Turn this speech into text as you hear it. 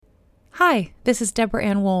Hi, this is Deborah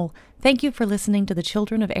Ann Wool. Thank you for listening to the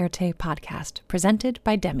Children of Erte podcast, presented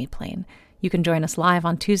by Demiplane. You can join us live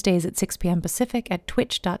on Tuesdays at 6 p.m. Pacific at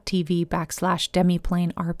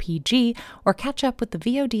twitch.tv/DemiplaneRPG, or catch up with the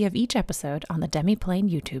VOD of each episode on the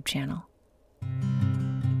Demiplane YouTube channel.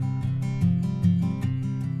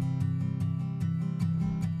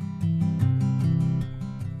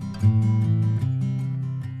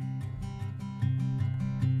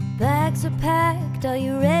 Bags are packed, are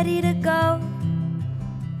you ready to go?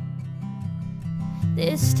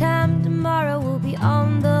 This time tomorrow we'll be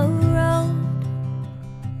on the road,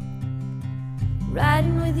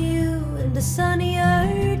 riding with you in the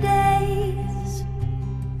sunnier days.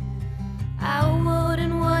 I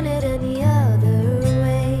wouldn't want it any other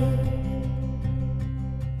way.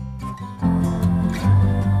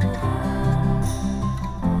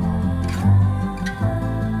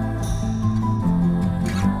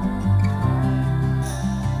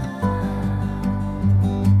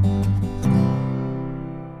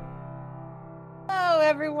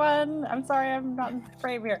 Everyone, I'm sorry I'm not in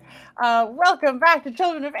frame here. Welcome back to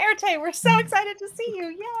Children of Erte. We're so excited to see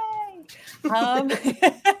you.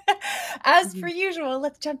 Yay! As per usual,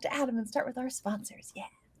 let's jump to Adam and start with our sponsors. Yeah.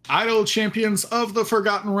 Idol Champions of the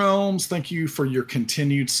Forgotten Realms, thank you for your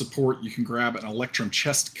continued support. You can grab an Electrum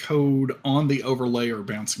chest code on the overlay or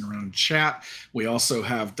bouncing around in chat. We also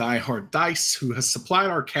have Die Hard Dice, who has supplied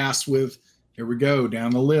our cast with, here we go,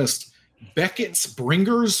 down the list, Beckett's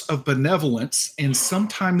Bringers of Benevolence and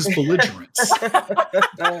Sometimes Belligerence. That's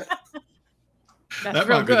that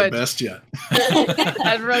real might good. be the best yet.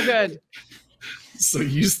 That's real good. So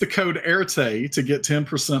use the code AIRTE to get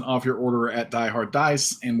 10% off your order at Die Hard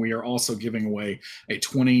Dice, and we are also giving away a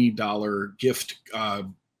 $20 gift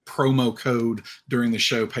promo code during the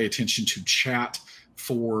show. Pay attention to chat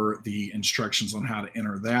for the instructions on how to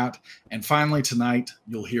enter that. And finally, tonight,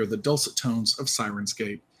 you'll hear the dulcet tones of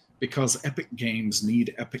Sirenscape, because epic games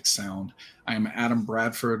need epic sound. I am Adam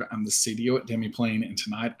Bradford. I'm the CDO at Demiplane, and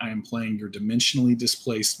tonight I am playing your dimensionally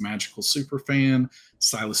displaced magical superfan,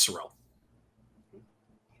 Silas Sorrell.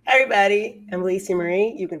 Hi everybody, I'm Alicia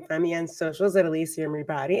Marie. You can find me on socials at Alicia Marie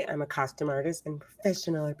Body. I'm a costume artist and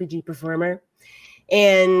professional RPG performer.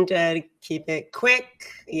 And to keep it quick,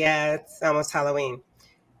 yeah, it's almost Halloween.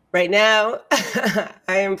 Right now,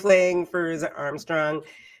 I am playing Feruza Armstrong,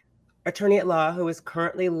 attorney at law who is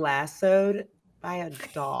currently lassoed by a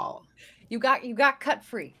doll. You got cut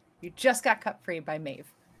free. You just got cut free by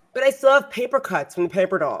Maeve. But I still have paper cuts from the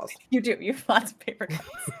paper dolls. You do. You have lots of paper cuts.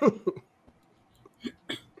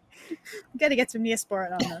 Got to get some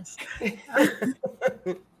Neosporin on this. It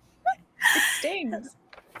stings.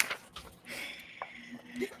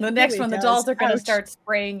 The next one, the dolls are going to start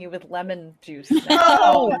spraying you with lemon juice.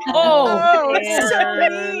 Oh, it's so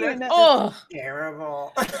mean. Oh,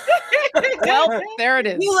 Terrible. well, there it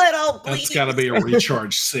is. You little bleep. That's got to be a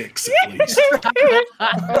recharge 6 at least.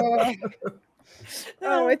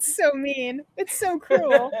 Oh, it's so mean. It's so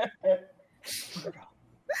cruel.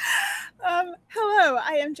 Hello,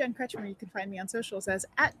 I am Jen Kretschmer. You can find me on socials as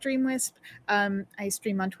 @DreamWisp. I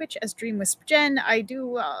stream on Twitch as DreamWispJen. I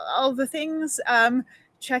do all the things.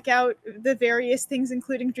 Check out the various things,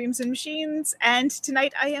 including Dreams and Machines. And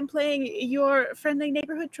tonight I am playing your friendly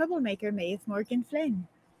neighborhood troublemaker, Maeve Morgan Flynn,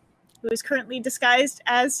 who is currently disguised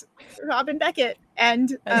as Robin Beckett.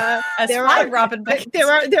 And there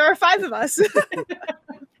are 5 of us.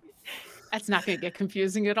 That's not going to get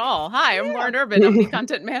confusing at all. Hi, I'm Lauren Urban. I'm the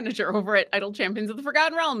content manager over at Idol Champions of the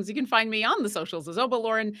Forgotten Realms. You can find me on the socials as Oba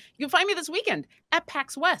Lauren. You can find me this weekend at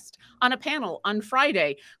PAX West on a panel on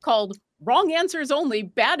Friday called Wrong Answers Only,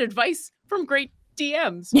 Bad Advice from Great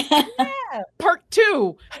DMs. Yeah. Part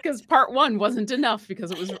 2, because part 1 wasn't enough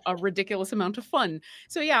because it was a ridiculous amount of fun.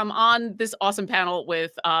 So yeah, I'm on this awesome panel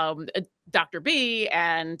with Dr. B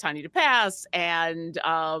and Tiny DePass and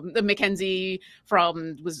the Mackenzie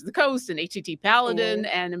from Was the Coast and HTT Paladin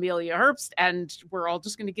and Amelia Herbst, and we're all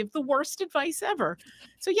just going to give the worst advice ever.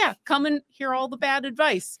 So yeah, come and hear all the bad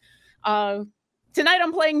advice. Tonight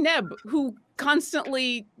I'm playing Neb, who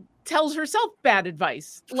constantly tells herself bad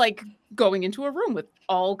advice, like going into a room with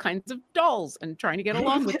all kinds of dolls and trying to get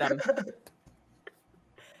along with them.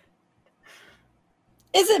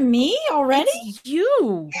 Is it me already? It's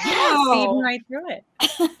you. Speeding right through it.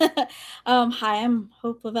 Hi, I'm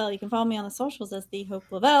Hope Lavelle. You can follow me on the socials as the Hope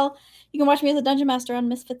Lavelle. You can watch me as a Dungeon Master on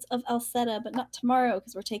Misfits of Alceta, but not tomorrow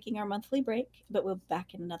because we're taking our monthly break, but we'll be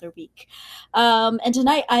back in another week. And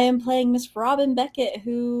tonight I am playing Miss Robin Beckett,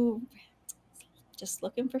 who just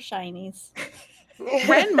looking for shinies.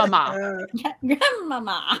 Grandmama.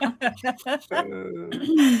 Grandmama.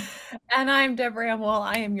 And I'm Deborah Amwell.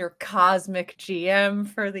 I am your cosmic GM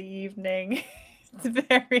for the evening. It's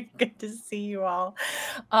very good to see you all.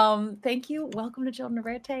 Thank you. Welcome to Children of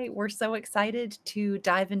Erte. We're so excited to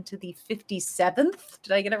dive into the 57th,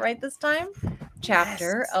 did I get it right this time?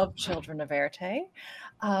 Chapter of Children of Erte.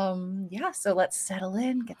 So let's settle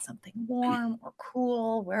in, get something warm or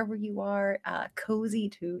cool, wherever you are, cozy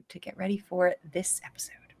to get ready for this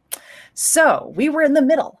episode. So we were in the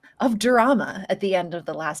middle of drama at the end of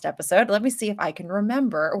the last episode. Let me see if I can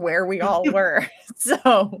remember where we all were.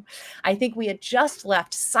 So I think we had just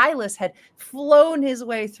left. Silas had flown his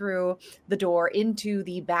way through the door into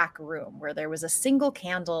the back room where there was a single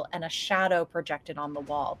candle and a shadow projected on the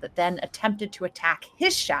wall that then attempted to attack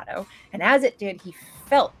his shadow. And as it did, he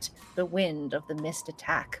felt the wind of the mist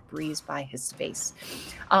attack breeze by his face.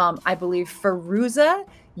 I believe Feruza,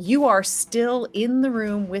 you are still in the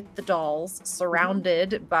room with the dolls,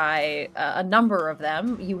 surrounded by a number of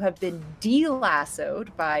them. You have been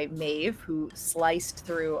de-lassoed by Maeve, who sliced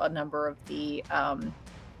through a number of the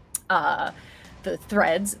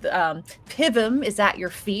threads. Pivum is at your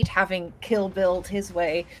feet, having Kill Billed his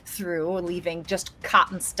way through, leaving just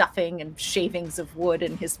cotton stuffing and shavings of wood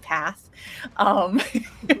in his path.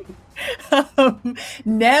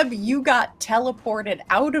 Neb, you got teleported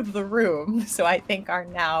out of the room, so I think are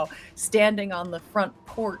now standing on the front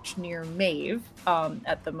porch near Maeve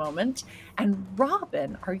at the moment. And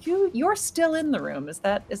Robin, you're still in the room? Is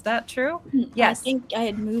that true? Yes. I think I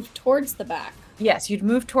had moved towards the back. Yes, you'd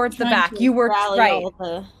moved towards the back. You were right.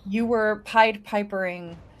 You were Pied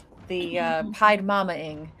Pipering, the Pied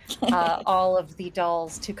Mama-ing all of the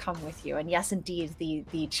dolls to come with you. And yes, indeed,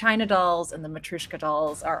 the China dolls and the Matryoshka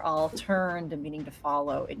dolls are all turned and meaning to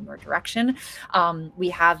follow in your direction. We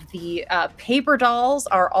have the paper dolls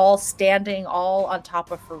are all standing all on top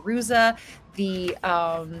of Feruza. The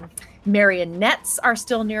marionettes are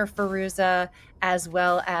still near Feruza, as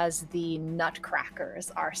well as the nutcrackers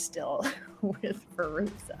are still with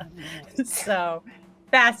Feruza. So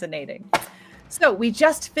fascinating. So we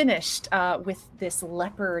just finished with this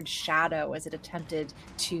leopard shadow as it attempted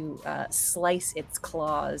to slice its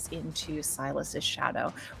claws into Silas's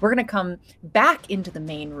shadow. We're going to come back into the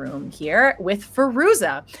main room here with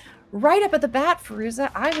Feruza. Right up at the bat, Feruza,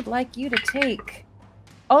 I would like you to take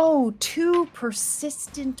 2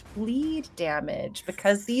 persistent bleed damage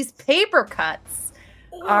because these paper cuts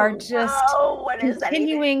are just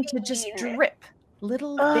continuing to just drip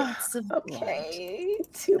little bits of blood. Okay,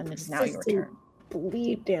 2 and it's now your turn.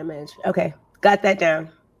 Bleed damage. Okay, got that down.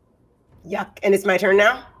 Yuck. And it's my turn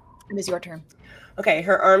now? It is your turn. Okay,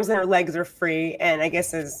 her arms and her legs are free, and I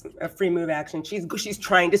guess as a free move action, she's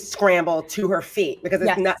trying to scramble to her feet because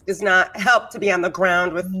it does not help to be on the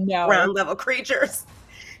ground with ground level creatures.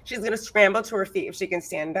 She's going to scramble to her feet if she can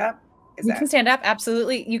stand up. You can stand up,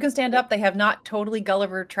 absolutely. You can stand up. They have not totally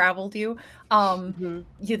Gulliver traveled you.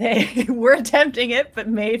 They were attempting it, but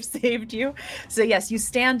Maeve saved you. So yes, you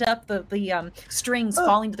stand up. The strings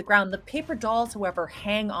falling to the ground. The paper dolls, however,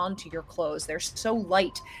 hang on to your clothes. They're so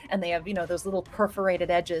light, and they have those little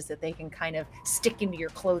perforated edges that they can kind of stick into your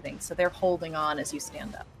clothing. So they're holding on as you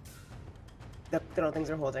stand up. The little things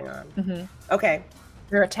are holding on. Okay,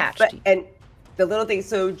 they're attached. The little things,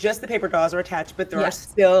 so just the paper dolls are attached, but there are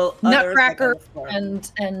still Nutcracker and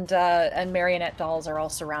marionette dolls are all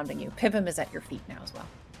surrounding you. Pivum is at your feet now as well.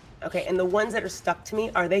 Okay, and the ones that are stuck to me,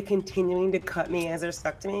 are they continuing to cut me as they're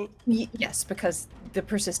stuck to me? Yes, because the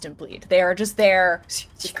persistent bleed. They are just there.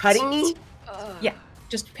 Just cutting me? Yeah,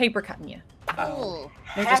 just paper cutting you. Oh,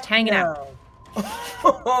 they're just hanging out.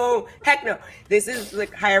 Oh, heck no. This is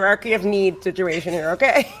like hierarchy of need situation here,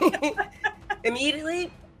 okay?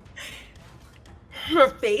 Immediately, her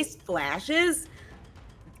face flashes.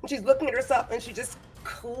 She's looking at herself and she just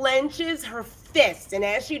clenches her fist. And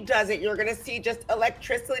as she does it, you're going to see just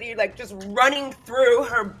electricity like just running through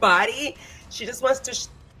her body. She just wants to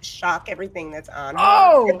shock everything that's on her.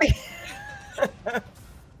 Oh!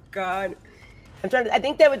 God. I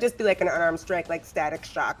think that would just be like an unarmed strike, like static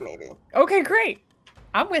shock maybe. Okay, great.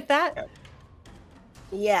 I'm with that.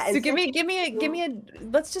 Yeah. So give me a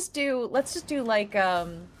let's just do like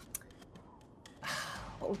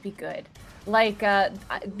what would be good? Like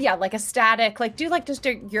like a static, like do like just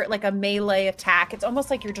your like a melee attack. It's almost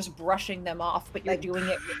like you're just brushing them off, but you're doing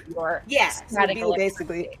it with your static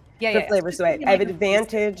basically the flavor. So I have an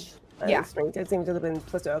advantage. Strength. It seems to have been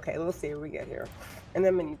plus. Okay, we'll see what we get here. And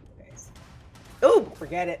then when oh,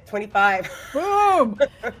 forget it. 25. Boom.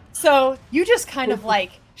 So you just kind of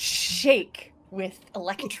like shake with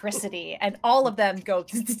electricity, and all of them go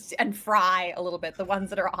and fry a little bit. The ones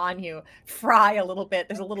that are on you fry a little bit.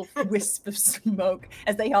 There's a little wisp of smoke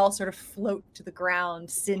as they all sort of float to the ground,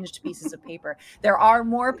 singed pieces of paper. There are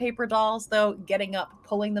more paper dolls, though, getting up,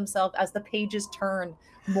 pulling themselves as the pages turn.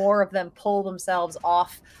 More of them pull themselves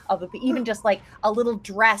off of even just like a little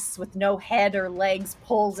dress with no head or legs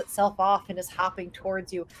pulls itself off and is hopping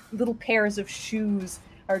towards you. Little pairs of shoes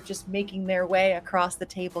are just making their way across the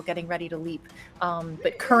table, getting ready to leap.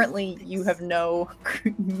 But currently you have no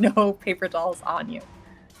paper dolls on you.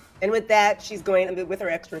 And with that, she's going, with her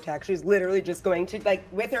extra attack, she's literally just going to, like,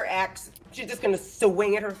 with her axe, she's just going to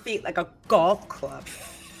swing at her feet like a golf club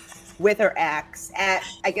with her axe at,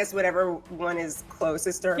 I guess, whatever one is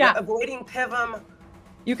closest to her. Yeah. Avoiding Pivum.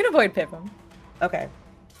 You can avoid Pivum. Okay.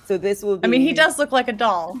 So this will be... I mean, he does look like a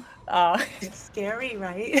doll. It's scary,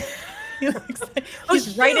 right? He looks like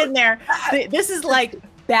he's right in there. This is like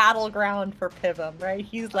battleground for Pivum, right?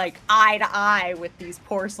 He's like eye to eye with these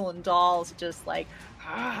porcelain dolls, just like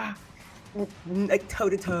like toe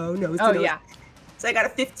to toe, nose to oh nose. yeah. So I got a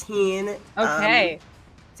 15. Okay.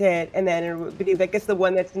 And then it would be, I guess, the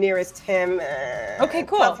one that's nearest him. Okay,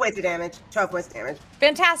 cool. 12 points of damage. 12 points of damage.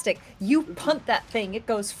 Fantastic. You punt that thing. It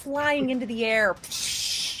goes flying into the air,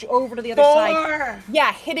 over to the other side.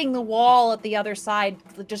 Yeah, hitting the wall at the other side,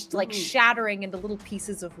 just like shattering into little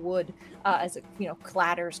pieces of wood as it,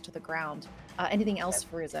 clatters to the ground. Anything else,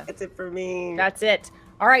 Feruza? That's it for me. That's it.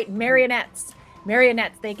 All right, marionettes.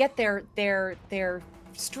 Marionettes, they get their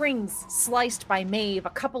strings sliced by Maeve. A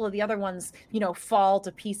couple of the other ones, fall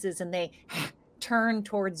to pieces, and they turn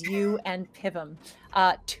towards you and Pivum.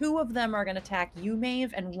 2 of them are going to attack you,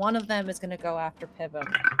 Maeve, and 1 of them is going to go after Pivum.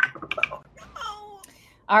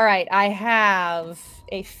 All right, I have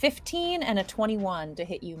a 15 and a 21 to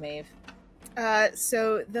hit you, Maeve.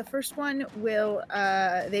 So the first one will,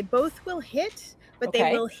 they both will hit, but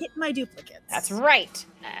they will hit my duplicates. That's right.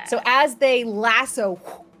 So as they lasso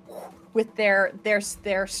with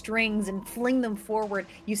their strings and fling them forward,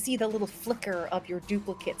 you see the little flicker of your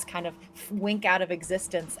duplicates kind of wink out of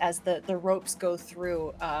existence as the ropes go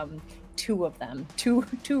through 2 of them,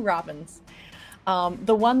 two robins.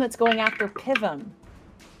 The one that's going after Pivum,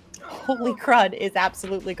 holy crud, is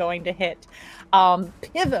absolutely going to hit.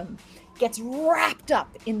 Pivum gets wrapped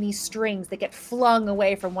up in these strings that get flung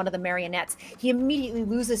away from one of the marionettes. He immediately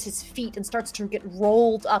loses his feet and starts to get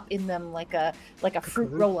rolled up in them like a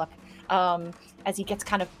fruit roll-up. As he gets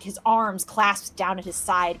kind of his arms clasped down at his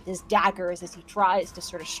side, his daggers, as he tries to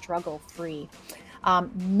sort of struggle free.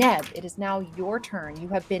 Neb, it is now your turn. You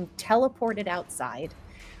have been teleported outside.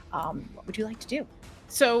 What would you like to do?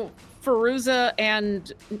 So Feruza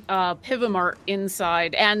and Pivum are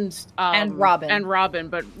inside, and Robin,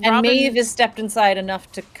 but Maeve has stepped inside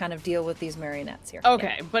enough to kind of deal with these marionettes here.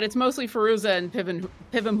 Okay, yeah. But it's mostly Feruza and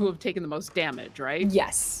Pivum who have taken the most damage, right?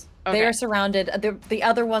 Yes. Okay. They are surrounded. The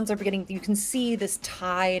other ones are beginning. You can see this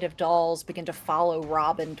tide of dolls begin to follow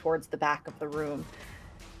Robin towards the back of the room.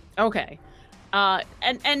 Okay.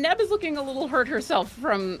 And Neb is looking a little hurt herself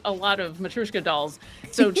from a lot of Matryoshka dolls.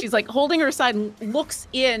 So she's like holding her side and looks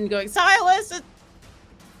in, going, Silas!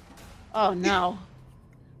 Oh, no.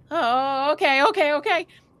 Oh, okay.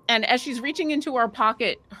 And as she's reaching into our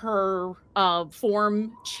pocket, her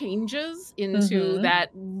form changes into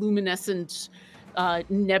that luminescent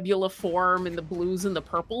nebula form in the blues and the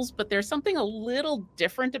purples, but there's something a little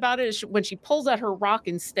different about it. When she pulls out her rock,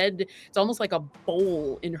 instead it's almost like a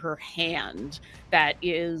bowl in her hand that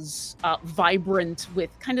is vibrant with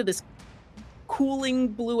kind of this cooling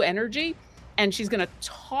blue energy, and she's going to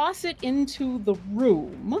toss it into the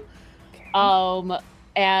room.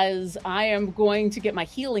 As I am going to get my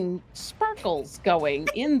healing sparkles going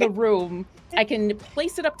in the room. I can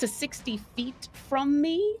place it up to 60 feet from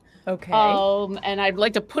me. Okay. And I'd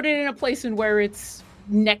like to put it in a place where it's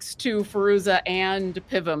next to Feruza and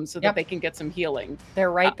Pivum so that they can get some healing.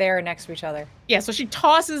 They're right there next to each other. Yeah, so she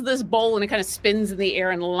tosses this bowl and it kind of spins in the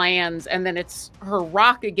air and lands, and then it's her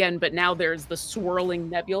rock again, but now there's the swirling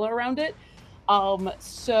nebula around it.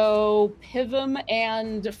 So Pivum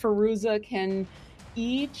and Feruza can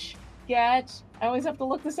each get, I always have to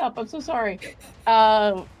look this up, I'm so sorry,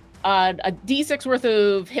 a D6 worth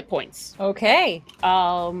of hit points. Okay.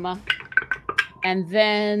 And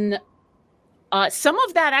then some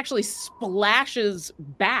of that actually splashes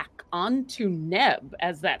back onto Neb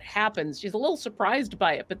as that happens. She's a little surprised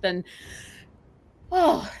by it, but then,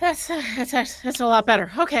 that's a lot better.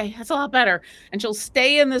 Okay, that's a lot better. And she'll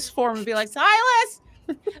stay in this form and be like, Silas,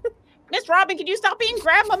 Miss Robin, can you stop being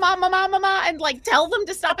grandmama, mama, and like tell them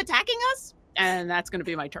to stop attacking us? And that's going to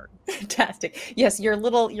be my turn. Fantastic. Yes, your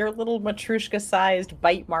little Matryoshka-sized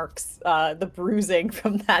bite marks, the bruising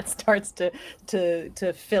from that starts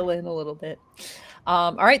to fill in a little bit.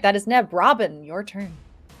 All right, that is Neb. Robin, your turn.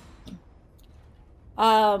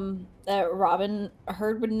 Robin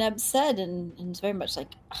heard what Neb said and is very much like,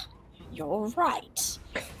 you're right.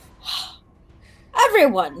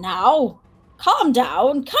 Everyone now, calm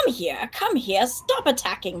down. Come here. Stop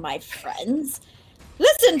attacking my friends.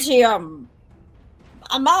 Listen to your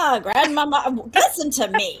mama, grandmama. Listen to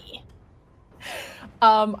me.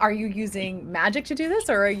 Are you using magic to do this,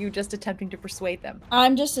 or are you just attempting to persuade them?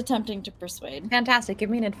 I'm just attempting to persuade. Fantastic. Give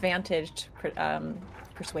me an advantaged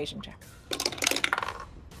persuasion check.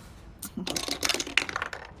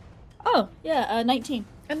 Oh, yeah, 19.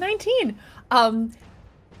 A 19.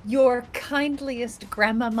 Your kindliest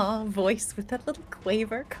grandmama voice with that little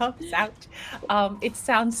quaver comes out. It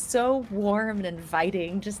sounds so warm and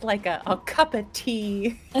inviting, just like a cup of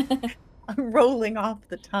tea rolling off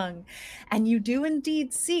the tongue. And you do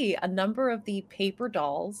indeed see a number of the paper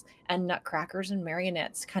dolls and nutcrackers and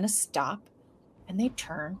marionettes kind of stop, and they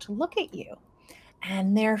turn to look at you.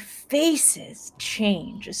 And their faces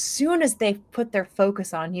change as soon as they put their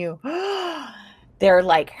focus on you. They're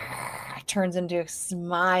like, turns into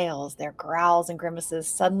smiles. Their growls and grimaces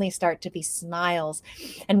suddenly start to be smiles.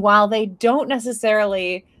 And while they don't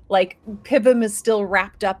necessarily, like, Pibum is still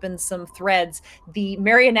wrapped up in some threads, the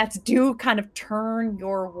marionettes do kind of turn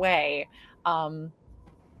your way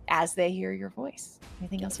as they hear your voice.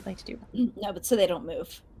 Anything else you'd like to do? No, but so they don't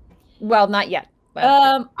move. Well, not yet.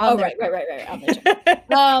 But right.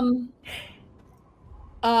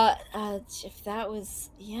 If that was,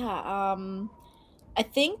 I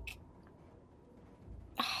think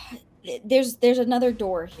there's another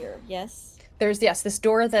door here. Yes. There's this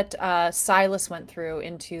door that Silas went through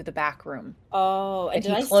into the back room. Oh, and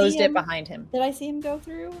he closed it behind him. Did I see him go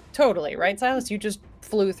through? Totally, right, Silas? You just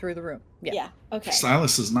flew through the room. Yeah. Okay.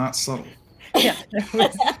 Silas is not subtle. Yeah.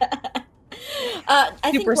 I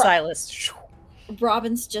think Silas.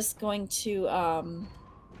 Robin's just going to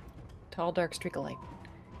tall dark streak of light.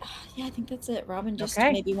 Yeah, I think that's it. Robin just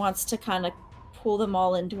maybe wants to kind of pull them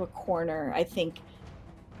all into a corner. I think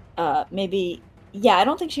maybe I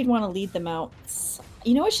don't think she'd want to lead them out.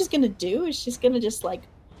 You know what she's gonna do is she's gonna just like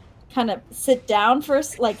kind of sit down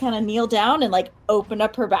first, like kind of kneel down and like open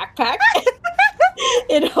up her backpack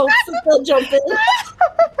in hopes that they'll jump in.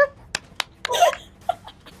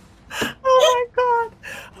 Oh my god.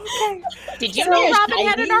 Okay. Did you know Robin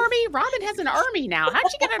had an army? Robin has an army now.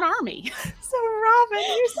 How'd she get an army? So Robin,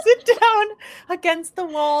 you sit down against the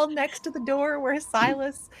wall next to the door where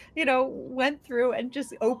Silas, went through, and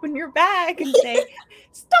just open your bag and say,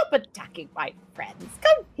 "Stop attacking my friends.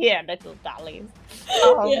 Come here, little dollies."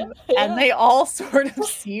 And they all sort of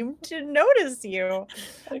seem to notice you.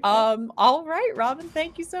 Okay. All right, Robin,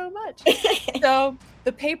 thank you so much. So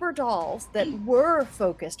the paper dolls that were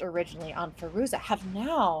focused originally on Feruza have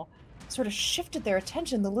now sort of shifted their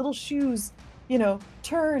attention. The little shoes,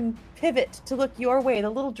 pivot to look your way. The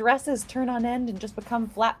little dresses turn on end and just become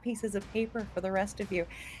flat pieces of paper for the rest of you.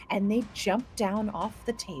 And they jump down off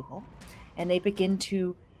the table and they begin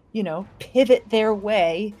to, pivot their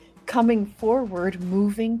way, coming forward,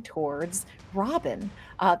 moving towards Robin.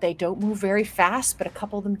 They don't move very fast, but a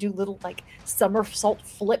couple of them do little like somersault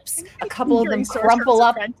flips. A couple of them crumple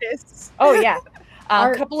up. Oh yeah.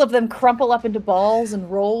 A couple of them crumple up into balls and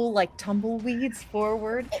roll like tumbleweeds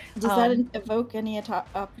forward. Does that evoke any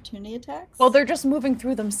opportunity attacks? Well, they're just moving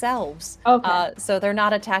through themselves. Okay. So they're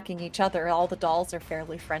not attacking each other. All the dolls are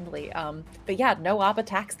fairly friendly. But yeah, no op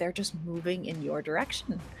attacks. They're just moving in your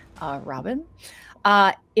direction, Robin.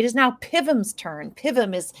 It is now Pivum's turn.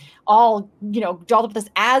 Pivum is all, dolled up with this.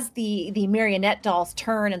 As the marionette dolls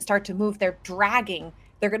turn and start to move, they're dragging.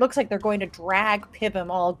 It looks like they're going to drag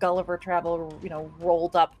Pivum, all Gulliver Travel,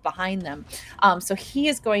 rolled up behind them. So he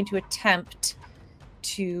is going to attempt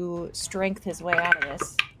to strength his way out of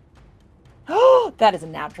this. Oh, that is a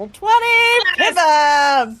natural 20!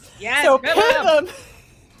 Pivum! Yes, so Pivum!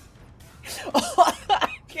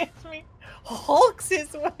 Gets me. Hulks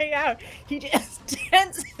his way out. He just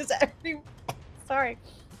tenses every. Sorry,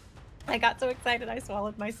 I got so excited I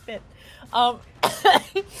swallowed my spit.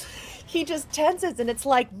 He just tenses, and it's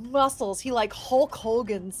like muscles. He like Hulk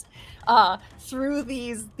Hogan's through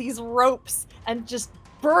these ropes and just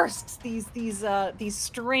bursts these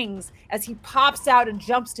strings as he pops out and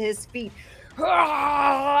jumps to his feet. Pivum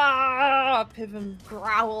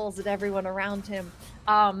growls at everyone around him.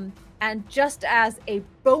 And just as a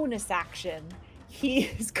bonus action, he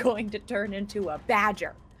is going to turn into a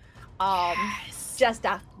badger. Just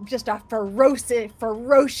a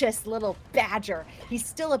ferocious little badger. He's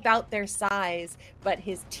still about their size, but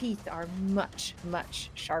his teeth are much,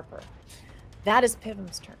 much sharper. That is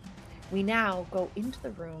Pivum's turn. We now go into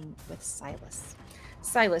the room with Silas.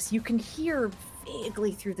 Silas, you can hear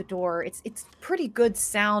vaguely through the door. It's pretty good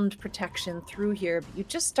sound protection through here, but you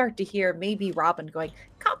just start to hear maybe Robin going,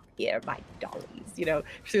 "Come here, my dollies,"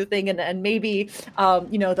 through the thing, and maybe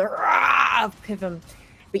the rah of Pivum.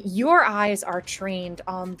 But your eyes are trained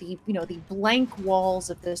on the blank walls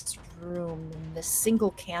of this room and this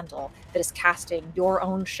single candle that is casting your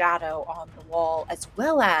own shadow on the wall, as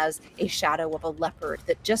well as a shadow of a leopard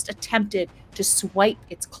that just attempted to swipe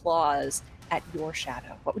its claws at your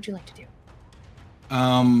shadow. What would you like to do?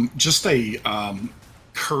 Just a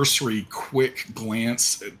cursory, quick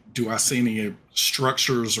glance. Do I see any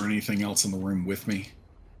structures or anything else in the room with me?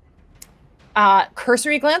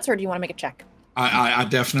 Cursory glance, or do you want to make a check? I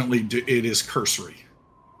definitely do. It is cursory.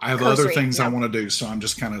 I have other things I want to do, so I'm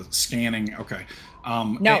just kind of scanning. Okay.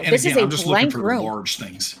 This is a I'm just blank looking for room. Large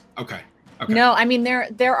things. Okay. No, I mean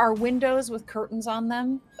there are windows with curtains on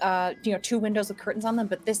them. 2 windows with curtains on them,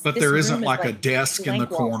 but this there isn't room like is a desk in the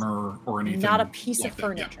walls. corner or anything. Not a piece like of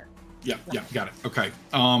furniture. Yeah, got it. Okay.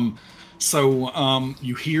 So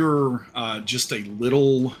you hear just a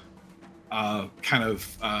little kind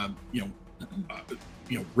of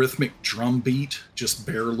rhythmic drum beat just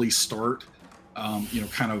barely start.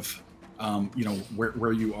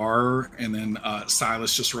 Where you are, and then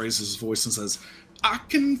Silas just raises his voice and says, "I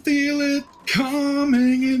can feel it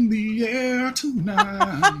coming in the air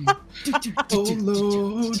tonight." Oh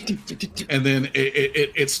Lord. And then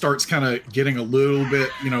it starts kind of getting a little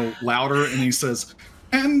bit, louder, and he says,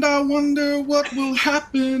 "And I wonder what will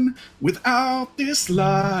happen without this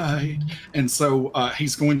light." And so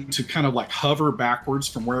he's going to kind of like hover backwards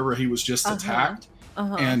from wherever he was just attacked,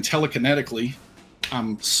 and telekinetically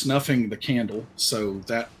I'm snuffing the candle, so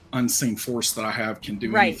that unseen force that I have can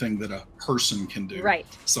do anything that a person can do. Right.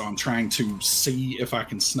 So I'm trying to see if I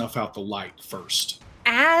can snuff out the light first.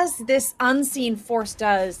 As this unseen force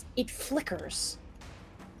does, it flickers,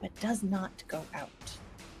 but does not go out.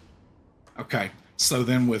 Okay. So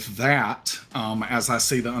then with that, as I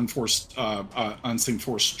see the unseen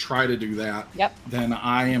force try to do that, then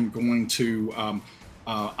I am going to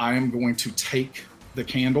take the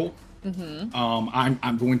candle.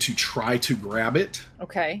 I'm going to try to grab it.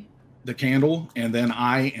 Okay. The candle, and then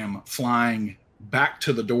I am flying back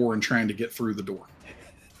to the door and trying to get through the door.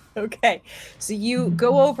 Okay. So you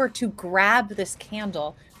go over to grab this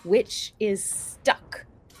candle, which is stuck.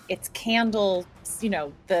 Its candle,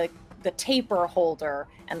 the taper holder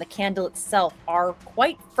and the candle itself are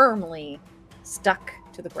quite firmly stuck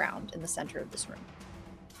to the ground in the center of this room.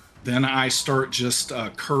 Then I start just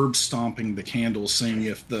curb stomping the candle, seeing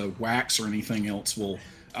if the wax or anything else will...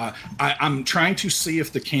 I'm trying to see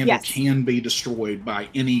if the candle can be destroyed by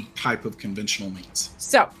any type of conventional means.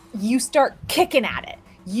 So you start kicking at it.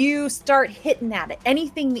 You start hitting at it.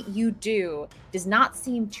 Anything that you do does not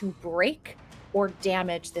seem to break or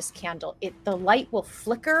damage this candle. The light will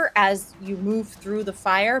flicker as you move through the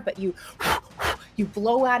fire, but you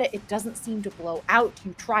blow at it. It doesn't seem to blow out.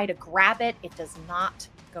 You try to grab it. It does not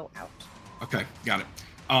go out. Okay, got it.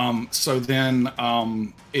 So then,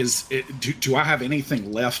 do I have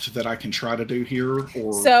anything left that I can try to do here?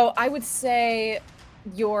 Or so I would say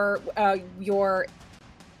your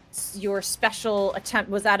special attempt,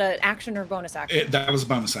 was that an action or bonus action? That was a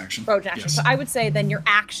bonus action. Bonus action. Yes. So I would say then your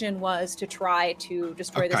action was to try to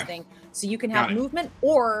destroy this thing. So you can have movement,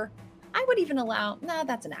 or I would even allow. No,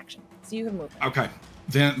 that's an action. So you have movement. Okay.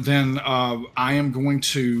 Then I am going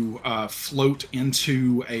to float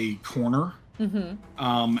into a corner.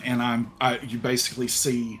 And you basically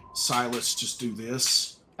see Silas just do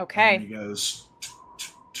this. Okay. And he goes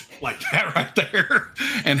like that right there.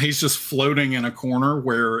 And he's just floating in a corner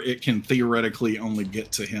where it can theoretically only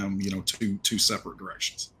get to him, two separate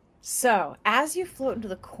directions. So as you float into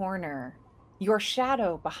the corner, your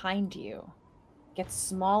shadow behind you gets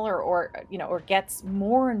smaller or gets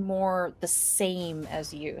more and more the same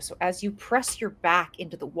as you. So as you press your back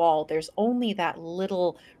into the wall, there's only that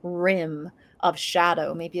little rim of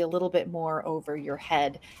shadow, maybe a little bit more over your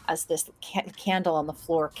head, as this candle on the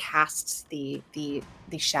floor casts the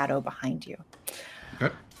shadow behind you.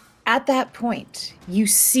 Okay. At that point, you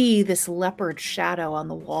see this leopard shadow on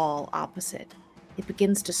the wall opposite. It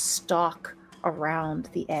begins to stalk around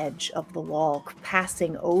the edge of the wall,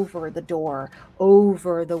 passing over the door,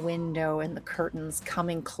 over the window and the curtains,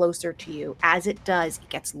 coming closer to you. As it does, it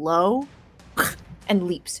gets low and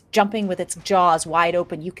leaps, jumping with its jaws wide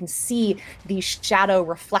open. You can see the shadow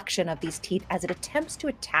reflection of these teeth as it attempts to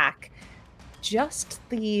attack just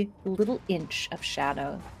the little inch of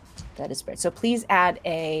shadow that is spread. So please add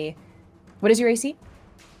what is your AC?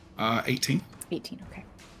 18. 18, okay.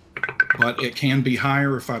 But it can be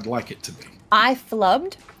higher if I'd like it to be. I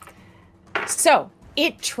flubbed. So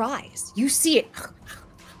it tries. You see it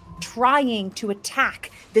trying to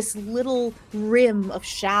attack this little rim of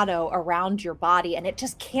shadow around your body, and it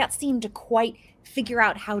just can't seem to quite figure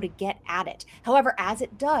out how to get at it. However, as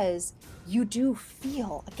it does, you do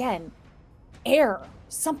feel, again, air,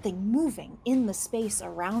 something moving in the space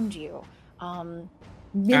around you.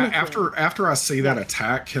 After I see that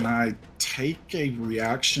attack, can I take a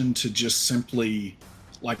reaction to just simply,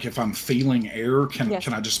 like, if I'm feeling air,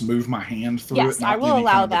 can I just move my hand through it? Yes, I will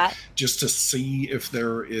allow that. Just to see if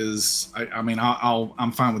there is.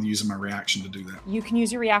 I'm fine with using my reaction to do that. You can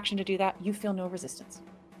use your reaction to do that. You feel no resistance.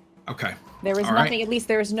 Okay. There is All nothing. right. At least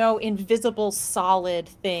there is no invisible solid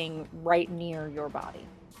thing right near your body.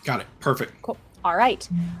 Got it. Perfect. Cool. All right.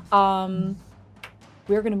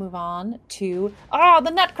 We're going to move on to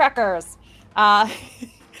the Nutcrackers.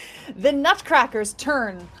 The Nutcrackers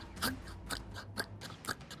turn.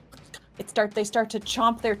 They start to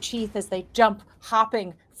chomp their teeth as they jump,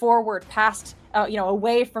 hopping forward past,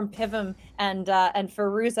 away from Pivum and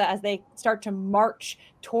Feruza as they start to march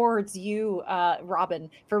towards you, Robin.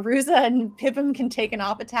 Feruza and Pivum can take an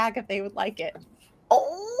op attack if they would like it.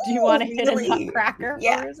 Oh, do you want to really? hit a Nutcracker,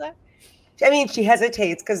 Yeah. Feruza? I mean, she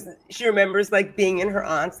hesitates because she remembers like being in her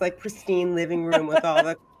aunt's like pristine living room with all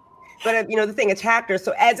the, but the thing attacked her.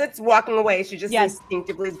 So as it's walking away, she just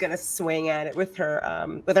instinctively is going to swing at it with her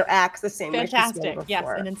axe the same way she swung before. Yes,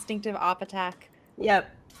 an instinctive op attack. Yep.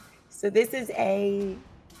 So this is a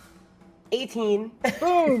 18.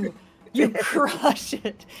 Boom. You crush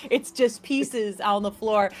it. It's just pieces on the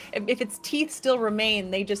floor. If its teeth still remain,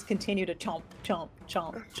 they just continue to chomp, chomp,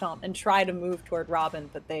 chomp, chomp, and try to move toward Robin,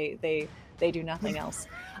 but they do nothing else.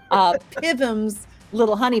 Pivum's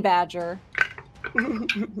little honey badger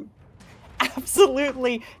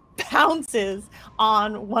absolutely pounces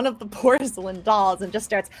on one of the porcelain dolls and just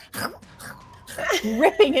starts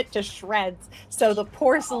ripping it to shreds. So the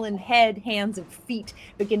porcelain head, hands, and feet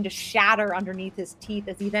begin to shatter underneath his teeth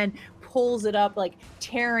as he then pulls it up, like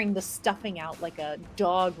tearing the stuffing out like a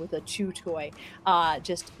dog with a chew toy,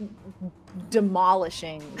 just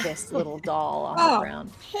demolishing this little doll on the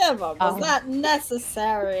ground. Pivum, was that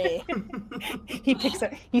necessary?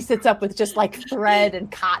 He sits up with just like thread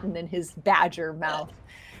and cotton in his badger mouth.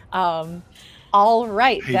 All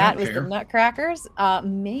right, that was the Nutcrackers.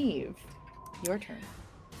 Maeve, your turn.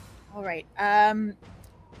 All right.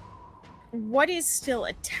 What is still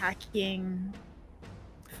attacking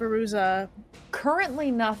Feruza? Currently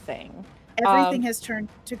nothing. Everything has turned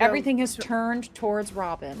to go. Everything has turned towards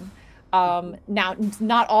Robin. Now,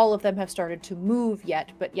 not all of them have started to move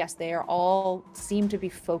yet, but yes, they are all seem to be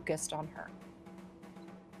focused on her.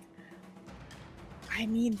 I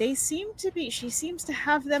mean, she seems to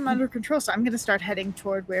have them under control, so I'm going to start heading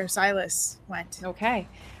toward where Silas went. Okay.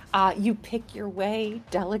 You pick your way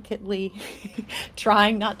delicately,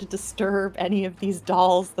 trying not to disturb any of these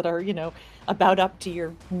dolls that are, about up to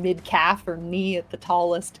your mid-calf or knee at the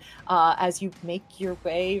tallest, as you make your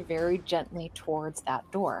way very gently towards that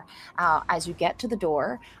door. As you get to the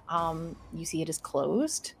door, you see it is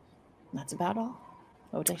closed. That's about all.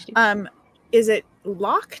 What would I do? Is it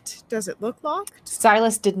locked? Does it look locked?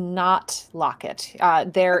 Silas did not lock it.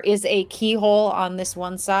 There is a keyhole on this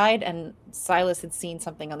one side, and Silas had seen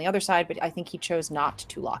something on the other side, but I think he chose not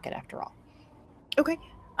to lock it after all. Okay.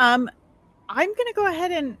 I'm going to go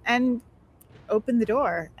ahead and open the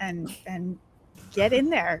door and get in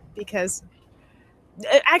there because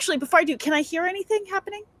actually, before I do, can I hear anything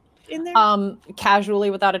happening in there? Casually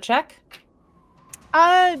without a check?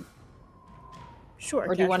 Sure.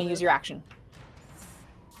 Or do you want to use your action?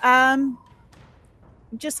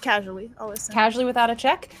 Just casually. I'll listen. Casually without a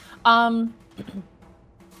check. I'll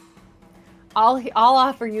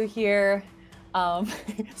offer you here.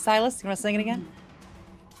 Silas, you want to sing it again?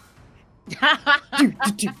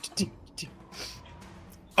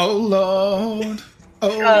 Oh Lord.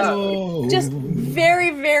 Oh. Just very,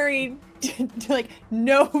 very like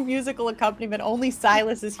no musical accompaniment. Only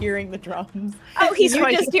Silas is hearing the drums. Oh, he's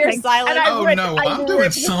you just hear Silas. I'm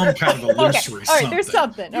doing some kind of illusory. Okay. All right, there's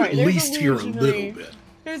something. All right, at least hear a little bit.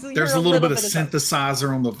 There's a little bit of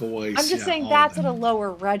synthesizer on the voice. I'm just saying that's at a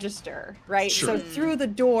lower register, right? Sure. So through the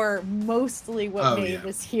door, mostly what Maeve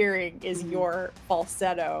is hearing is your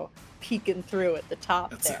falsetto peeking through at the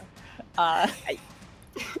top there.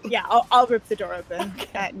 Yeah, I'll rip the door open.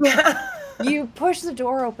 And You push the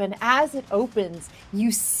door open. As it opens,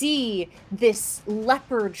 you see this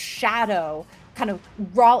leopard shadow kind of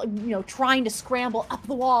trying to scramble up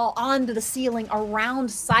the wall onto the ceiling around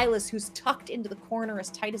Silas, who's tucked into the corner as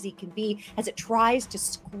tight as he can be, as it tries to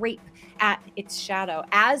scrape at its shadow.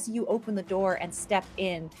 As you open the door and step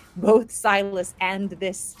in, both Silas and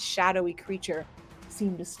this shadowy creature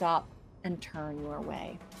seem to stop and turn your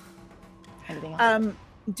way. Anything else?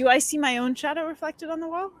 Do I see my own shadow reflected on the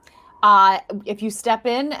wall? If you step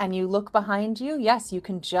in and you look behind you, yes, you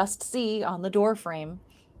can just see on the door frame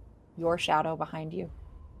your shadow behind you.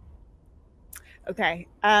 Okay.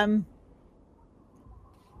 And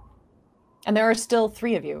there are still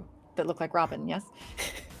 3 of you that look like Robin, yes?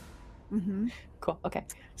 Mm-hmm. Cool. Okay.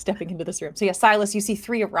 Stepping into this room. So yeah, Silas, you see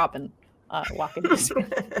 3 of Robin walk into this room.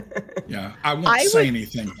 Yeah, I won't say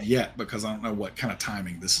anything yet because I don't know what kind of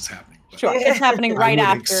timing this is happening. Sure, it's happening right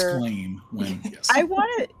I would after. Exclaim when yes.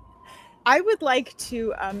 I would like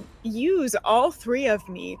to use all 3 of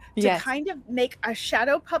me to Yes. kind of make a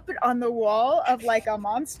shadow puppet on the wall of like a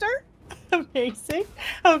monster. Amazing.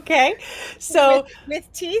 Okay. So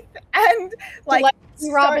with teeth and like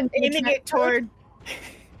see Robin start aiming it toward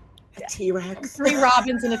A T-Rex. 3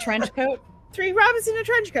 Robins in a trench coat. 3 Robins in a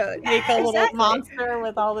trench coat. Make a little Exactly. monster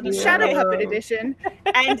with all the different Shadow ways. puppet edition,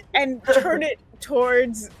 and turn it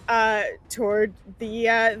towards toward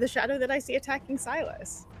the shadow that I see attacking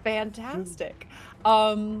Silas. Fantastic.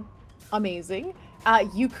 Amazing.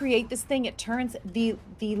 You create this thing. It turns the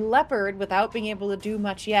leopard, without being able to do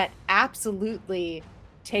much yet, absolutely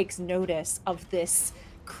takes notice of this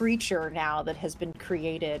creature now that has been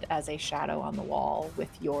created as a shadow on the wall with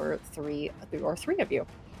your three of you.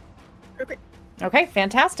 Okay,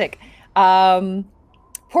 fantastic. Porcelain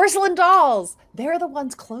dolls. They're the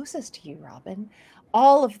ones closest to you, Robin.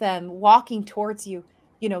 All of them walking towards you,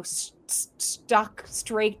 stuck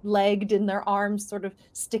straight-legged in their arms sort of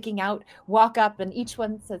sticking out, walk up and each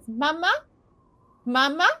one says, Mama,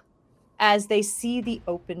 Mama, as they see the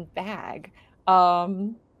open bag.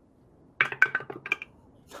 Oh,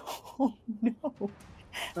 no.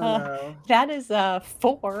 No. That is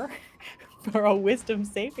 4 for a wisdom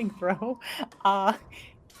saving throw.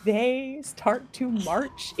 They start to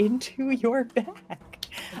march into your bag.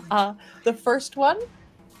 The first one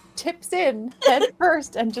tips in head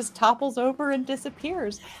first and just topples over and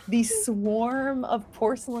disappears. The swarm of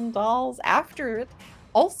porcelain dolls after it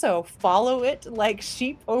also follow it like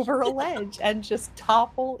sheep over a ledge and just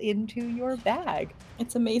topple into your bag.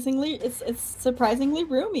 It's surprisingly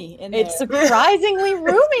roomy in there. It's surprisingly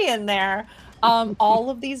roomy in there. All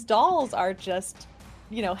of these dolls are just,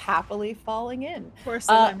 happily falling in. Poor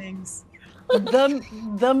lemmings. The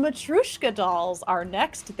Matrushka dolls are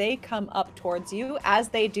next. They come up towards you. As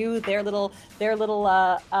they do, their little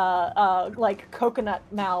like coconut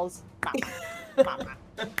mouths.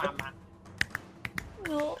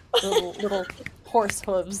 little horse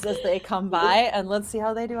hooves as they come by, and let's see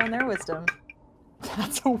how they do on their wisdom.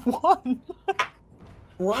 That's a 1.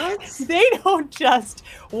 What? They don't just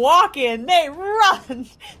walk in, they run.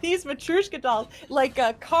 These Matrushka dolls, like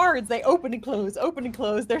cards, they open and close, open and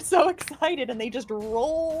close. They're so excited and they just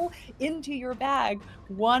roll into your bag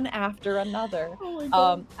one after another. Oh my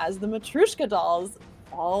God. As the Matrushka dolls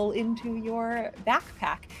fall into your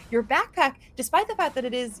backpack. Your backpack, despite the fact that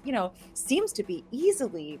it is, seems to be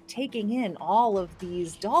easily taking in all of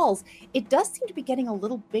these dolls, it does seem to be getting a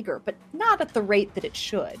little bigger, but not at the rate that it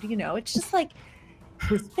should. It's just like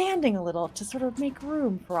expanding a little to sort of make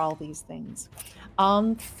room for all these things.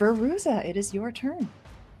 Feruza, it is your turn.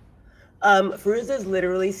 Feruza's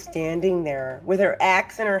literally standing there with her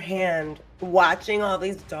axe in her hand, watching all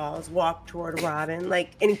these dolls walk toward Robin,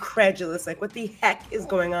 like incredulous, like what the heck is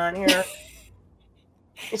going on here?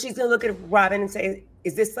 And she's gonna look at Robin and say,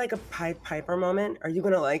 is this like a Pied Piper moment? Are you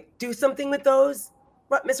gonna do something with those,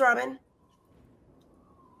 Miss Robin?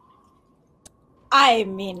 I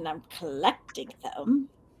mean, I'm collecting them.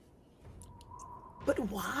 But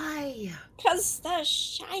why? Because they're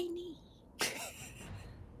shiny.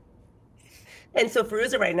 And so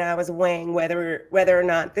Feruza right now is weighing whether or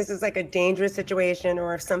not this is like a dangerous situation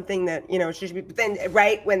or if something that, she should be. But then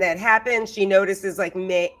right when that happens, she notices like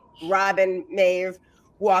Robin, Maeve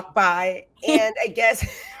walk by. And I guess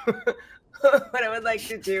what I would like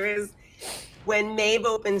to do is when Maeve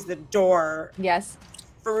opens the door. Yes.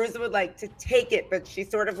 Feruza would like to take it, but she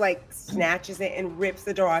sort of snatches it and rips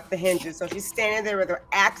the door off the hinges. So she's standing there with her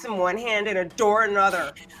axe in one hand and a door in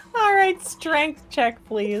another. All right, strength check,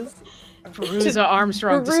 please. Feruza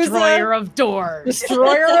Armstrong, destroyer of doors.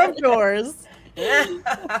 Destroyer of doors.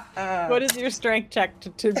 What is your strength check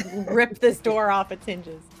to rip this door off its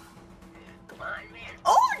hinges? Come on, man.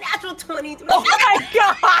 Oh, natural 20. Oh my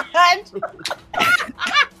god!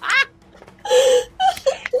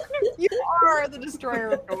 You are the destroyer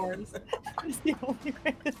of doors. It's the only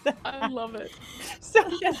way to say I that. love it. So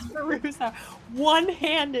yes, Veruza,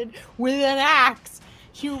 one-handed with an axe,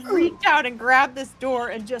 you reach out and grab this door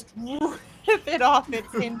and just rip it off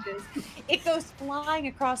its hinges. It goes flying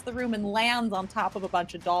across the room and lands on top of a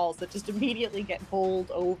bunch of dolls that just immediately get bowled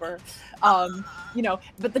over.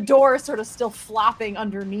 But the door is sort of still flopping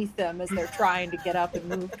underneath them as they're trying to get up and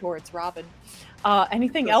move towards Robin.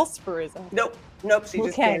 Anything else, Veruza? Nope. She's just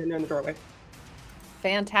Okay. standing in the doorway.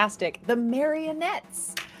 Fantastic. The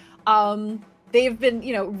marionettes. They've been,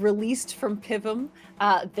 released from Pivum.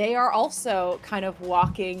 They are also kind of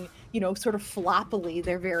walking, sort of floppily.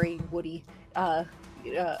 They're very Woody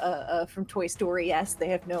from Toy Story. Yes, they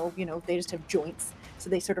have no, they just have joints. So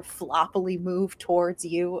they sort of floppily move towards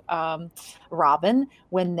you, Robin.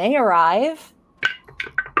 When they arrive,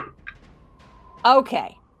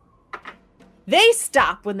 okay. They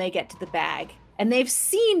stop when they get to the bag. And they've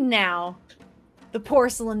seen now the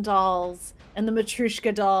porcelain dolls and the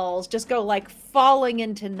Matryoshka dolls just go like falling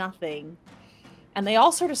into nothing. And they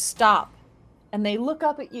all sort of stop and they look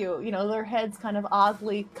up at you, their heads kind of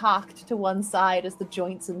oddly cocked to one side as the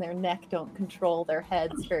joints in their neck don't control their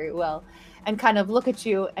heads very well, and kind of look at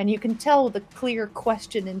you, and you can tell with a clear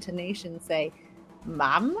question intonation say,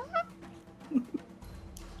 Mama?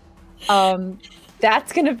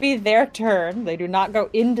 That's going to be their turn. They do not go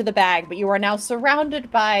into the bag, but you are now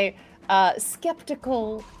surrounded by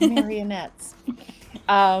skeptical marionettes.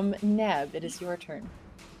 Neb, it is your turn.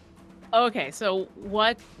 Okay, so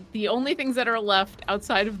the only things that are left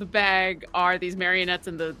outside of the bag are these marionettes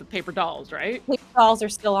and the paper dolls, right? Paper dolls are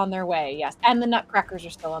still on their way, yes. And the nutcrackers are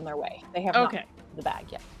still on their way. They have not the bag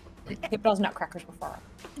yet. Paper dolls and nutcrackers were far.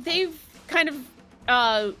 They've kind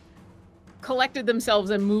of collected themselves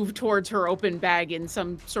and moved towards her open bag in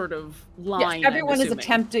some sort of line. Yes, everyone is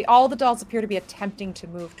attempting. All the dolls appear to be attempting to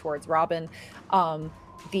move towards Robin.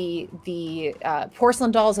 The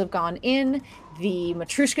porcelain dolls have gone in. The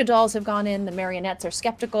Matryoshka dolls have gone in. The marionettes are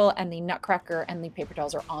skeptical, and the nutcracker and the paper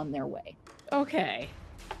dolls are on their way. Okay.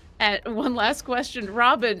 And one last question,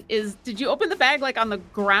 Robin, did you open the bag like on the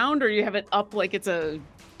ground, or you have it up like it's a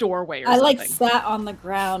doorway or something? I like sat on the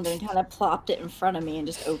ground and kind of plopped it in front of me and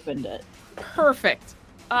just opened it. Perfect.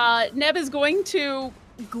 Neb is going to,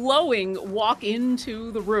 glowing, walk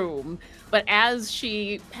into the room, but as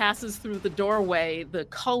she passes through the doorway, the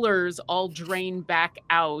colors all drain back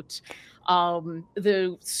out.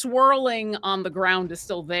 The swirling on the ground is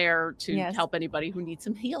still there to help anybody who needs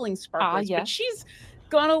some healing sparkles. But she's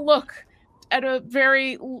gonna look at a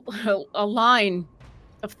line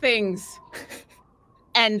of things,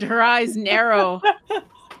 and her eyes narrow.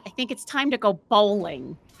 I think it's time to go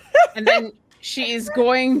bowling. And then she's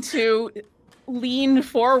going to lean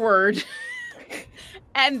forward,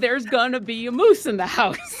 and there's gonna be a moose in the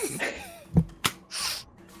house.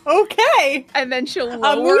 Okay. And then she'll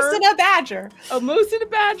lower... A moose and a badger. A moose and a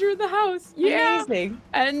badger in the house. Yeah. Amazing.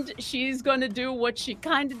 And she's going to do what she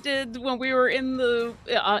kind of did when we were in the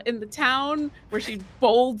town, where she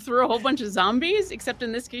bowled through a whole bunch of zombies, except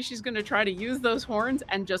in this case, she's going to try to use those horns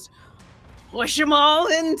and just push them all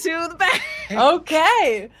into the bag.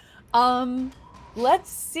 Okay. Let's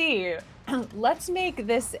see. Let's make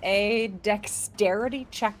this a dexterity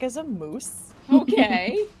check as a moose.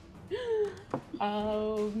 Okay.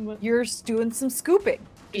 You're doing some scooping.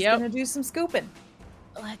 Just gonna do some scooping.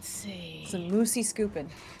 Let's see. Some moosey scooping.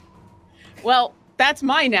 Well, that's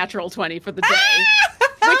my natural 20 for the day,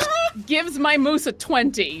 which gives my moose a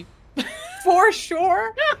 20. For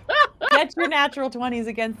sure. Get your natural 20s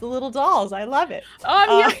against the little dolls. I love it. Oh,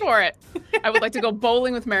 I'm here for it. I would like to go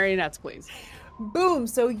bowling with marionettes, please. Boom.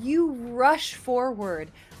 So you rush forward.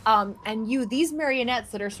 And these marionettes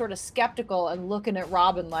that are sort of skeptical and looking at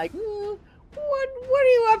Robin like, what are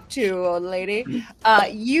you up to, old lady?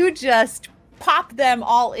 You just pop them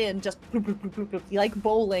all in, just like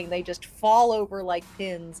bowling. They just fall over like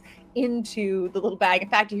pins into the little bag. In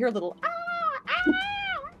fact, you hear a little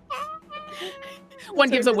One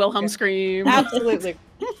gives a Wilhelm scream. Absolutely.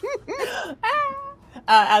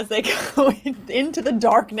 As they go into the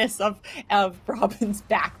darkness of Robin's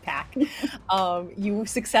backpack. You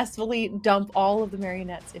successfully dump all of the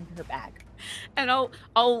marionettes into her bag. And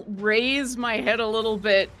I'll raise my head a little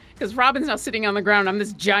bit, because Robin's now sitting on the ground. I'm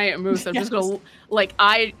this giant moose. I'm just going to, like,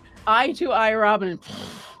 eye to eye Robin,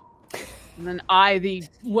 and then eye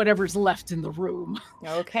whatever's left in the room.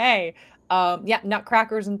 Okay.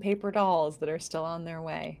 Nutcrackers and paper dolls that are still on their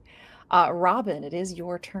way. Robin, it is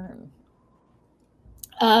your turn.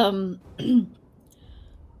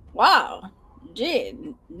 Wow.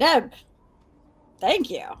 Gee, Neb. Thank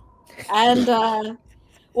you. And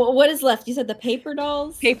well, what is left? You said the paper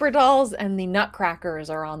dolls? Paper dolls and the nutcrackers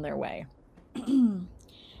are on their way. And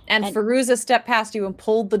And- Feruza stepped past you and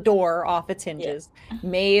pulled the door off its hinges. Yeah.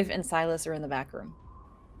 Maeve and Silas are in the back room.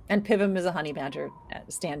 And Pivum is a honey badger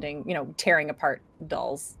standing, tearing apart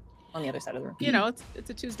dolls on the other side of the room. It's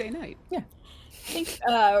a Tuesday night. Yeah. I think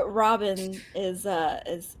Robin is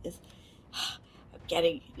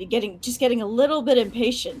getting a little bit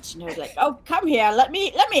impatient. Like, oh, come here, let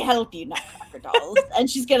me help you, nutcracker dolls. And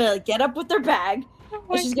she's gonna get up with her bag.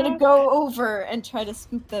 And she's gonna go over and try to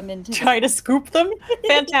scoop them into. To scoop them?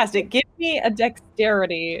 Fantastic. Give me a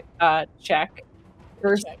dexterity check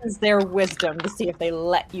versus their wisdom to see if they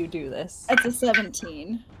let you do this. It's a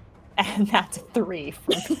 17. And that's a 3.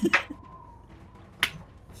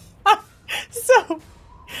 So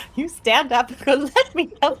you stand up and go, let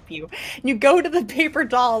me help you. You go to the paper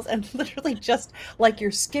dolls and literally just like you're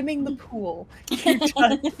skimming the pool, you just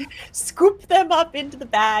scoop them up into the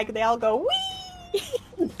bag. They all go, whee!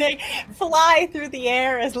 They fly through the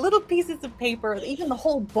air as little pieces of paper. Even the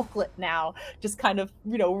whole booklet now just kind of,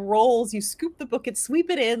 rolls. You scoop the booklet, sweep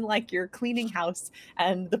it in like you're cleaning house,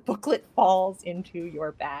 and the booklet falls into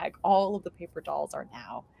your bag. All of the paper dolls are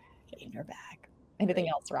now in your bag. Anything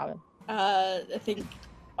else, Robin? I think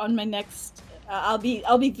on my next, I'll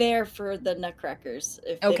be there for the nutcrackers.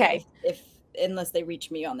 Unless they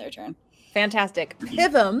reach me on their turn. Fantastic.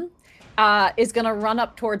 Pivum is going to run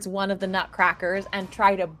up towards one of the nutcrackers and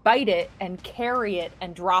try to bite it and carry it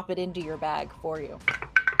and drop it into your bag for you.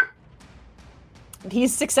 And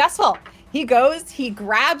he's successful. He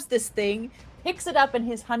grabs this thing, picks it up in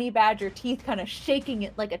his honey badger teeth, kind of shaking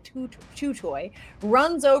it like a chew toy,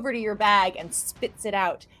 runs over to your bag and spits it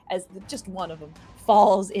out as just one of them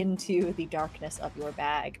falls into the darkness of your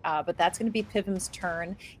bag. But that's going to be Pivum's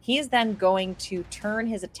turn. He is then going to turn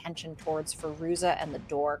his attention towards Feruza and the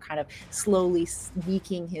door, kind of slowly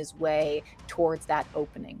sneaking his way towards that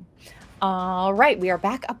opening. All right, we are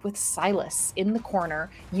back up with Silas in the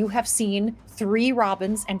corner. You have seen 3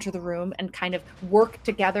 Robins enter the room and kind of work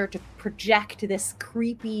together to project this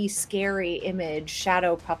creepy, scary image,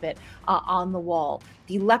 shadow puppet on the wall.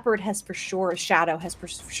 The leopard has for sure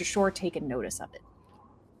taken notice of it.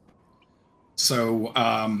 So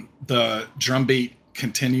the drum beat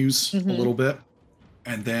continues a little bit,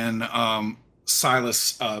 and then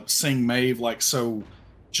Silas sing Maeve like so.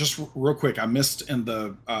 Just real quick, I missed in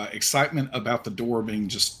the excitement about the door being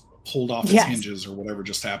just pulled off its hinges or whatever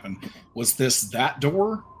just happened. Was this that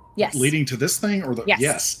door? Yes. Leading to this thing? Or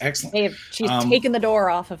yes, excellent. She's taken the door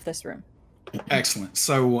off of this room. Excellent.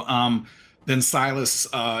 So then Silas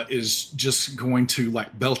is just going to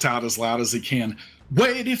like belt out as loud as he can.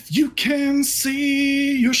 Wait, if you can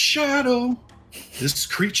see your shadow, this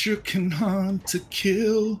creature can hunt to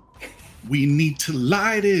kill. We need to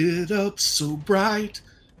light it up so bright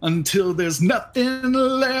until there's nothing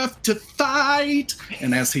left to fight.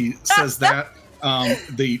 And as he says that,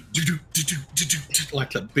 the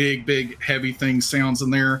like the big heavy thing sounds in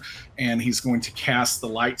there, and he's going to cast the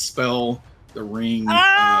light spell. The ring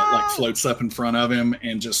like floats up in front of him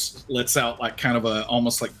and just lets out like kind of a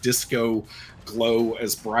almost like disco glow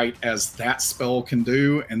as bright as that spell can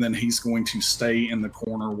do, and then he's going to stay in the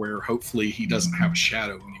corner where hopefully he doesn't have a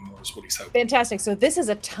shadow anymore is what he's hoping. Fantastic. So this is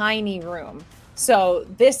a tiny room. So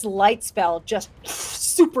this light spell just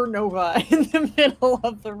supernova in the middle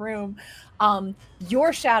of the room.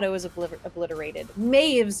 Your shadow is obliterated.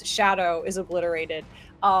 Maeve's shadow is obliterated.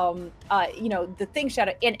 The thing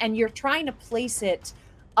shadow, and you're trying to place it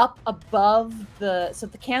up above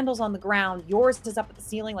the candle's on the ground. Yours is up at the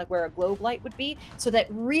ceiling, like where a globe light would be, so that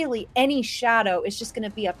really any shadow is just going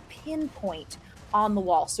to be a pinpoint on the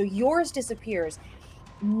wall. So yours disappears.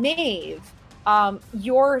 Maeve,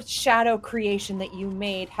 your shadow creation that you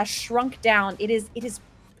made has shrunk down. It is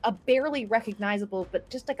a barely recognizable, but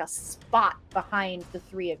just like a spot behind the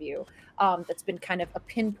 3 of you, that's been kind of a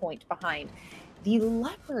pinpoint behind. The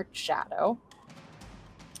leopard shadow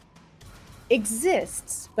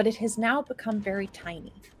exists, but it has now become very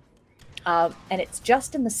tiny. And it's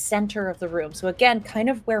just in the center of the room. So again, kind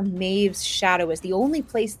of where Maeve's shadow is, the only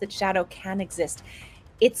place that shadow can exist.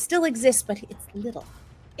 It still exists, but it's little.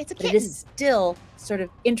 It's a But kitten. it is still sort of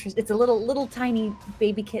interesting. It's a little tiny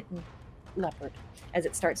baby kitten leopard as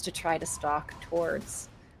it starts to try to stalk towards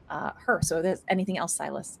her. So there's anything else,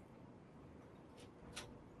 Silas?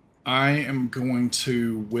 I am going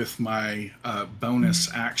to, with my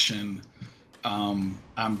bonus action, I'm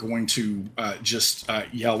going to just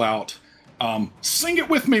yell out, Sing it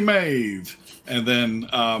with me, Maeve. And then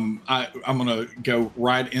I'm going to go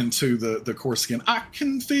right into the chorus again. I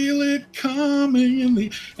can feel it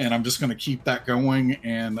coming. And I'm just going to keep that going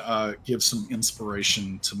and give some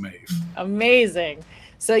inspiration to Maeve. Amazing.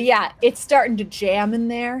 So yeah, it's starting to jam in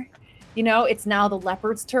there. You know, it's now the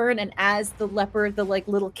leopard's turn. And as the leopard, the like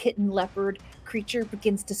little kitten leopard creature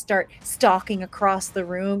begins to start stalking across the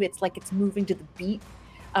room, it's like it's moving to the beat.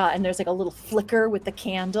 And there's like a little flicker with the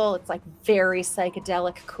candle. It's like very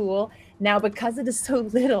psychedelic cool. Now, because it is so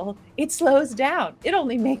little, it slows down. It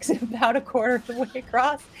only makes it about a quarter of the way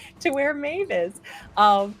across to where Maeve is.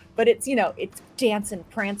 But it's, you know, it's dancing,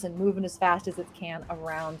 prancing, moving as fast as it can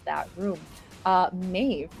around that room.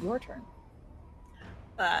 Maeve, your turn.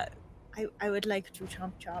 I would like to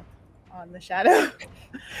chomp on the shadow.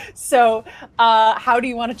 So how do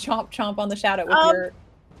you want to chomp on the shadow with your...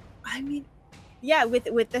 I mean, yeah,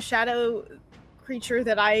 with the shadow creature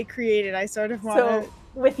that I created, I sort of want to...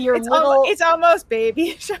 with your it's almost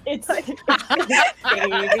baby shark. It's like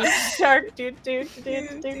baby shark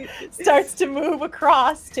starts to move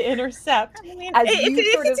across to intercept. I mean,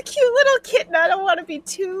 if it's a cute little kitten, I don't want to be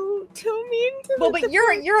too mean to well, but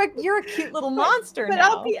you're a cute little monster but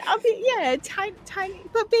now. I'll be tiny,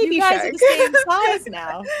 but baby you guys shark. are the same size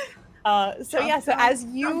now. So as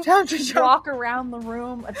you walk around the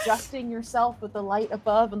room, adjusting yourself with the light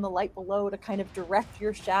above and the light below to kind of direct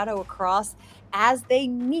your shadow across, as they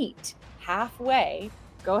meet halfway,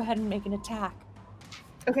 go ahead and make an attack.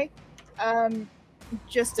 Okay.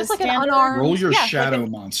 Just like an unarmed. Roll your shadow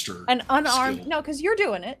monster. An unarmed. skill. No, because you're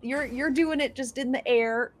doing it. You're doing it just in the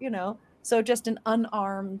air, you know. So just an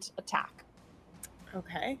unarmed attack.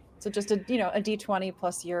 Okay. So just a D20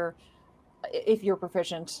 plus your, if you're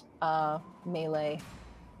proficient, melee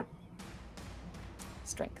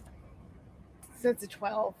strength. So that's a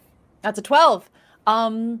 12. That's a 12.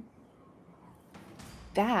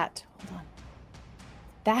 That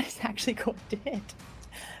is actually going to hit.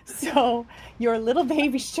 So your little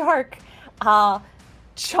baby shark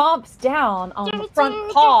chomps down on the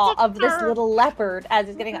front paw of this little leopard as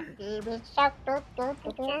it's getting up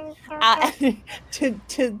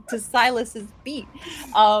to Silas's beat.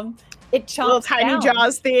 It chomps little tiny down.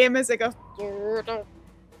 Jaws theme as it goes.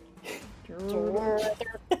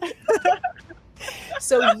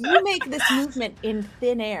 So you make this movement in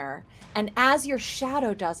thin air, and as your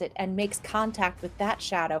shadow does it and makes contact with that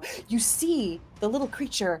shadow, you see the little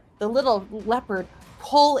creature, the little leopard,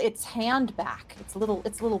 pull its hand back, its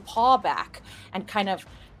little paw back, and kind of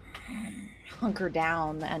hunker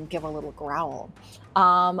down and give a little growl.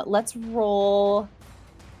 Let's roll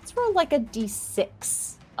like a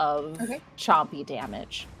D6 of chompy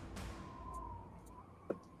damage.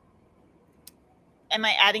 Am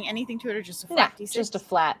I adding anything to it or just a flat D6? Just a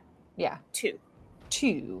flat, yeah. 2.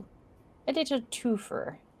 I did a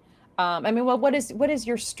twofer. I mean, well, what is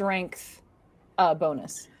your strength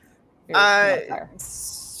bonus? Your modifier?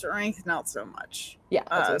 Strength, not so much. Yeah.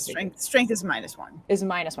 Strength is -1. Is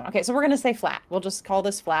 -1. Okay, so we're gonna say flat. We'll just call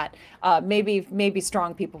this flat. Maybe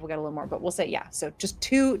strong people will get a little more, but we'll say yeah. So just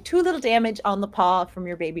two little damage on the paw from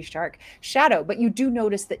your baby shark shadow. But you do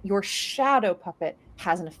notice that your shadow puppet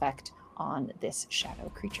has an effect on this shadow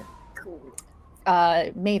creature. Cool.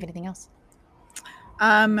 Maeve, anything else?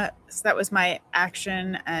 So that was my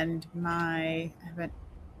action and my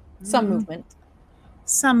Some movement.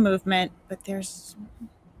 Some movement, but there's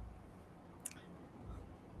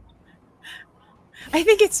I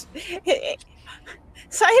think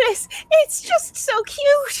Silas, it's just so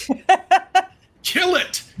cute. Kill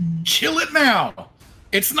it! Kill it now!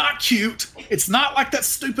 It's not cute. It's not like that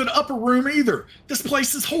stupid upper room either. This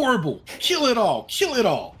place is horrible. Kill it all. Kill it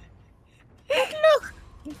all. Look.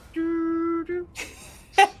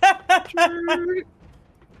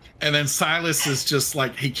 And then Silas is just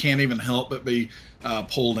like, he can't even help but be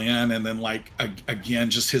pulled in. And then like, again,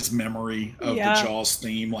 just his memory of the Jaws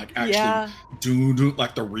theme, like actually do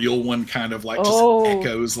like the real one kind of like just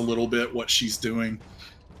echoes a little bit what she's doing.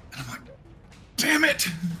 And I'm like, damn it.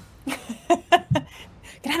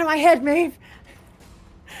 Get out of my head, Maeve.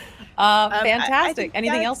 Fantastic.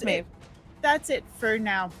 Anything else, Maeve? That's it for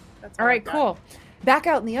now. That's all right, cool. Back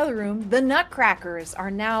out in the other room, the Nutcrackers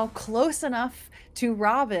are now close enough to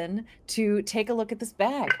Robin to take a look at this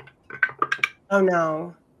bag. Oh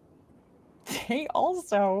no. They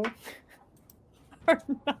also are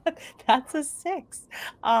not, that's a 6.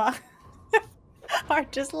 Are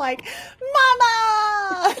just like,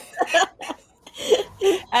 Mama!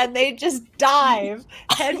 and they just dive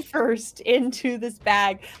headfirst into this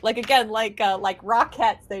bag. Like again, like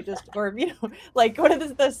Rockettes, they just, or like what are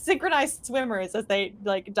the synchronized swimmers as they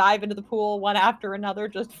like dive into the pool one after another,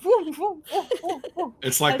 just.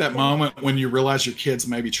 It's like that moment when you realize your kids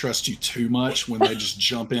maybe trust you too much when they just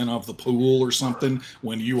jump in off the pool or something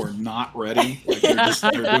when you are not ready. Like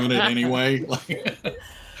they're doing it anyway.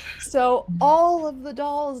 So all of the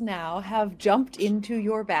dolls now have jumped into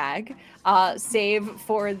your bag, save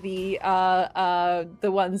for the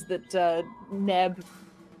ones that Neb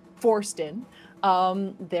forced in.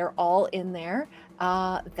 They're all in there.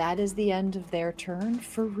 That is the end of their turn.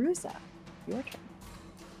 Feruza, your turn.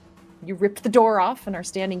 You ripped the door off and are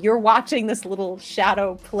standing. You're watching this little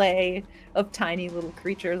shadow play of tiny little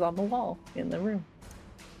creatures on the wall in the room.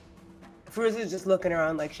 Feruza's just looking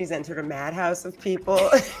around like she's entered a madhouse of people.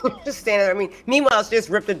 Just standing there. I mean, meanwhile, she just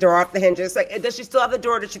ripped the door off the hinges. Like, does she still have the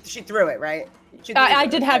door? Did she threw it, right? I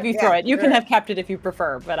did have you throw it. You can have kept it if you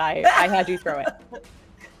prefer, but I had you throw it.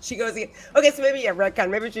 She goes again. Okay, so maybe retcon.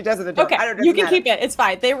 Maybe she does have the door. Okay, I don't know. You can keep it. It's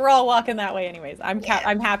fine. They were all walking that way anyways. I'm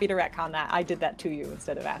happy to retcon that. I did that to you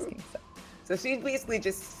instead of asking. So she's basically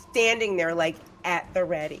just standing there like at the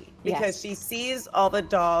ready because she sees all the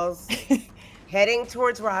dolls heading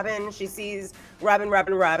towards Robin. She sees Robin,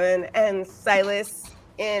 and Silas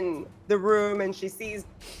in the room, and she sees,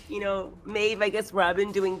 Maeve, I guess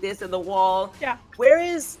Robin doing this on the wall. Yeah.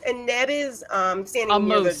 And Neb is standing a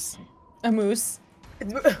near moose. A moose.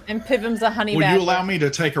 And Pivim's a honey Will badger. you allow me to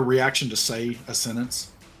take a reaction to say a sentence?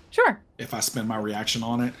 Sure. If I spend my reaction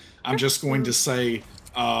on it, I'm just going to say,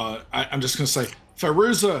 I'm just going to say,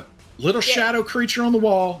 Feruza, little shadow creature on the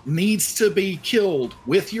wall needs to be killed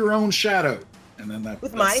with your own shadow. And then that's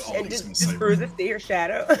all and he's does Feruza see your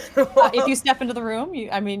shadow? If you step into the room,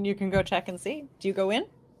 you can go check and see. Do you go in?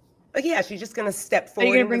 Oh, yeah, she's just gonna step forward.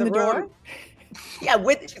 Are you gonna bring the door? Yeah,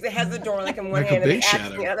 she has the door like in one hand and the axe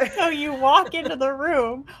in the other. So you walk into the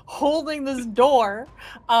room holding this door.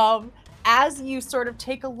 As you sort of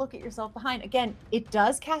take a look at yourself behind, again, it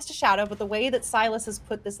does cast a shadow, but the way that Silas has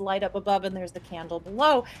put this light up above and there's the candle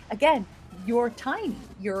below, again, you're tiny.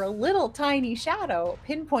 You're a little tiny shadow,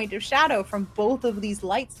 pinpoint of shadow from both of these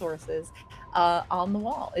light sources on the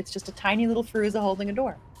wall. It's just a tiny little Feruza holding a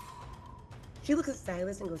door. She looks at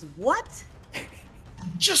Silas and goes, "What?"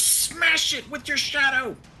 Just smash it with your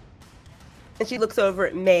shadow. And she looks over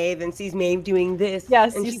at Maeve and sees Maeve doing this.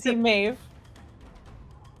 Yes, and you see Maeve.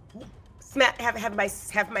 Have my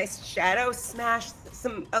shadow smash a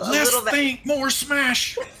Less little. think, more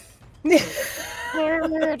smash. I'm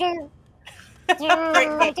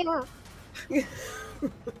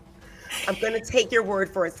going to take your word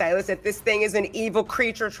for it, Silas, that this thing is an evil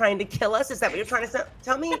creature trying to kill us. Is that what you're trying to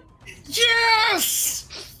tell me? Yes!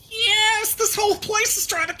 Yes! This whole place is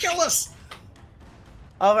trying to kill us.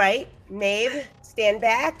 All right, Maeve, stand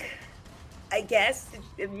back. I guess,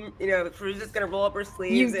 Feruza's going to roll up her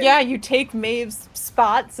sleeves. You take Maeve's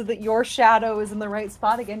spot so that your shadow is in the right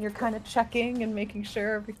spot. Again, you're kind of checking and making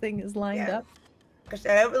sure everything is lined up. Because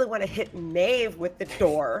I don't really want to hit Maeve with the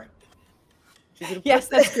door. Yes,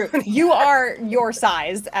 that's true. You are your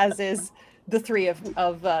size, as is the three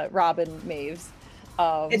of Robin Maeve's.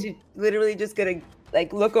 And she's literally just going to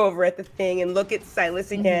look over at the thing and look at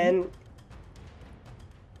Silas again.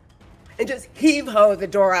 And just heave-ho the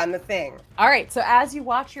door on the thing. All right, so as you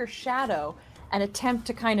watch your shadow and attempt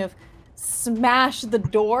to kind of smash the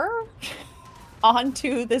door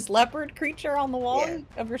onto this leopard creature on the wall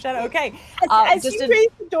of your shadow. Okay. As you raise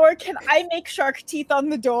the door, can I make shark teeth on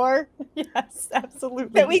the door? Yes, absolutely.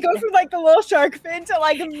 That we go from the little shark fin to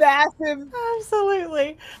a massive...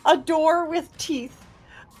 Absolutely. A door with teeth.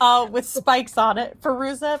 With spikes on it.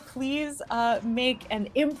 Feruza, please make an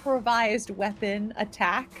improvised weapon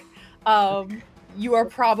attack. You are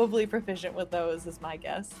probably proficient with those, is my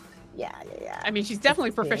guess. Yeah. I mean, she's definitely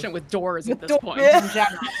proficient with doors at this point. In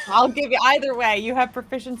general. I'll give you either way. You have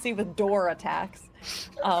proficiency with door attacks.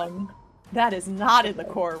 That is not in the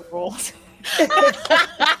core rules.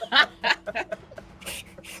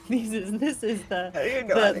 This is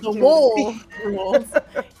the wool rules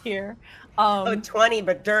here. 20,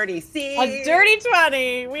 but dirty. See? A dirty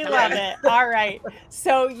 20. We love it. All right.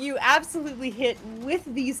 So you absolutely hit with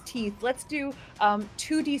these teeth. Let's do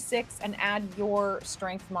 2d6 and add your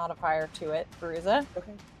strength modifier to it, Feruza.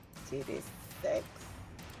 Okay. 2d6.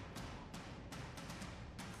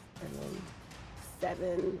 And then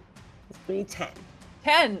 7, 3, 10.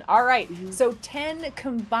 10. All right. So 10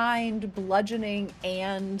 combined bludgeoning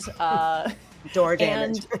and door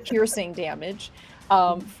damage and piercing damage.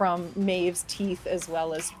 from Maeve's teeth as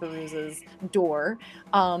well as Feruz's door.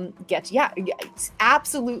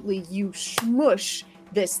 Absolutely, you smush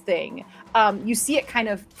this thing. You see it kind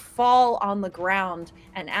of fall on the ground,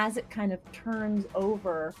 and as it kind of turns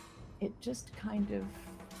over, it just kind of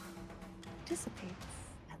dissipates,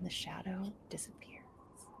 and the shadow disappears.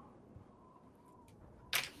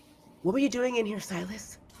 What were you doing in here,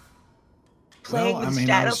 Silas? Playing Well, I with mean,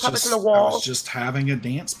 shadow puppets on the wall? I was just having a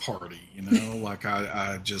dance party, you know, like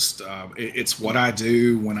it's what I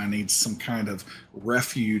do when I need some kind of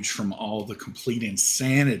refuge from all the complete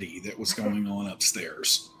insanity that was going on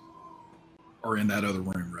upstairs. Or in that other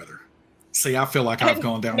room, rather. See, I feel like I've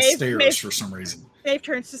gone downstairs for some reason. Maeve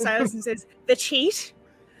turns to Silas and says, "The cheat?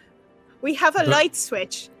 We have a light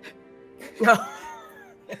switch."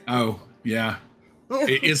 Oh, yeah.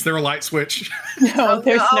 Is there a light switch? No,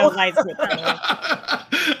 there's no light switch.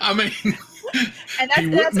 I mean, And he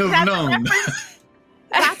wouldn't have known.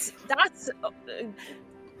 That's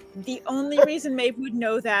the only reason Maeve would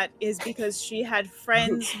know that is because she had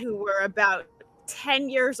friends who were about 10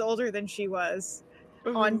 years older than she was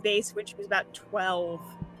on base when she was about 12,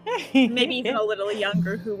 maybe even a little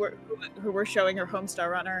younger, who were showing her Homestar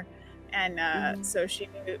Runner, and so she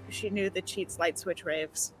knew the cheats light switch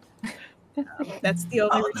raves. That's the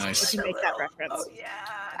only reason nice. we can make that reference. Oh,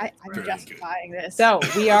 yeah. I'm Very justifying this. So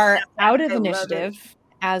we are out of I love initiative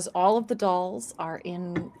as all of the dolls are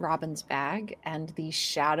in Robin's bag and the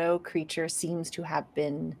shadow creature seems to have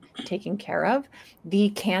been taken care of.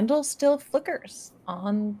 The candle still flickers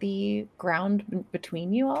on the ground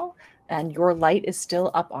between you all, and your light is still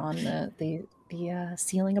up on the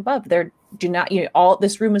ceiling above. There do not, all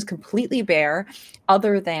this room is completely bare,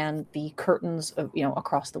 other than the curtains of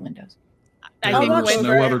across the windows. I There's think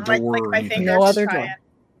no other door like or my anything. finger No to other door.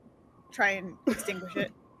 Try and extinguish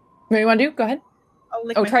it. What do you want to do? Go ahead. I'll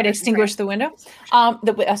lick Oh, my try to fingers and extinguish the window.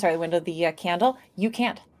 The window, the candle. You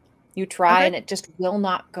can't. You try, Okay. and it just will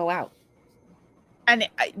not go out. And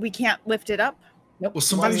we can't lift it up. Nope. Well,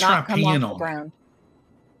 somebody will try not come peeing off on the it. ground.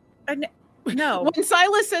 No. When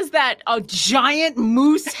Silas says that, a giant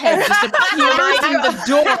moose head just appears in the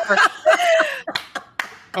door.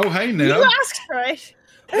 Oh, hey, You Neb. asked for it.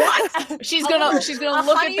 What? She's gonna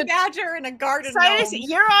look honey at the badger and a garden Silas, gnome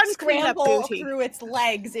you're on cleanup scramble duty. through its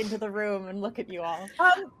legs into the room and look at you all.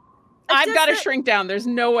 I've got to Does shrink down. There's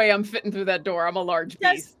no way I'm fitting through that door. I'm a large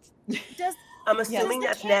Does- beast. Does I'm does assuming the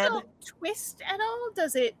that's candle Neb. twist at all?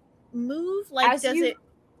 Does it move? Like, As does you- it?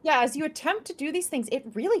 Yeah, as you attempt to do these things, it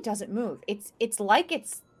really doesn't move. It's like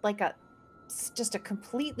just a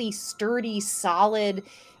completely sturdy, solid,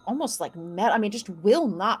 almost like metal. I mean, it just will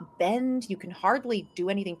not bend. You can hardly do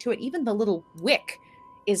anything to it. Even the little wick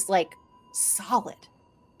is like solid.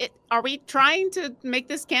 Are we trying to make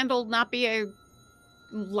this candle not be a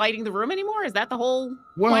lighting the room anymore? Is that the whole point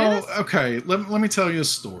of Well, this? okay. Let me tell you a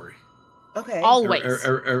story. Okay. Always.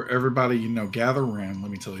 Everybody, gather around. Let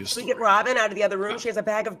me tell you a We story. get Robin out of the other room. She has a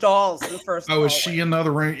bag of dolls in the first. Oh, is hallway. she in the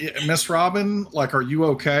other room? Miss Robin, like, are you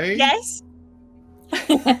okay? Yes.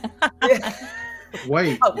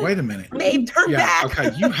 Wait Oh. a minute. Maeve, turn Yeah, back.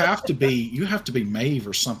 okay. You have to be Maeve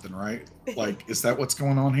or something, right? Like, is that what's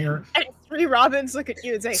going on here? And 3 Robins look at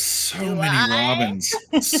you and say, So "Do many I?" Robins.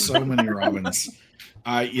 So many Robins.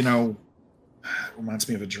 Reminds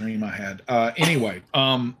me of a dream I had. Anyway,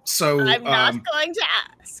 so I'm not going to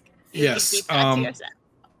ask. You can yes, keep that to yourself.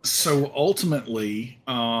 so ultimately,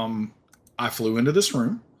 I flew into this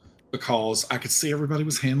room because I could see everybody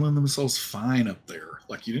was handling themselves fine up there.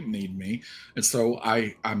 Like, you didn't need me. And so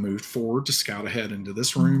I moved forward to scout ahead into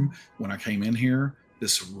this room. When I came in here,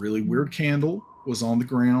 this really weird candle was on the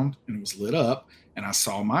ground and it was lit up, and I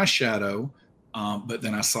saw my shadow. But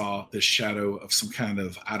then I saw this shadow of some kind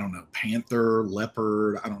of, I don't know, panther,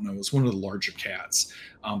 leopard. I don't know. It was one of the larger cats.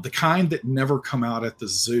 The kind that never come out at the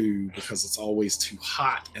zoo because it's always too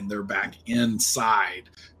hot and they're back inside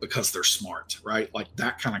because they're smart, right? Like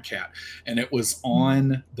that kind of cat. And it was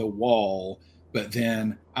on the wall. But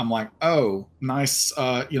then I'm like, oh, nice,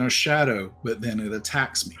 shadow. But then it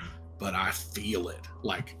attacks me. But I feel it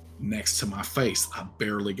like next to my face. I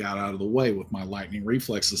barely got out of the way with my lightning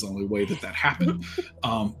reflexes, the only way that happened.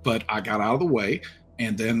 But I got out of the way,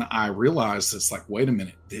 and then I realized it's like, wait a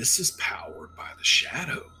minute, this is powered by the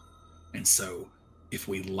shadow. And so if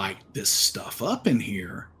we light this stuff up in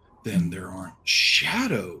here, then there aren't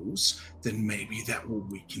shadows, then maybe that will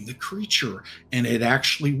weaken the creature. And it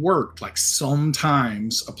actually worked. Like,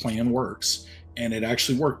 sometimes a plan works, and it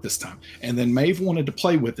actually worked this time. And then Maeve wanted to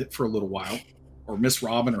play with it for a little while. or Miss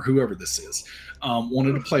Robin or whoever this is,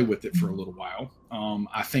 wanted to play with it for a little while.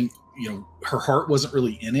 I think, her heart wasn't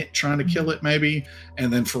really in it trying to kill it maybe.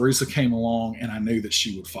 And then Feruza came along and I knew that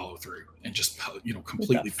she would follow through and just,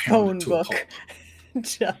 completely pound it to a pulp.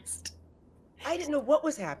 Just. I didn't know what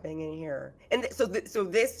was happening in here. And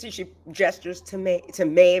she gestures to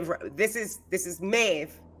Maeve. This is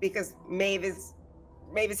Maeve, because Maeve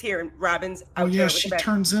is here and Robin's out. Oh yeah, she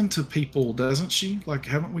turns into people, doesn't she? Like,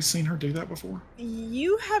 haven't we seen her do that before?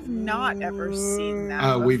 You have not ever seen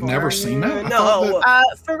that. We've never seen that? No.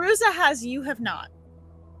 Feruza has, you have not.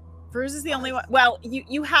 Feruza's the only one. Well,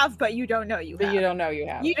 you have, but you don't know you have. But you don't know you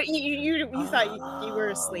have. You thought you were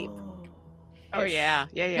asleep. Oh yeah.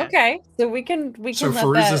 Okay, so we can. So let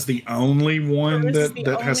Feruza's the only one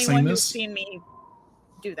that has seen this. Seen me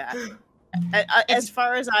do that. As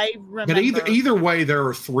far as I remember. But either way, there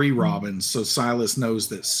are 3 Robins, so Silas knows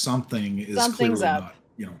that something's clearly up.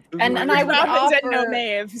 not. And I would Robins offer and no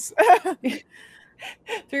Maeves.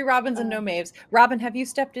 3 Robins and no Maeves. Robin, have you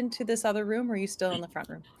stepped into this other room, or are you still in the front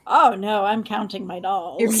room? Oh no, I'm counting my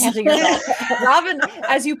dolls. You're counting your dolls. Robin,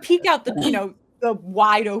 as you peek out the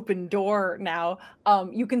wide open door now,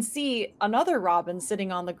 you can see another Robin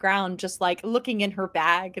sitting on the ground, just like looking in her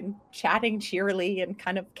bag and chatting cheerily and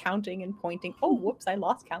kind of counting and pointing. Oh, whoops, I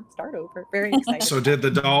lost count. Start over. Very excited. So did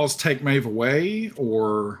the dolls take Maeve away,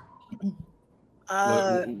 or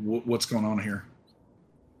what's going on here?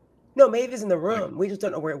 No, Maeve is in the room. We just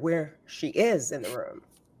don't know where she is in the room.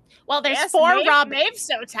 Well, there's 4 Robins. Maeve's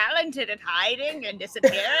so talented at hiding and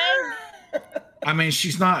disappearing. I mean,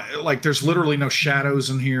 she's not, like, there's literally no shadows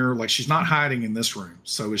in here. Like, she's not hiding in this room.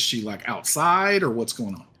 So is she, like, outside, or what's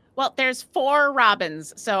going on? Well, there's 4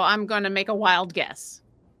 Robins, so I'm going to make a wild guess.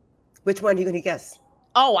 Which one are you going to guess?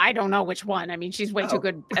 Oh, I don't know which one. I mean, she's way too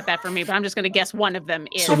good at that for me, but I'm just going to guess one of them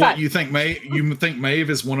is. So what, you think Maeve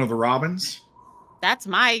is one of the Robins? That's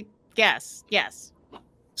my guess, yes.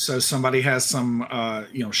 So somebody has some,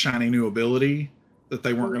 shiny new ability that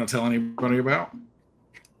they weren't going to tell anybody about?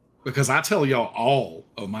 Because I tell y'all all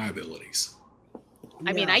of my abilities.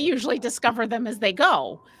 I mean, I usually discover them as they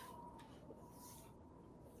go.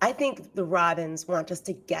 I think the Robins want us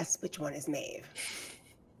to guess which one is Maeve.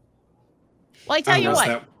 Well, I tell you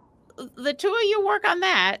what, the 2 of you work on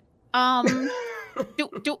that.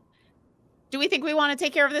 Do we think we want to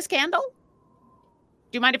take care of this candle?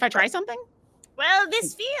 Do you mind if I try something? Well,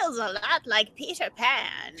 this feels a lot like Peter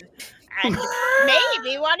Pan. And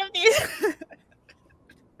maybe one of these...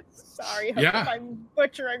 Sorry, if I'm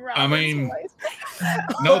butchering Robin's voice.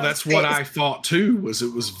 No, that's what I thought too, was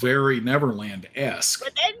it was very Neverland-esque.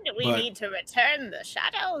 But then we need to return the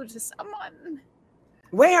shadow to someone.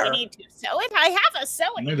 Where? We need to sew it. I have a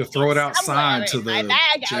sewing. I need to throw it outside to the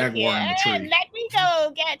jaguar in the tree. And let me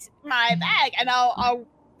go get my bag, and I'll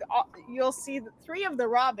you'll see the 3 of the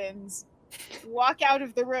Robins walk out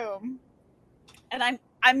of the room, and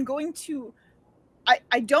I'm going to.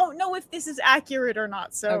 I don't know if this is accurate or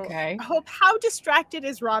not. So okay. Hope, how distracted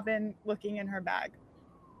is Robin looking in her bag?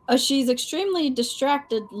 She's extremely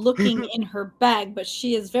distracted looking in her bag, but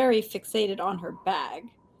she is very fixated on her bag.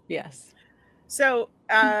 Yes. So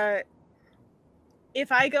if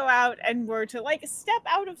I go out and were to like step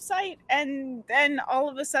out of sight, and then all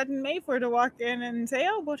of a sudden Maeve were to walk in and say,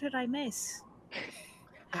 "Oh, what did I miss?"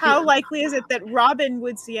 How likely is it that Robin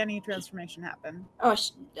would see any transformation happen? Oh,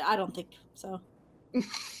 I don't think so.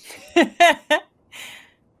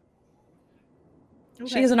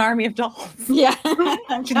 She is an army of dolls. Yeah.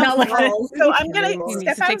 She's not like dolls. So I'm gonna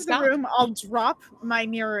step out of the room. I'll drop my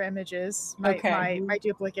mirror images, my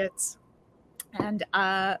duplicates, and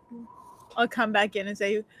I'll come back in and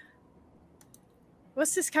say,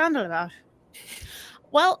 "What's this candle about?"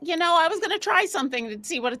 Well, I was going to try something to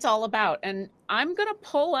see what it's all about, and I'm going to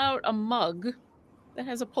pull out a mug that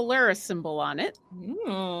has a Polaris symbol on it. I'm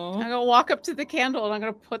going to walk up to the candle, and I'm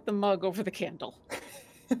going to put the mug over the candle.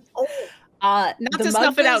 Not to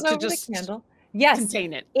snuff it out, to just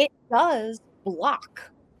contain it. It does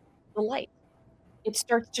block the light. It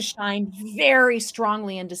starts to shine very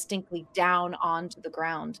strongly and distinctly down onto the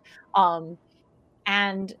ground. And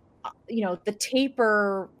the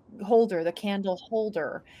taper holder, the candle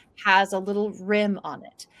holder, has a little rim on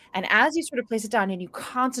it. And as you sort of place it down and you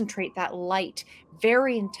concentrate that light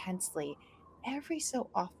very intensely, every so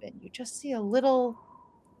often you just see a little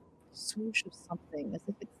swoosh of something, as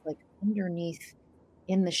if it's like underneath,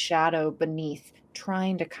 in the shadow beneath,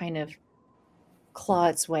 trying to kind of claw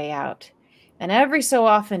its way out. And every so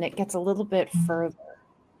often it gets a little bit further.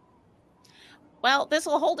 Well, this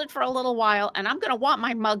will hold it for a little while, and I'm going to want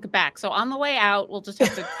my mug back. So on the way out, we'll just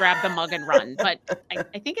have to grab the mug and run. But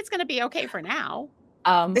I think it's going to be okay for now.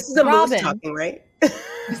 This is a moose Robin. talking, right?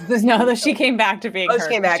 No, she came back to being Oh, she her.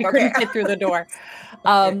 came back, She okay. couldn't fit through the door.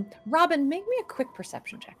 Robin, make me a quick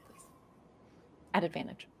perception check, please. At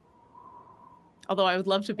advantage. Although I would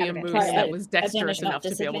love to be a Advantage. moose Sorry, that was dexterous advantage, not enough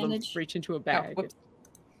to be able to disadvantage? reach into a bag. whoops.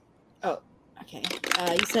 Oh, okay.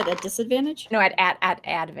 You said at disadvantage? No, at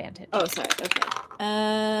advantage. Oh, sorry.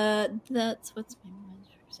 Okay. That's what's my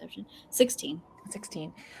perception? 16.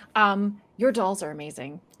 16. Your dolls are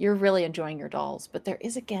amazing. You're really enjoying your dolls, but there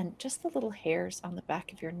is again just the little hairs on the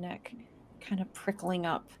back of your neck kind of prickling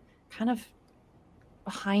up, kind of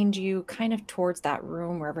behind you, kind of towards that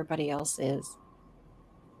room where everybody else is.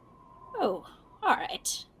 Oh, all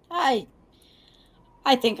right.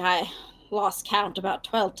 I think I lost count about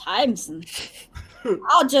 12 times, and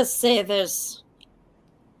I'll just say there's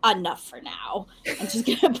enough for now. And she's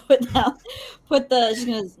gonna she's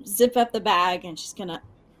gonna zip up the bag, and she's gonna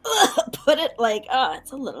put it like, oh,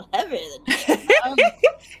 it's a little heavier than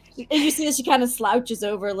and you see that she kind of slouches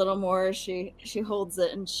over a little more. She holds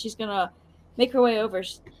it, and she's gonna make her way over.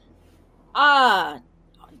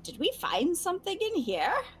 Did we find something in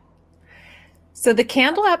here? So the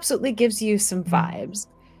candle absolutely gives you some vibes,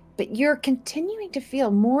 but you're continuing to feel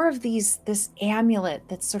more of this amulet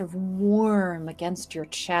that's sort of warm against your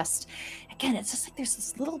chest. Again, it's just like there's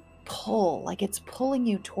this little pull, like it's pulling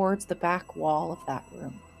you towards the back wall of that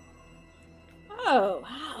room. Oh,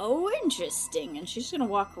 how interesting. And she's going to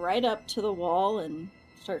walk right up to the wall and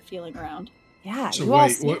start feeling around. Yeah. So you all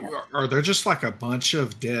wait, see what, her. are there just like a bunch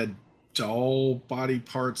of dead doll body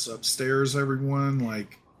parts upstairs, everyone?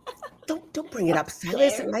 Like, Don't bring it up,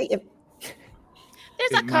 Silas. It might.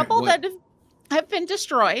 There's a It couple might that have been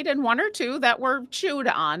destroyed, and one or two that were chewed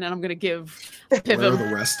on. And I'm going to give where Piv are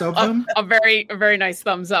the rest of them? a very nice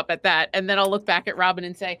thumbs up at that. And then I'll look back at Robin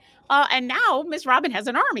and say, and now Miss Robin has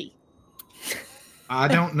an army. I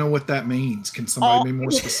don't know what that means. Can somebody be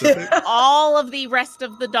more specific? All of the rest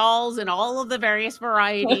of the dolls and all of the various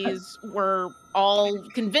varieties were all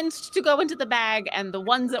convinced to go into the bag, and the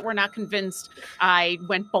ones that were not convinced, I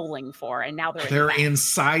went bowling for, and now they're They're in the bag.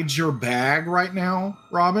 inside your bag right now,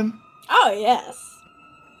 Robin? Oh, yes.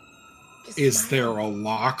 Is there a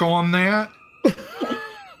lock on that?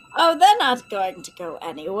 Oh, they're not going to go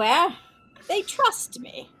anywhere. They trust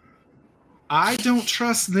me. I don't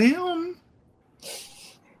trust them.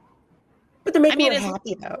 But they're making I mean, her as-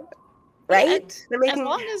 happy, though. Right? They're As making.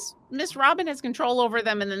 long as Miss Robin has control over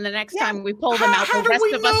them, and then the next Yeah. time we pull them out, How the do rest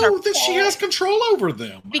we of us are know that she has control over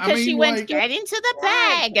them? because she went, get into the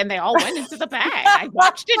bag, and they all went into the bag. I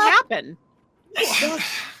watched it happen.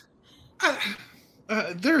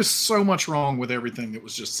 There's so much wrong with everything that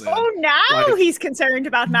was just said. Oh, now Like- he's concerned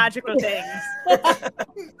about magical things.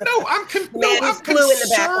 No, I'm Man who's blue in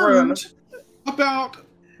the back room. concerned about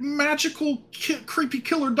magical, creepy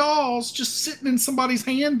killer dolls just sitting in somebody's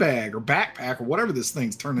handbag or backpack or whatever this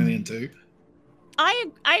thing's turning into. I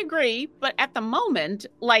agree, but at the moment,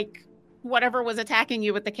 like whatever was attacking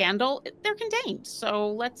you with the candle, they're contained.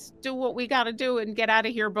 So let's do what we got to do and get out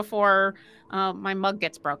of here before my mug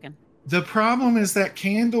gets broken. The problem is that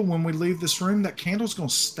candle, when we leave this room, that candle's going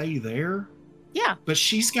to stay there. Yeah, But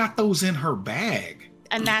she's got those in her bag.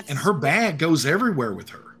 and that's And her bag goes everywhere with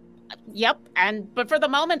her. Yep, but for the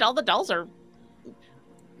moment, all the dolls are.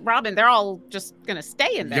 Robin, they're all just gonna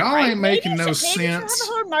stay in there. Y'all right? ain't making no Maybe you should have sense. a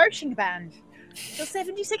whole marching band. The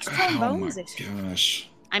 76 Oh my trombones. gosh.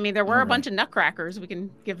 I mean, there were a Alright. bunch of nutcrackers. We can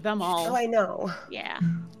give them all. Oh, I know. Yeah.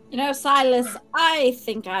 You know, Silas, I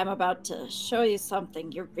think I'm about to show you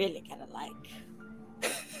something you're really gonna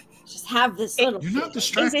like. Just have this little. You're not feeling.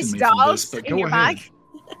 distracting Is this me from this, dolls but in go your ahead.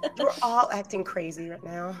 bag? We're all acting crazy right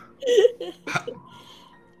now.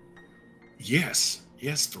 Yes,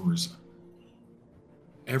 Veruza.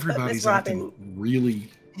 Everybody's Robin- acting really.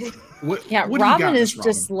 What? Yeah, what do you Robin got, is Miss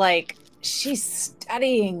Robin? just like, she's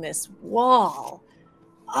studying this wall.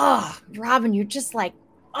 Oh, Robin, you're just like,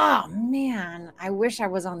 oh man, I wish I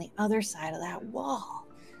was on the other side of that wall.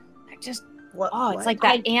 It's What? like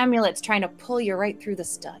that amulet's trying to pull you right through the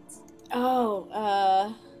studs.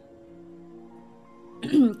 Oh,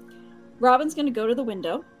 Robin's gonna go to the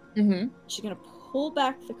window. Mm-hmm. She's gonna pull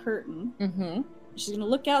back the curtain. Mm-hmm. She's gonna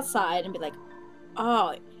look outside and be like,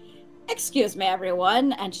 "Oh, excuse me,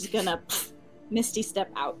 everyone," and she's gonna misty step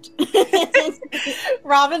out.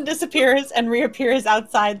 Robin disappears and reappears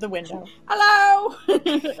outside the window. Hello.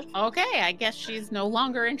 Okay, I guess she's no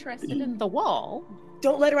longer interested in the wall.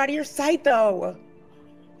 Don't let her out of your sight, though.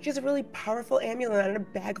 She has a really powerful amulet and a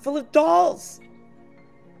bag full of dolls.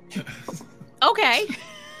 Okay.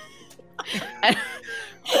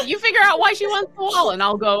 You figure out why she wants the wall, and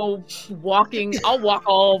I'll go walking. I'll walk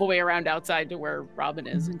all the way around outside to where Robin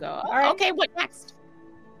is and go, right. okay, what next?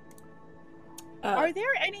 Are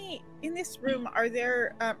there any in this room? Are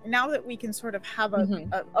there now that we can sort of have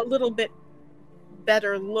Mhm. a little bit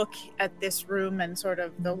better look at this room and sort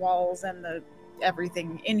of the walls and the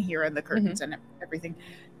everything in here and the curtains and everything,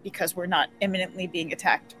 because we're not imminently being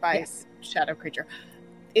attacked by Yes. shadow creature?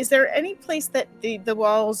 Is there any place that the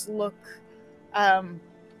walls look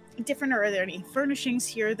different, or are there any furnishings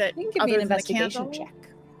here that You can give me other an than the investigation candle? check.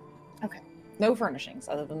 Okay. No furnishings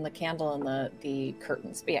other than the candle and the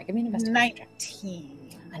curtains. But yeah, give me an investigation check.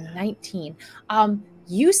 19. A 19.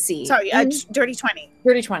 You see. Sorry, dirty 20.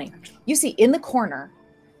 Dirty 20. You see in the corner,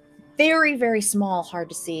 very, very small, hard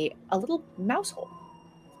to see, a little mouse hole.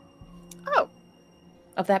 Oh.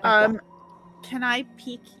 Of that back wall. Can I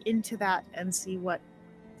peek into that and see what?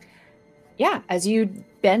 Yeah, as you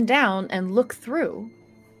bend down and look through,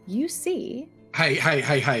 you see. Hey.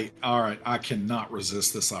 All right, I cannot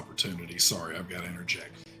resist this opportunity. Sorry, I've got to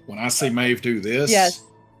interject. When I see Maeve do this, Yes.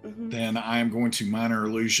 then I am going to minor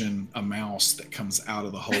illusion a mouse that comes out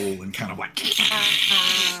of the hole and kind of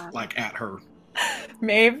like at her.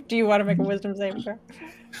 Maeve, do you want to make a wisdom saving throw?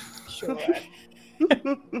 Sure.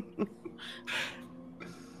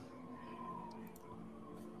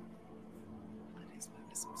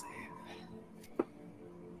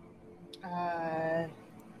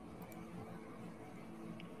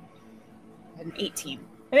 18.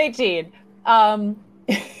 An 18.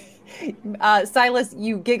 Silas,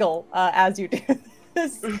 you giggle as you do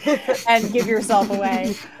this and give yourself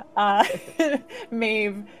away.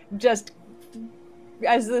 Maeve just,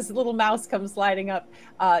 as this little mouse comes sliding up,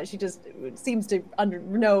 she just seems to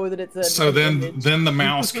know that it's a. So then the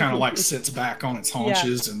mouse kind of like sits back on its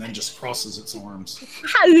haunches and then just crosses its arms.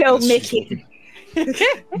 Hello, Mickey.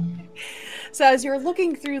 So as you're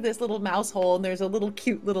looking through this little mouse hole, and there's a little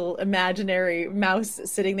cute little imaginary mouse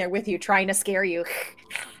sitting there with you, trying to scare you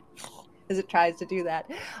as it tries to do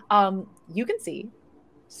that, you can see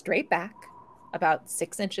straight back about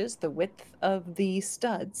 6 inches, the width of the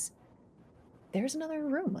studs. There's another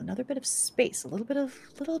room, another bit of space, a little bit of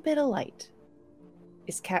light.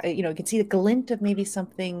 You can see the glint of maybe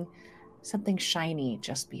something shiny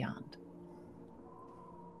just beyond.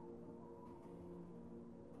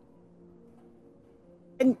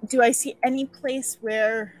 And do I see any place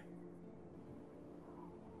where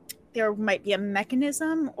there might be a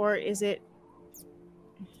mechanism, or is it?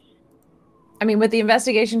 I mean, with the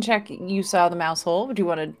investigation check, you saw the mouse hole. Do you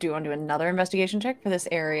want to do another investigation check for this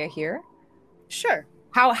area here? Sure.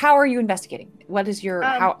 How are you investigating? What is your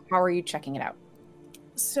how are you checking it out?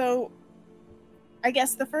 So, I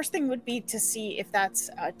guess the first thing would be to see if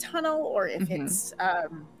that's a tunnel or if it's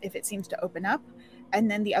if it seems to open up. And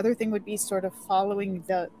then the other thing would be sort of following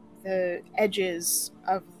the edges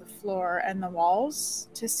of the floor and the walls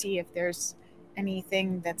to see if there's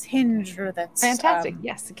anything that's hinged or that's fantastic.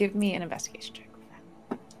 Yes, give me an investigation check.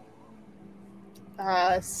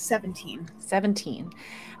 17. 17.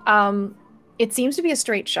 It seems to be a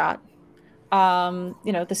straight shot.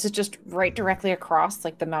 This is just right directly across.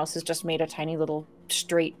 Like the mouse has just made a tiny little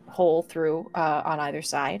straight hole through on either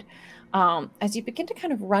side. As you begin to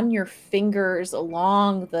kind of run your fingers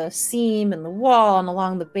along the seam and the wall and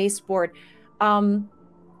along the baseboard,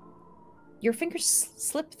 your fingers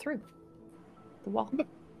slip through the wall.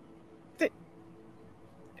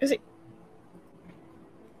 Is it?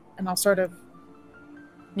 And I'll sort of.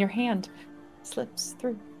 Your hand slips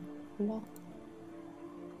through the wall,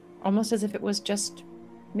 almost as if it was just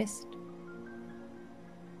mist.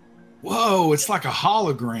 Whoa, it's like a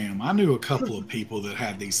hologram. I knew a couple of people that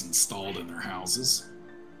had these installed in their houses.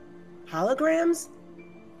 Holograms?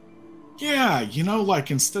 Yeah, like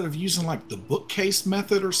instead of using like the bookcase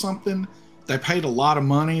method or something, they paid a lot of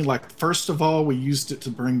money. Like, first of all, we used it to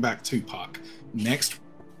bring back Tupac. Next,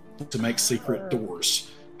 to make secret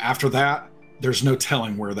doors. After that, there's no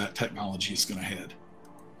telling where that technology is going to head.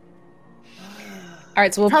 All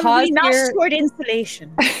right, so we'll probably pause not here. stored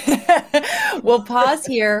insulation. We'll pause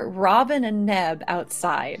here. Robin and Neb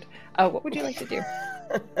outside. What would you like to do?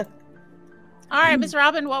 All right, Miss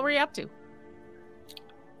Robin, what were you up to?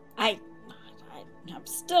 I'm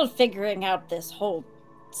still figuring out this whole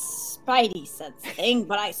spidey sense thing,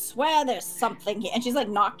 but I swear there's something here. And she's like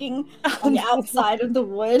knocking on the outside of the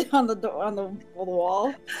wood on the door on the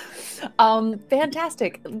wall.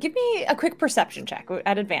 Fantastic. Give me a quick perception check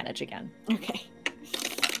at advantage again. Okay.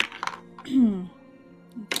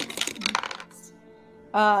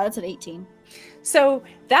 That's an 18. So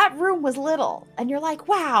that room was little, and you're like,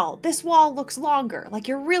 wow, this wall looks longer. Like,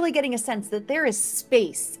 you're really getting a sense that there is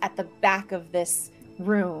space at the back of this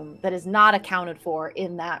room that is not accounted for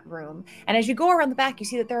in that room. And as you go around the back, you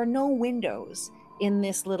see that there are no windows in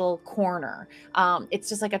this little corner. It's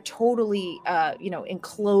just like a totally,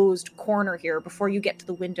 enclosed corner here before you get to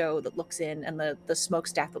the window that looks in and the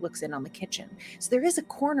smokestack that looks in on the kitchen. So there is a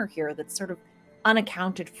corner here that's sort of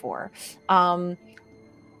unaccounted for.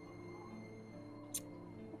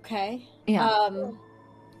 Okay. Yeah. What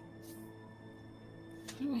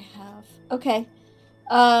do I have? Okay.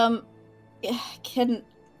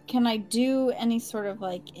 Can I do any sort of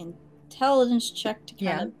like intelligence check to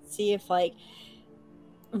kind of see if like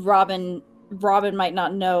Robin might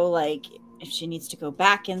not know like if she needs to go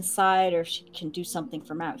back inside or if she can do something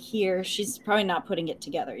from out here? She's probably not putting it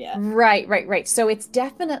together yet. Right. So it's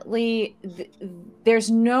definitely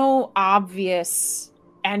there's no obvious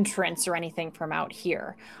entrance or anything from out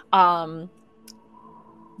here.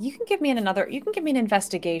 You can give me an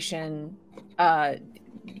investigation.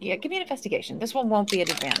 Give me an investigation. This one won't be an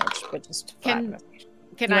advantage, but just Can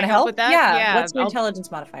you I help with that? Yeah. What's your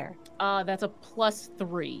intelligence modifier? That's a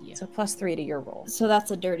 +3. So +3 to your roll. So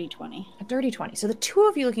that's a dirty 20. A dirty 20. So the two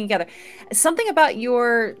of you looking together. Something about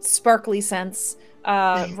your sparkly sense,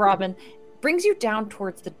 Robin, brings you down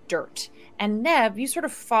towards the dirt. And Neb, you sort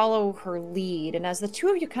of follow her lead. And as the two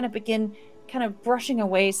of you kind of begin kind of brushing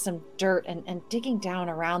away some dirt and digging down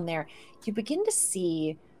around there, you begin to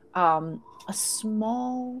see a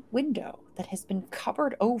small window that has been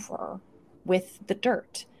covered over with the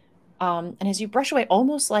dirt. And as you brush away,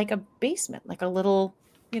 almost like a basement, like a little,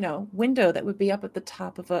 window that would be up at the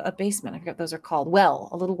top of a basement. I forget what those are called.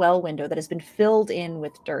 A little well window that has been filled in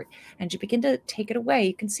with dirt. And you begin to take it away.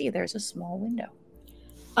 You can see there's a small window.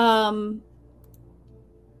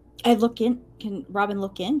 I look in. Can Robin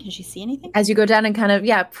look in? Can she see anything? As you go down and kind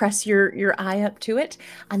of, press your eye up to it,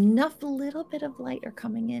 enough little bit of light are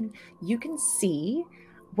coming in. You can see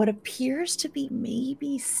what appears to be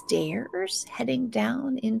maybe stairs heading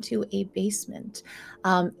down into a basement.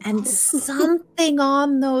 And something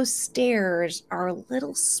on those stairs are a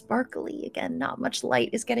little sparkly. Again, not much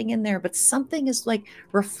light is getting in there, but something is like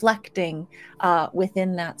reflecting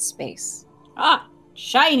within that space.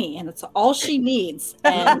 Shiny, and that's all she needs.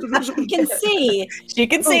 And she can see. She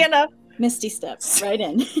can see enough. Misty steps right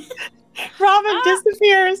in. Robin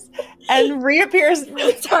disappears and reappears.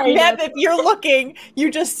 Sorry, Neb, if you're looking, you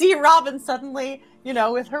just see Robin suddenly,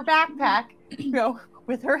 with her backpack,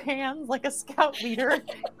 with her hands like a scout leader,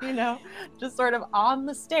 just sort of on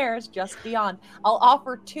the stairs just beyond. I'll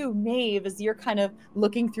offer too, Maeve, as you're kind of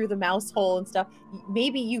looking through the mouse hole and stuff,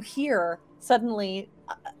 maybe you hear suddenly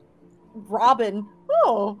Robin,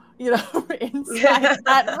 inside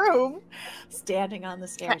that room, standing on the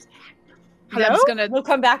stairs. Neb's gonna. We'll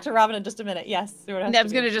come back to Robin in just a minute. Yes.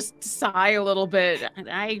 Neb's gonna just sigh a little bit.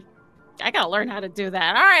 I gotta learn how to do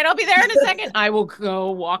that. All right, I'll be there in a second. I will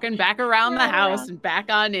go walking back around the house and back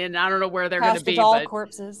on in. I don't know where they're gonna be. All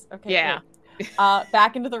corpses. Okay. Yeah.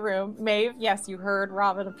 Back into the room. Maeve, yes, you heard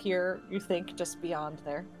Robin appear. You think just beyond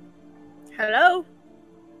there. Hello.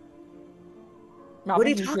 Robin, what are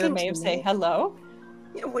you hear talking Maeve to? say hello.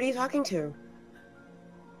 Yeah, what are you talking to?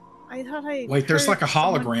 I thought I Wait, there's heard like a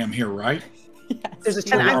someone- hologram here, right? Yes. There's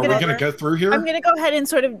a And I'm Are we gonna- going to go through here? I'm gonna go ahead and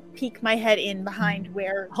sort of peek my head in behind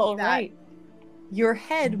where All that right. Your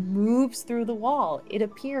head moves through the wall. It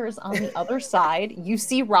appears on the other side. You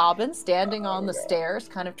see Robin standing on the stairs,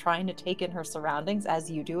 kind of trying to take in her surroundings,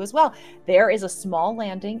 as you do as well. There is a small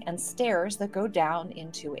landing and stairs that go down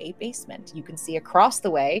into a basement. You can see across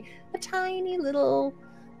the way a tiny little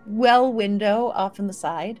well window off on the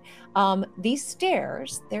side. These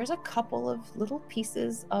stairs, there's a couple of little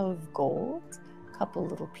pieces of gold, a couple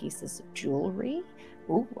little pieces of jewelry.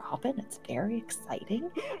 Ooh, Robin, it's very exciting.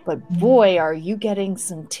 But boy, are you getting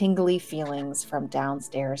some tingly feelings from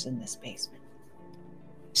downstairs in this basement.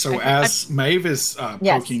 So as Maeve is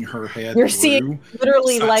poking her head You're through, seeing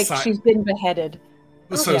literally like she's been beheaded.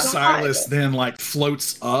 So Silas then like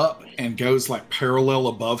floats up and goes like parallel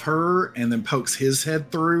above her and then pokes his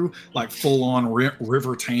head through like full on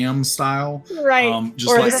River Tam style. Right.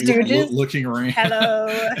 Just or like the Stooges. looking around. hello.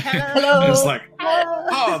 Hello. It's like,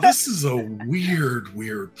 oh, this is a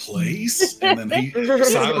weird place. And then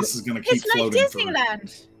Silas is going to keep It's like floating through.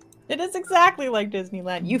 Disneyland. It is exactly like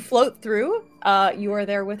Disneyland. You float through. You are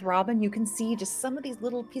there with Robin. You can see just some of these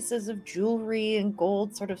little pieces of jewelry and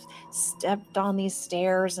gold sort of stepped on these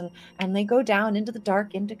stairs, and they go down into the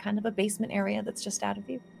dark, into kind of a basement area that's just out of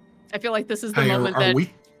view. I feel like this is the moment that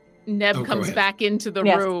Neb comes back into the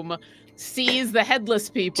room, sees the headless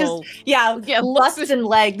people. Looks and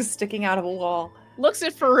legs sticking out of a wall. Looks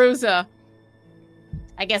at Feruza.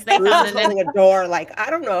 I guess they found a door. Like, I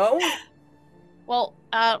don't know. Well,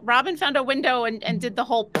 Robin found a window and did the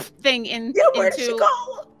whole thing in. Where did she go?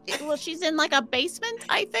 Well, she's in like a basement,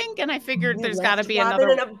 I think, and I figured You there's left got to be Robin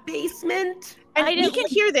another. in a basement. And I we didn't can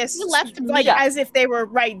leave- hear this You left me. like as if they were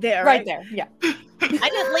right there. Right there. Yeah. I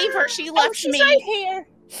didn't leave her. She Oh, left she's me. right here.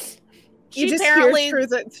 She You just apparently hear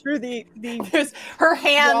through the There's her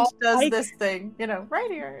hand Wall, does like- this thing, right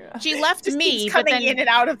here. she left just me, keeps but coming then in and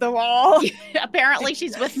out of the wall. apparently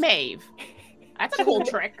she's with Maeve. That's a cool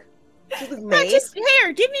trick. She was No, made. just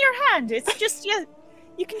here, give me your hand. It's just you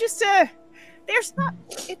can just there's not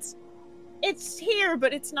it's here,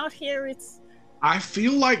 but it's not here. It's I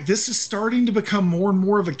feel like this is starting to become more and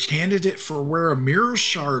more of a candidate for where a mirror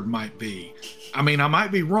shard might be. I mean, I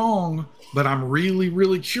might be wrong, but I'm really,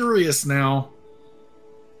 really curious now.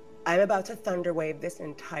 I'm about to thunderwave this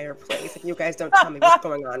entire place if you guys don't tell me what's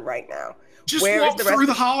going on right now. Just Where is walk the rest through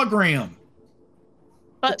the of- hologram.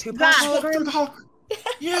 But Tupac that Walk through hologram? the hologram.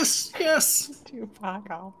 Yes.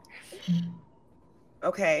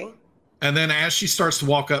 Okay. And then as she starts to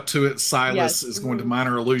walk up to it, Silas Yes. is going to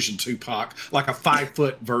minor illusion Tupac, like a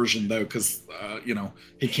 5-foot version though, because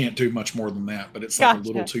he can't do much more than that. But it's like a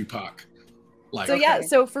little Gotcha. Tupac. Like, So yeah, Okay.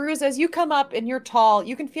 so Firuz, as you come up and you're tall,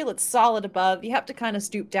 you can feel it's solid above. You have to kind of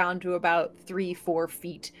stoop down to about 3-4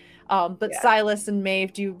 feet. But Yeah. Silas and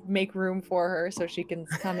Maeve do make room for her so she can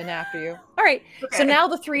come in after you. All right. So Okay. now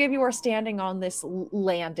the three of you are standing on this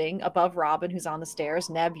landing above Robin, who's on the stairs.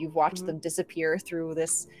 Neb, you've watched Mhm. them disappear through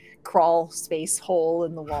this crawl space hole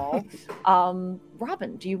in the wall.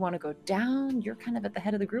 Robin, do you want to go down? You're kind of at the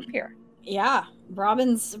head of the group here. Yeah,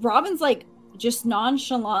 Robin's like just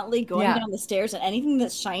nonchalantly going Yeah. down the stairs, and anything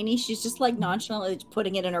that's shiny, she's just like nonchalantly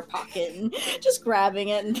putting it in her pocket and just grabbing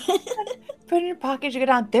it. And Put it in your pocket as you go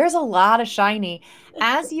down. There's a lot of shiny.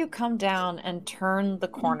 As you come down and turn the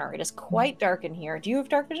corner, it is quite dark in here. Do you have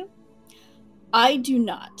dark vision? I do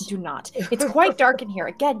not. Do not. It's quite dark in here.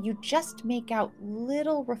 Again, you just make out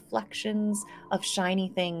little reflections of shiny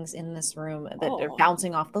things in this room that are Oh.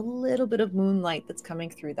 bouncing off the little bit of moonlight that's coming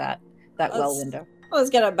through that well Let's- window. Let's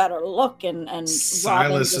get a better look, and Robin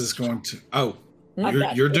Silas just is going to. Oh, I you're,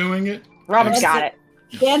 got you're it. doing it. Robin's That's got it.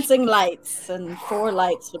 it. dancing lights, and 4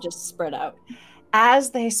 lights will just spread out.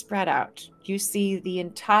 As they spread out, you see the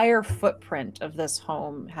entire footprint of this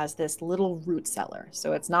home has this little root cellar.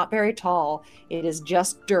 So it's not very tall. It is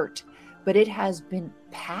just dirt, but it has been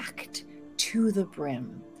packed to the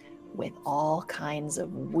brim with all kinds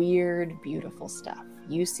of weird, beautiful stuff.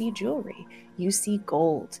 You see jewelry, you see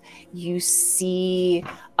gold, you see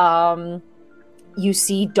more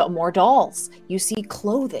dolls, you see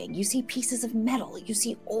clothing, you see pieces of metal, you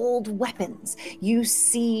see old weapons, you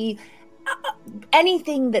see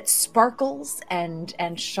anything that sparkles and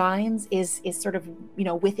shines is sort of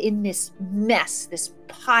within this mess, this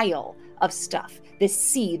pile of stuff, this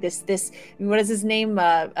sea, this what is his name,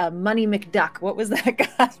 Money McDuck, what was that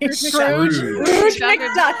guy? Scrooge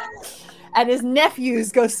McDuck. And his nephews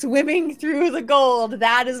go swimming through the gold.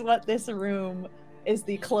 That is what this room is,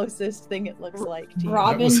 the closest thing it looks like to you.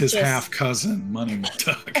 Robin That was his just- half cousin, Money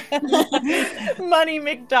McDuck. Money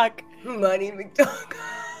McDuck. Money McDuck.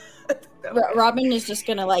 Robin is just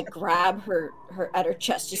gonna like grab her at her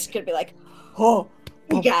chest, just gonna be like, "Oh,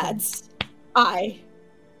 gods,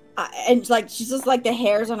 and like she's just like the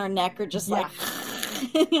hairs on her neck are just like,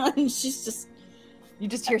 and she's just You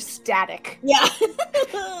just hear static. yeah,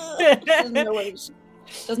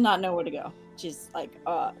 does not know where to go. She's like,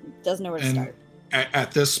 doesn't know where to And start.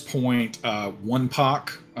 At this point, one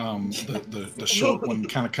Pac, the short one,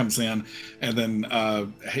 kind of comes in, and then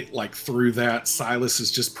like through that, Silas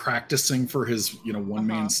is just practicing for his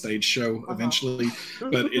one-man stage show eventually.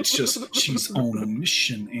 But it's just she's on a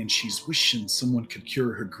mission, and she's wishing someone could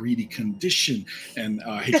cure her greedy condition, and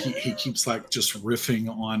he keeps like just riffing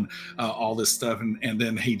on all this stuff, and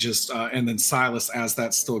then he just and then Silas, as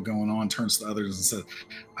that's still going on, turns to others and says,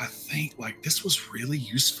 I think like this was really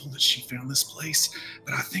useful that she found this place,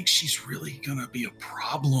 but I think she's really gonna be a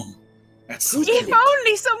problem at some If point.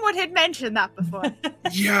 only someone had mentioned that before.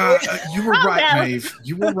 Yeah, you were Oh, right, well. Maeve.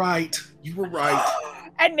 You were right. You were right.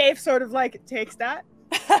 And Maeve sort of like takes that,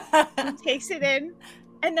 takes it in,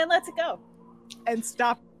 and then lets it go, and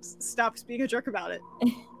stops being a jerk about it.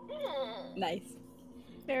 Nice.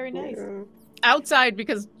 Very nice. outside,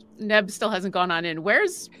 because Neb still hasn't gone on in.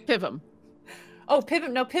 Where's Pivum? Oh,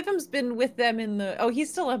 Pivum. No, Pivum's been with them in the. Oh,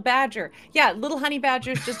 he's still a badger. Yeah, little honey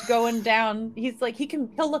badger's just going down. He's like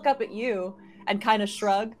he'll look up at you and kind of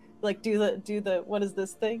shrug, like do the what is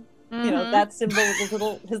this thing? You know, that symbol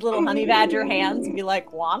with his little honey badger hands, and be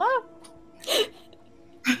like, wanna?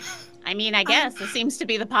 I I mean, I guess this seems to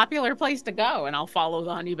be the popular place to go, and I'll follow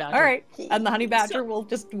the honey badger. All right, and the honey badger will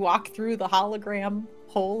just walk through the hologram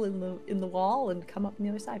hole in the wall and come up on the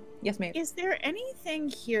other side. Yes, ma'am. Is there anything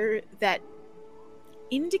here that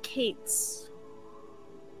indicates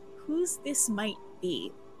whose this might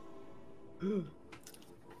be? Good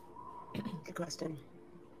question.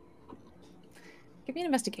 Give me an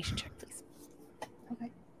investigation check, please.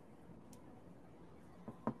 Okay.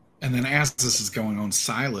 And then as this is going on,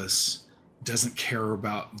 Silas doesn't care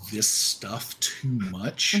about this stuff too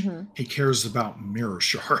much. Mm-hmm. He cares about mirror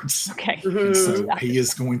shards. Okay. And so he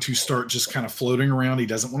is going to start just kind of floating around. He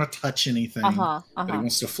doesn't want to touch anything, but he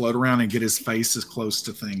wants to float around and get his face as close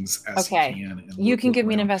to things as he can. And You can look give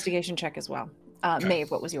me an around. investigation check as well. Okay. Maeve,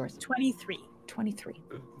 what was yours? 23. 23.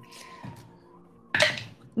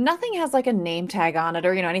 Nothing has like a name tag on it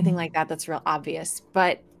or anything like that that's real obvious,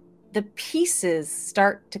 but the pieces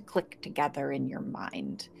start to click together in your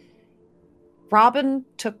mind. Robin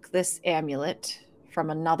took this amulet from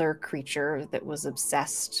another creature that was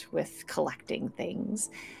obsessed with collecting things.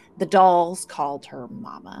 The dolls called her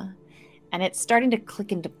Mama. And it's starting to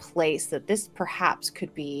click into place that this perhaps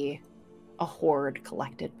could be a hoard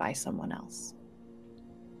collected by someone else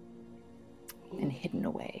and hidden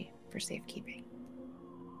away for safekeeping.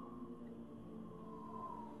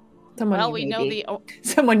 Well, we know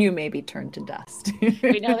someone you maybe turned to dust.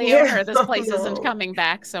 we know the owner of this place isn't coming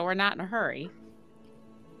back, so we're not in a hurry.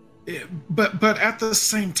 But at the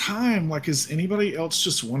same time, like, is anybody else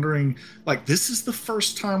just wondering, like, this is the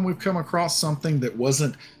first time we've come across something that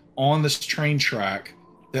wasn't on this train track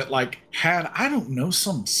that, like, had, I don't know,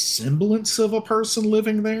 some semblance of a person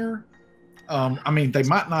living there? I mean, they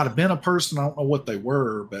might not have been a person. I don't know what they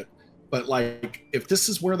were, but like, if this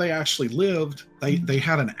is where they actually lived, they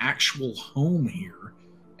had an actual home here,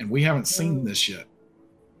 and we haven't seen this yet.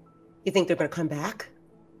 You think they're going to come back?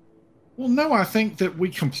 Well, no, I think that we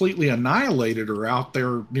completely annihilated her out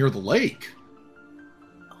there near the lake.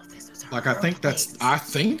 Oh, this was Like, I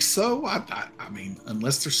think so. I mean,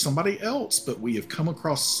 unless there's somebody else, but we have come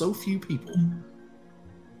across so few people.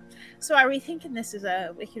 So are we thinking this is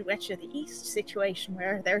a Wicked Witch of the East situation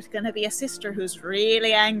where there's going to be a sister who's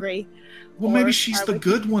really angry? Well, maybe she's the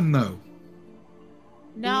good one, though.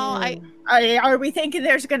 No, Are we thinking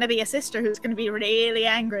there's going to be a sister who's going to be really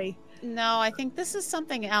angry? No, I think this is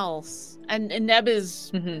something else. And Neb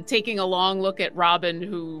is taking a long look at Robin,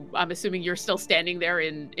 who I'm assuming you're still standing there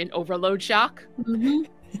in overload shock. Mm-hmm.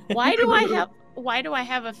 Why do I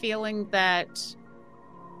have a feeling that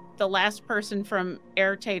the last person from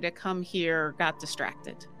Erte to come here got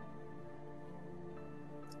distracted?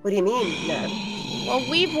 What do you mean, Ned? Well,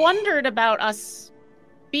 we've wondered about us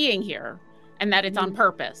being here and that it's on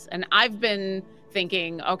purpose. And I've been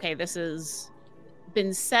thinking, okay, this has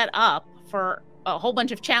been set up for a whole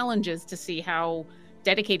bunch of challenges to see how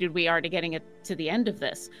dedicated we are to getting it to the end of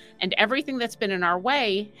this. And everything that's been in our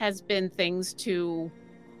way has been things to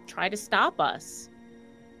try to stop us.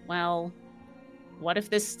 Well, what if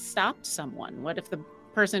this stopped someone? What if the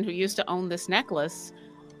person who used to own this necklace,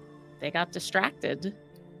 they got distracted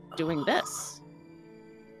doing this?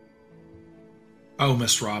 Oh,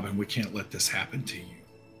 Miss Robin, we can't let this happen to you.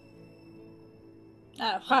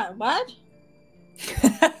 What?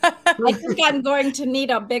 I think I'm going to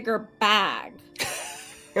need a bigger bag.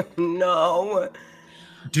 No.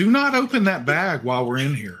 Do not open that bag while we're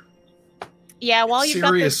in here. Yeah, while you've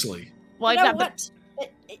Seriously. got this, while You you've know got what?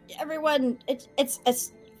 Everyone,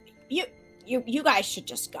 it's you guys should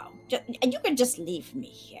just go. You can just leave me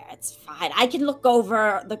here. It's fine. I can look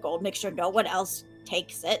over the gold, make sure no one else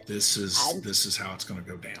takes it. This is how it's going to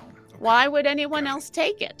go down. Okay. Why would anyone else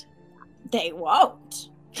take it? They won't.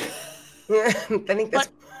 I think that's.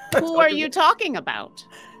 Who are you talking about?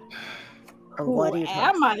 Or Who what are you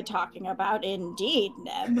am I talking about? Indeed,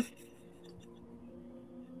 Neb.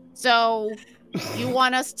 So you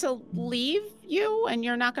want us to leave you and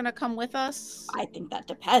you're not going to come with us? I think that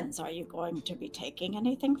depends. Are you going to be taking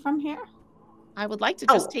anything from here? I would like to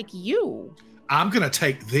just take you. I'm going to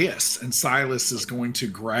take this, and Silas is going to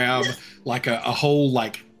grab like a whole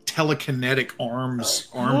like telekinetic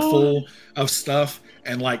armful of stuff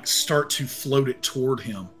and like start to float it toward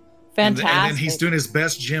him. Fantastic. And then he's doing his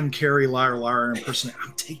best Jim Carrey liar impersonation.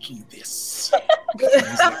 I'm taking this. And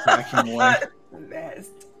he's like backing away.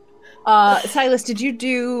 Silas, did you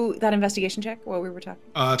do that investigation check while we were talking?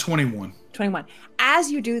 21. 21. As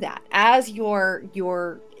you do that, as your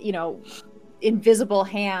invisible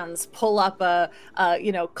hands pull up a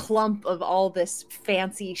clump of all this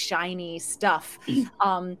fancy shiny stuff,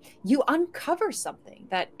 you uncover something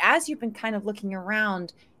that, as you've been kind of looking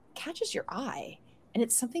around, catches your eye, and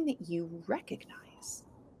it's something that you recognize.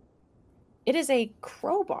 It is a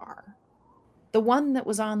crowbar. The one that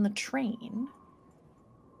was on the train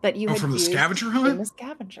that you had from the used scavenger in hunt? the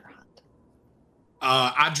scavenger hunt.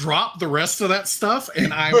 I dropped the rest of that stuff,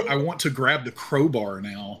 and I want to grab the crowbar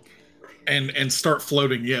now and start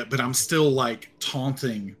floating it, but I'm still like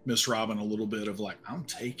taunting Miss Robin a little bit of like, I'm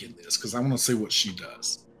taking this because I want to see what she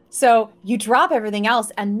does. So you drop everything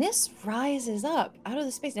else, and this rises up out of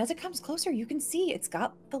the space. And as it comes closer, you can see it's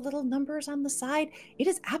got the little numbers on the side. It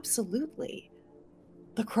is absolutely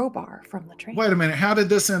the crowbar from the train. Wait a minute, how did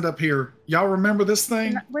this end up here? Y'all remember this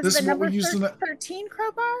thing? Was This the is what number we used in it. 13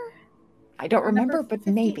 crowbar? I don't Or number remember, but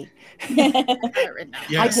 15. maybe.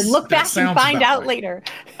 Yes, I can look that back and sounds find about out right. later.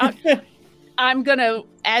 I'm gonna,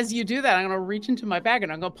 as you do that, I'm gonna reach into my bag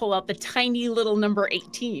and I'm gonna pull out the tiny little number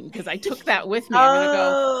 18 because I took that with me. I'm gonna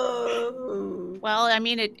go, Oh. well, I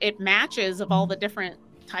mean, it matches of all the different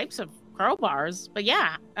types of crowbars, but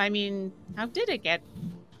yeah, I mean, how did it get?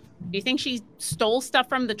 Do you think she stole stuff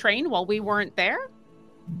from the train while we weren't there?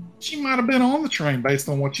 She might have been on the train based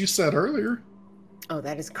on what you said earlier. Oh,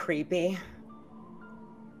 that is creepy.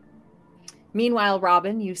 Meanwhile,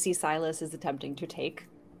 Robin, you see Silas is attempting to take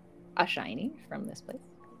a shiny from this place.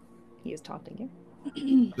 He is taunting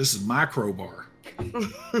you. This is my crowbar.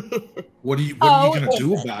 What are you gonna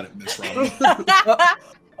do about it, Miss Robin?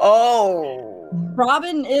 Oh.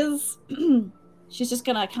 Robin is she's just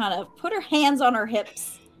gonna kind of put her hands on her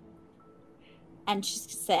hips and she's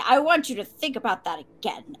gonna say, I want you to think about that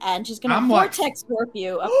again. And she's gonna vortex warp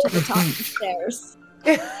you up to the top of the stairs.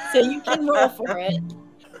 So you can roll for it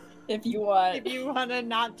if you want. If you want to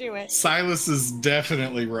not do it. Silas is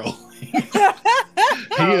definitely rolling.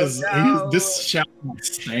 No. This shall not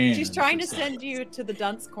stand. She's trying to for send Silas. you to the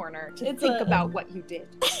dunce corner to It's think a- about what you did.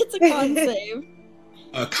 It's a con save.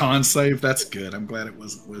 A con save. That's good. I'm glad it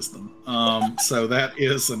wasn't wisdom. So that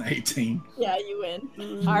is an 18. Yeah, you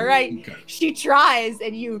win. All right. Okay. She tries,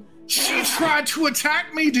 and you. She tried to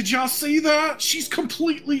attack me. Did y'all see that? She's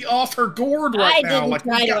completely off her gourd right I now. didn't Like,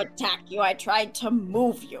 try we to got- attack you. I tried to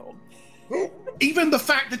move you. even the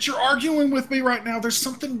fact that you're arguing with me right now, there's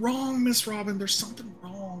something wrong, Miss Robin. There's something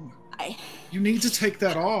wrong. You need to take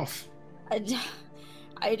that off.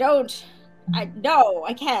 I don't. No,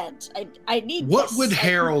 I can't. I need. What this. would I need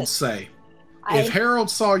Harold this. say? I- If Harold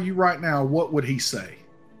saw you right now, what would he say?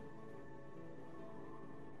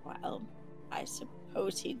 Well, I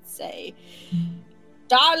suppose he'd say,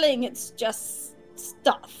 "Darling, it's just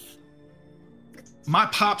stuff." My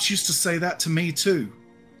pops used to say that to me too.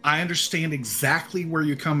 I understand exactly where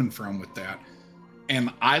you're coming from with that.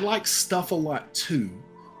 And I like stuff a lot too.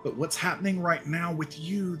 But what's happening right now with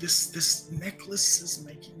you, this necklace is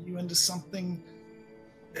making you into something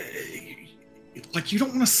like you don't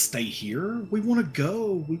want to stay here. We want to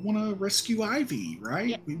go. We want to rescue Ivy, right?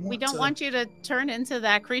 Yeah, we don't want you to turn into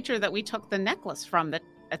that creature that we took the necklace from, that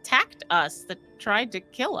attacked us, that tried to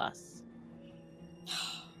kill us.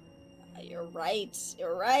 You're right.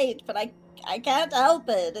 You're right. But I can't help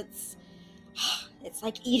it. It's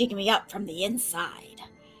like eating me up from the inside.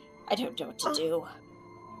 I don't know what to do.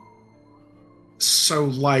 So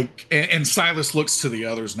like, and Silas looks to the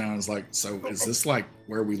others now and is like, so is this like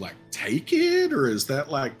where we like take it, or is that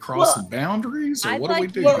like crossing boundaries, or what do we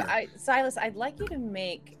do here? Silas, I'd like you to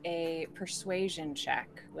make a persuasion check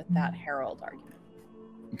with that Harold argument.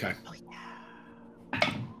 Okay. Oh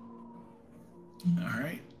yeah. All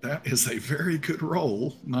right. That is a very good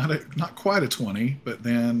roll. Not quite a 20, but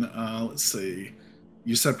then let's see.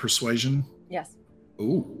 You said persuasion? Yes.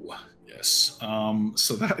 Ooh, yes.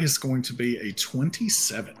 So that is going to be a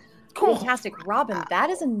 27. Fantastic. Robin, that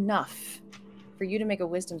is enough for you to make a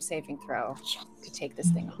wisdom saving throw to take this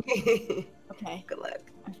thing off. Okay. Good luck.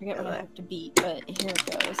 I forget what I have to beat, but here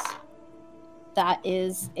it goes. That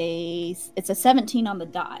is it's a 17 on the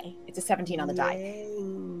die. It's a 17 on the die. Yay.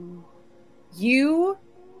 You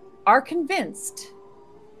are convinced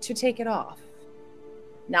to take it off.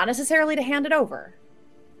 Not necessarily to hand it over,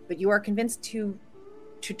 but you are convinced to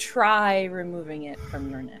try removing it from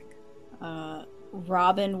your neck.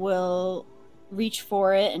 Robin will reach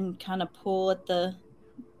for it and kind of pull at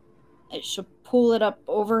she'll pull it up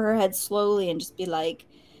over her head slowly and just be like,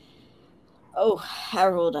 "Oh,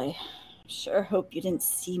 Harold, I sure hope you didn't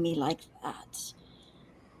see me like that."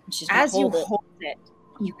 And she's gonna As you hold it. hold it,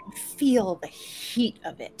 you can feel the heat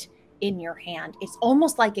of it in your hand. It's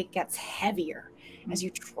almost like it gets heavier as you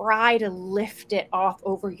try to lift it off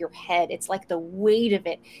over your head. It's like the weight of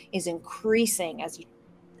it is increasing as you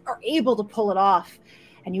are able to pull it off,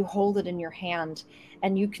 and you hold it in your hand,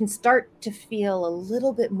 and you can start to feel a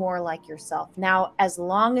little bit more like yourself. Now, as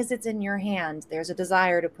long as it's in your hand, there's a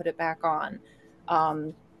desire to put it back on,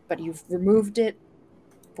 but you've removed it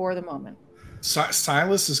for the moment.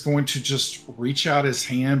 Silas is going to just reach out his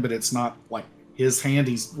hand, but it's not like his hand.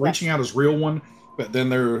 He's reaching out his real one, but then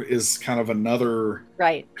there is kind of another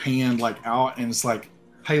hand like out, and it's like,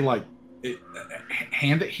 hey, like,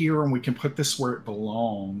 hand it here, and we can put this where it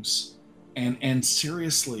belongs. And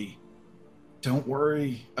seriously, don't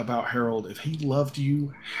worry about Harold. If he loved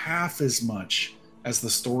you half as much as the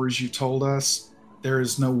stories you told us, there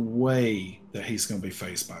is no way that he's going to be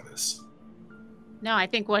fazed by this. No, I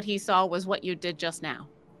think what he saw was what you did just now.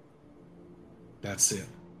 That's it.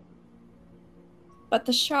 But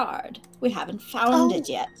the shard, we haven't found it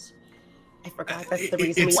yet. I forgot that's the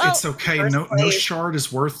reason. It's okay. No shard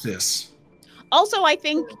is worth this. Also, I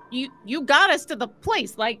think you got us to the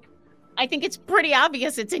place. Like, I think it's pretty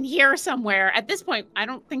obvious it's in here somewhere. At this point, I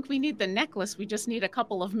don't think we need the necklace. We just need a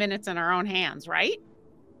couple of minutes in our own hands, right?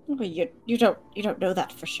 Well, you don't know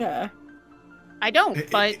that for sure. I don't,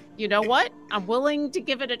 but you know what? I'm willing to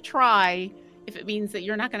give it a try if it means that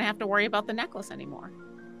you're not going to have to worry about the necklace anymore.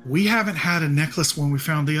 We haven't had a necklace when we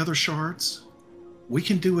found the other shards. We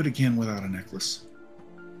can do it again without a necklace.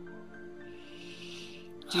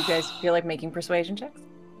 Do you guys feel like making persuasion checks?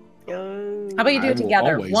 How about you do it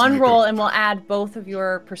together? One roll, and we'll add both of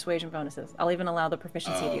your persuasion bonuses. I'll even allow the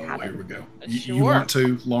proficiency if you have it. Here we go. Sure. You want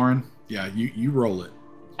to, Lauren? Yeah, you roll it.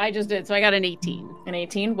 I just did, so I got an 18. An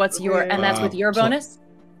 18? What's your, and that's with your bonus?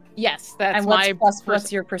 Yes, that's and my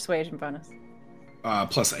what's your persuasion bonus?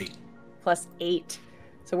 Plus 8. Plus 8.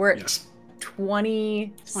 So we're at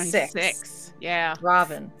 26. Yeah.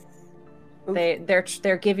 Robin.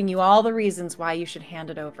 They're giving you all the reasons why you should hand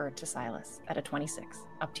it over to Silas at a 26.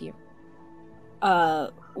 Up to you.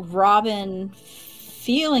 Robin,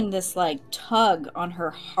 feeling this like tug on her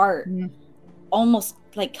heart, almost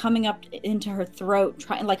like coming up into her throat,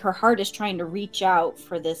 trying, like her heart is trying to reach out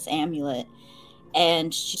for this amulet,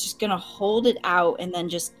 and she's just gonna hold it out and then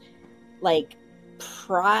just like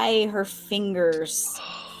pry her fingers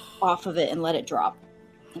off of it and let it drop.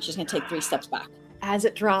 And she's gonna take 3 steps back. As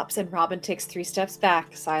it drops and Robin takes 3 steps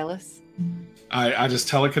back, Silas. I just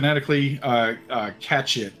telekinetically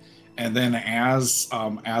catch it, and then as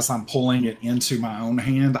I'm pulling it into my own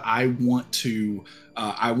hand, I want to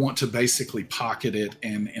basically pocket it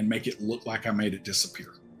and make it look like I made it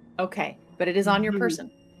disappear. Okay, but it is on your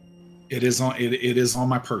person. It is on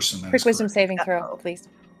my person. Quick wisdom saving throw, please.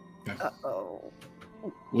 Okay.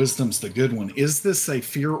 Wisdom's the good one. Is this a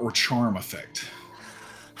fear or charm effect?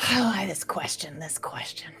 Oh, this question.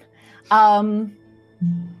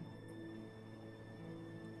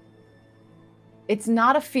 It's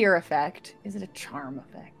not a fear effect. Is it a charm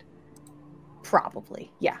effect?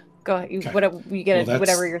 Probably. Yeah. Go ahead. You get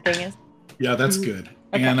whatever your thing is. Yeah, that's good.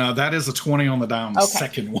 Okay. And that is a 20 on the die on the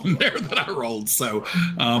second one there that I rolled. So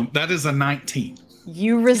that is a 19.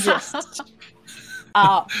 You resist.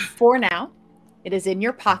 For now, it is in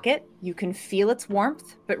your pocket. You can feel its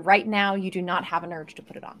warmth, but right now you do not have an urge to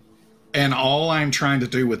put it on. And all I'm trying to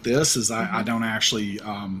do with this is I don't actually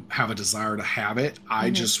have a desire to have it. I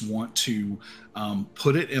just want to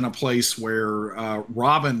put it in a place where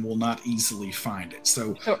Robin will not easily find it.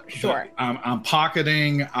 So sure. I'm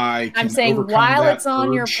pocketing. I'm saying while it's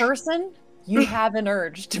on your person, you have an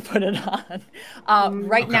urge to put it on.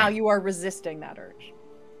 Right now you are resisting that urge.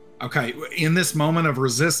 Okay, in this moment of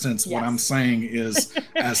resistance, what I'm saying is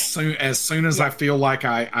as soon as I feel like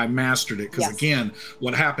I mastered it, because again,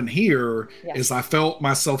 what happened here is I felt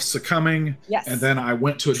myself succumbing, and then I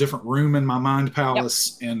went to a different room in my mind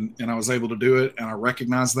palace, and I was able to do it, and I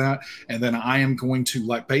recognized that, and then I am going to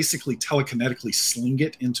like basically telekinetically sling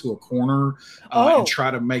it into a corner and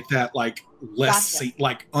try to make that like less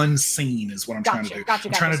like unseen is what I'm trying to do.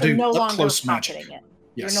 I'm trying to do no up close magic.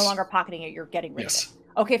 You're no longer pocketing it, you're getting rid of it.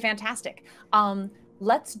 Okay, fantastic.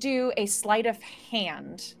 Let's do a sleight of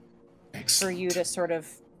hand for you to sort of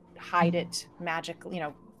hide it magically,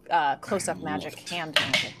 close-up magic, hand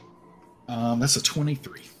magic. That's a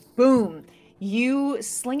 23. Boom. You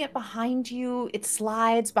sling it behind you. It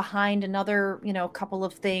slides behind another, couple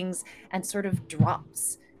of things and sort of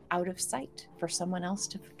drops out of sight for someone else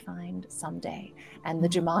to find someday. And the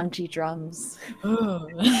Jumanji drums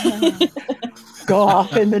go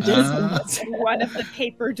off in the distance. One of the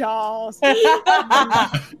paper dolls.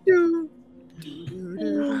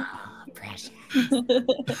 Precious.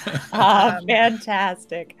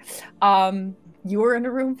 Fantastic. You're in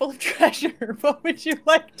a room full of treasure. What would you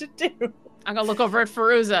like to do? I'm gonna look over at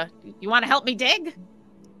Feruza. You want to help me dig?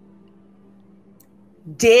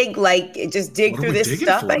 Dig, like just dig through this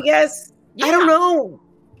stuff, I guess. Yeah. I don't know.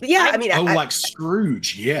 Yeah, I mean, like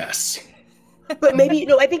Scrooge, yes. But maybe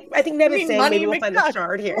I think Nev is mean saying Money maybe we'll find the McDuck.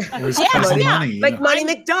 shard here. Where's Yeah, Cousin yeah. Money? Like Money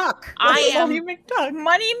McDuck. I am Money McDuck.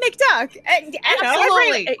 Money McDuck. And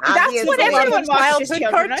Absolutely. That's what Obviously. everyone watches. childhood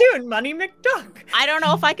Childhood right? cartoon, Money McDuck. I don't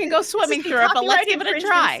know if I can go swimming This is through it, but let's copyright give it a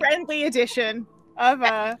infringement try. Friendly edition of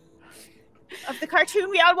the cartoon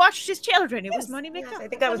we all watched as children. It was Money Yes, McDuck. I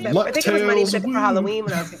think it was Money McDuck for Halloween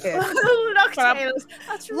when I was a kid. DuckTales.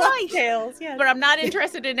 That's right. Tails, yes. But I'm not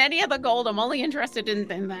interested in any of the gold. I'm only interested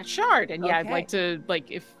in that shard. And yeah, I'd Okay. like to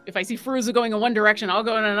if I see Fruza going in one direction, I'll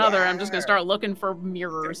go in another. I'm just gonna start looking for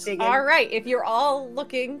mirrors. Digging. All right, if you're all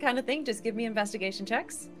looking kind of thing, just give me investigation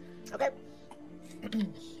checks. Okay.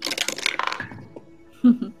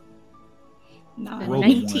 Nah. Rolled a 1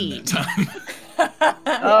 19. that time.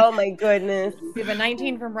 Oh my goodness. We have a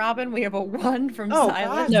 19 from Robin. We have a 1 from Oh, Silas.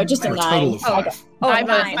 God. No, just a For a 9. total of 5. Oh, I'm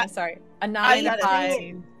a a- 9. Sorry. A 9, I'm a at a 5.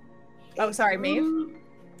 19. Oh, sorry, Maeve.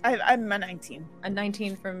 I'm a 19. A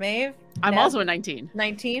 19 from Maeve. I'm Nev? also a 19.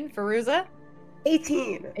 19 for Ruza.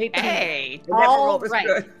 18. 18. Hey. I never All rolled this right.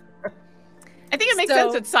 good. I think it makes So-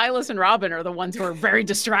 sense that Silas and Robin are the ones who are very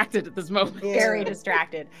distracted at this moment. Yeah. Very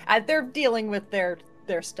distracted. They're dealing with their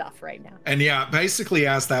stuff right now. And yeah, basically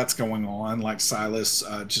as that's going on, like Silas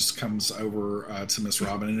just comes over to Miss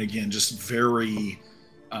Robin, and again, just very,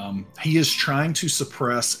 he is trying to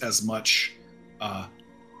suppress as much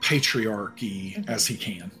patriarchy as he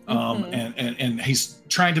can, and he's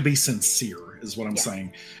trying to be sincere, is what I'm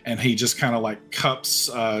saying. And he just kind of like cups,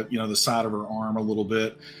 the side of her arm a little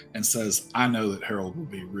bit, and says, "I know that Harold will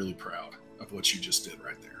be really proud of what you just did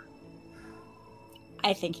right there."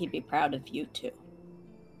 I think he'd be proud of you too.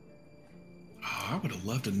 Oh, I would have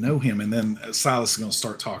loved to know him. And then Silas is going to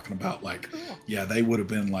start talking about yeah, they would have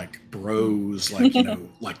been like bros, like,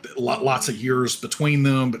 like lots of years between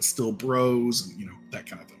them, but still bros, and, that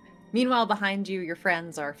kind of thing. Meanwhile, behind you, your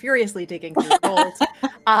friends are furiously digging through gold.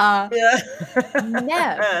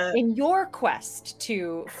 Nev, in your quest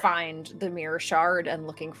to find the mirror shard and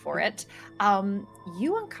looking for it,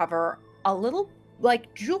 you uncover a little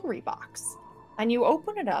jewelry box, and you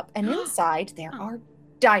open it up, and inside there are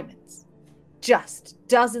diamonds. Just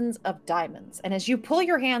dozens of diamonds. And as you pull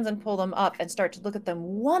your hands and pull them up and start to look at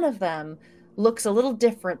them, one of them looks a little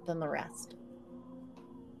different than the rest.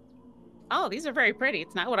 Oh, these are very pretty.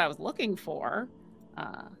 It's not what I was looking for.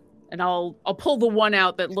 And I'll pull the one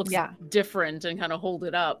out that looks different and kind of hold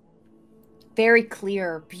it up. Very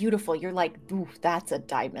clear, beautiful. You're like, ooh, that's a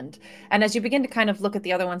diamond. And as you begin to kind of look at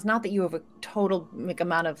the other ones, not that you have a total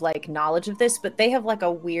amount of knowledge of this, but they have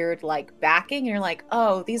a weird backing. And you're like,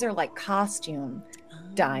 oh, these are costume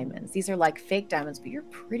diamonds. These are fake diamonds, but you're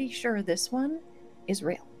pretty sure this one is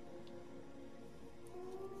real.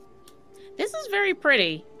 This is very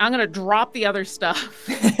pretty. I'm gonna drop the other stuff.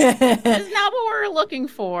 This is not what we're looking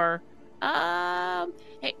for.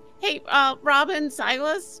 Hey, Robin,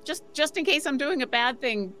 Silas, just in case I'm doing a bad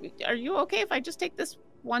thing, are you okay if I just take this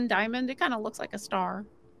one diamond? It kind of looks like a star.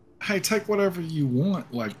 Hey, take whatever you want.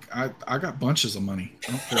 I got bunches of money.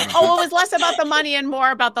 I don't care about Oh, that. it was less about the money and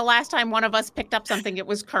more about the last time one of us picked up something, it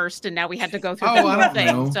was cursed, and now we had to go through Oh, the I whole don't thing.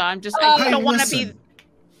 know. So I Hey, don't want to be. listen.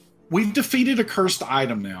 We've defeated a cursed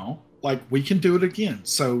item now. We can do it again.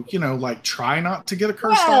 So, try not to get a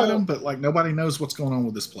cursed item, but nobody knows what's going on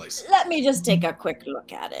with this place. Let me just take a quick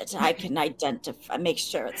look at it. I can identify, make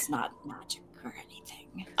sure it's not magic or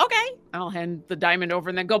anything. Okay. I'll hand the diamond over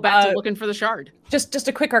and then go back to looking for the shard. Just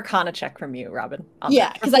a quick Arcana check from you, Robin.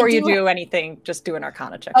 Yeah, 'cause before I you do do anything, just do an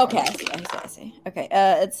Arcana check. for Okay, me. I see. Okay,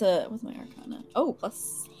 it's what's my Arcana? Oh,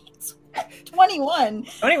 plus 21.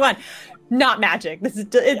 21. Not magic.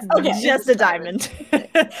 It's just a diamond.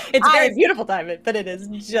 It's a very beautiful diamond, but it is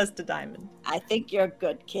just a diamond. I think you're a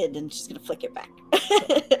good kid, and she's gonna flick it back.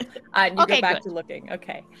 And you Okay, go back good. to looking.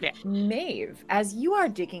 Okay. Yeah. Maeve, as you are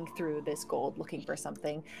digging through this gold looking for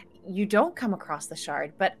something, you don't come across the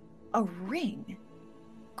shard, but a ring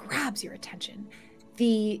grabs your attention.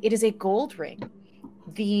 It is a gold ring.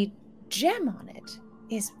 The gem on it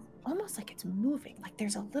is almost like it's moving, like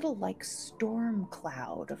there's a little storm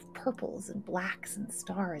cloud of purples and blacks and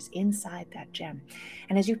stars inside that gem.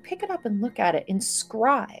 And as you pick it up and look at it,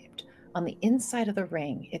 inscribed on the inside of the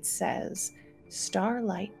ring, it says,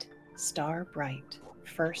 "Starlight, star bright,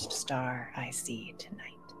 first star I see tonight."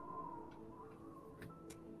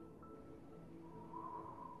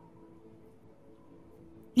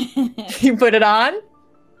 You put it on?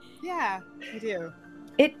 Yeah, I do.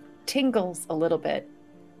 It tingles a little bit.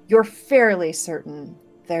 You're fairly certain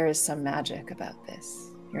there is some magic about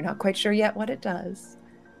this. You're not quite sure yet what it does,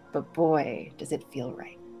 but boy, does it feel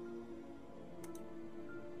right.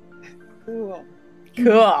 Cool.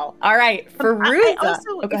 Cool. All right, for Ruza.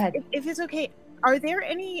 Also, Go ahead. if it's okay, are there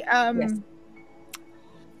any Yes.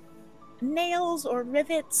 nails or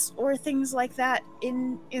rivets or things like that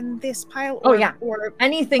in this pile? Oh or, yeah, or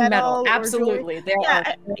anything metal, metal or jewelry? absolutely. There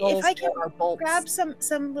Yeah, are nails, if I can there are bolts. grab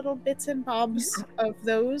some little bits and bobs of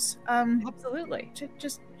those. Absolutely.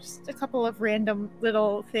 Just a couple of random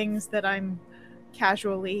little things that I'm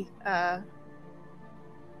casually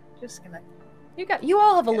just gonna You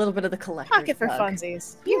all have a little bit of the collector's pocket for bug.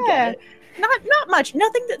 funsies. You get it. Not much.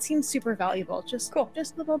 Nothing that seems super valuable. Just Cool.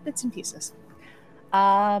 Just little bits and pieces.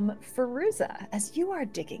 Feruza, as you are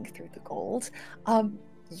digging through the gold,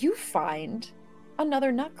 you find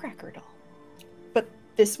another Nutcracker doll. But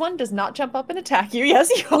this one does not jump up and attack you. Yes,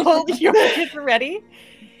 you hold your kids are ready.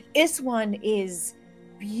 This one is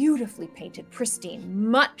beautifully painted, pristine,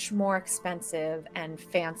 much more expensive and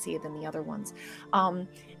fancy than the other ones. And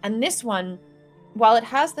this one, while it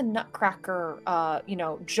has the Nutcracker,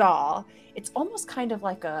 jaw, it's almost kind of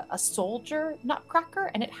like a soldier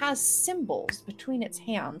Nutcracker, and it has symbols between its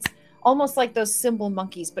hands, almost like those symbol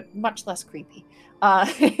monkeys, but much less creepy.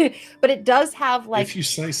 But it does have like, if you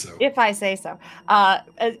say so. If I say so,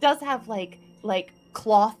 it does have like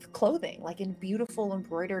cloth clothing, like in beautiful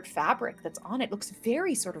embroidered fabric that's on it. It looks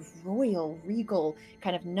very sort of royal, regal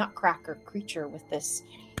kind of Nutcracker creature with these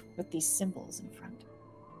symbols in front.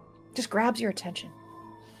 Just grabs your attention.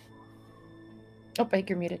 Oh, I think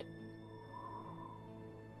you're muted.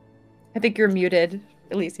 I think you're muted,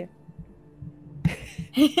 Alicia.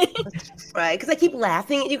 Right, because I keep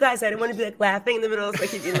laughing at you guys. I don't want to be like laughing in the middle, so I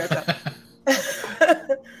keep doing myself.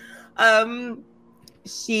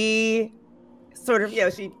 She sort of,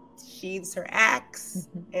 she sheathes her axe,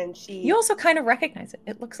 and You also kind of recognize it.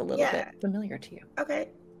 It looks a little bit familiar to you. Okay.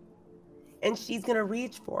 And she's gonna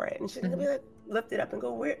reach for it, and she's gonna be like, lift it up and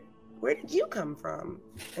go, where did you come from?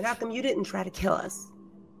 And how come you didn't try to kill us?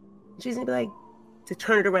 And she's gonna be like, to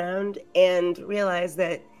turn it around and realize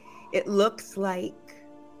that it looks like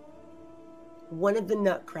one of the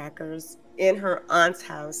Nutcrackers in her aunt's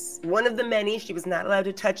house, one of the many she was not allowed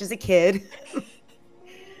to touch as a kid.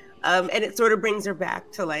 And it sort of brings her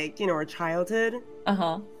back to her childhood.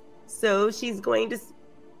 So she's going to,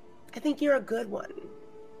 I think you're a good one.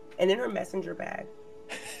 And in her messenger bag,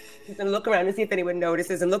 she's gonna look around and see if anyone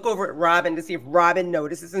notices, and look over at Robin to see if Robin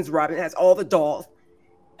notices, since Robin has all the dolls.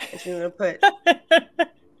 And she's gonna put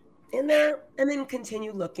in there and then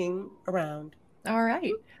continue looking around. All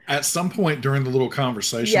right. At some point during the little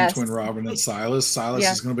conversation between Robin and Silas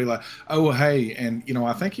is going to be like, oh, hey, and,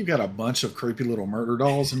 I think you've got a bunch of creepy little murder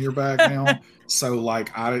dolls in your bag now. So, we're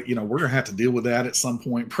going to have to deal with that at some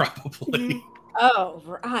point, probably. Oh,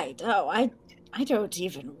 right. Oh, I don't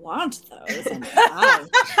even want those.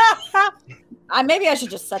 And maybe I should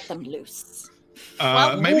just set them loose.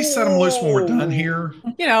 Maybe set them loose when we're done here.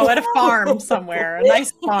 At a farm somewhere, a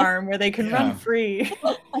nice farm where they can run free.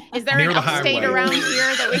 Is there an upstate around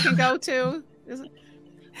here that we can go to?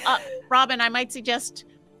 Robin, I might suggest,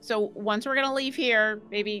 so once we're going to leave here,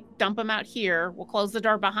 maybe dump them out here. We'll close the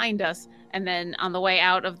door behind us. And then on the way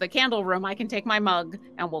out of the candle room, I can take my mug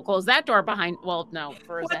and we'll close that door behind. Well, no.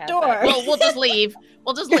 What door? We'll just leave.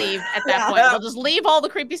 We'll just leave at that point. We'll just leave all the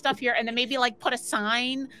creepy stuff here and then maybe put a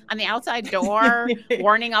sign on the outside door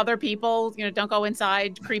warning other people, don't go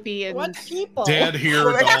inside, creepy and what people? Dead here,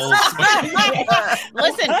 dolls.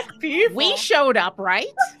 Listen, we showed up, right?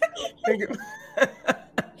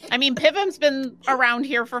 I mean, Pivam's been around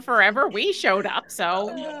here for forever. We showed up, so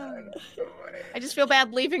I just feel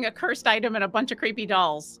bad leaving a cursed item and a bunch of creepy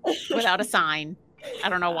dolls without a sign. I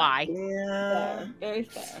don't know why. Yeah, very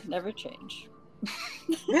fair. Never change.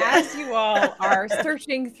 As you all are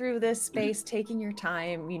searching through this space, taking your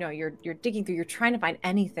time, you're digging through, you're trying to find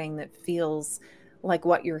anything that feels like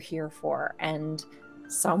what you're here for. And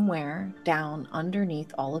somewhere down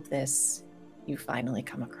underneath all of this, you finally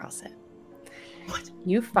come across it. What?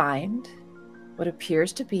 You find what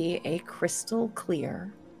appears to be a crystal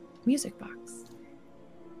clear music box.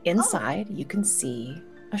 Inside, you can see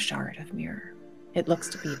a shard of mirror. It looks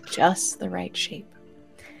to be just the right shape.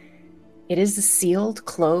 It is a sealed,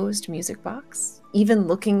 closed music box. Even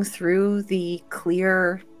looking through the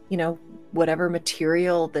clear, whatever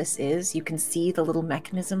material this is, you can see the little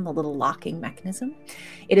mechanism, the little locking mechanism.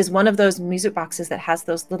 It is one of those music boxes that has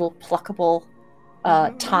those little pluckable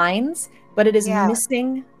tines, but it is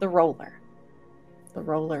missing the roller. The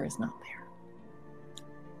roller is not there.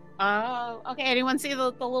 Okay. Anyone see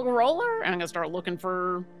the little roller? I'm gonna start looking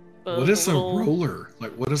for. What is a roller?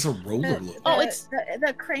 What does a roller look like? Oh, it's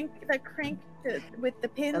the crank with the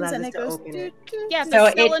pins, and it goes. Yeah, so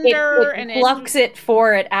the cylinder, it plucks it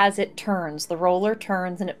for it as it turns. The roller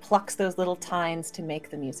turns, and it plucks those little tines to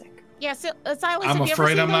make the music. Yeah, so, Silas, I'm have you ever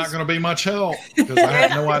afraid seen I'm not those- going to be much help because I have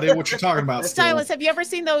no idea what you're talking about. Still. Silas, have you ever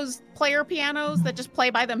seen those player pianos that just play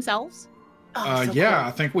by themselves? So Yeah, cool.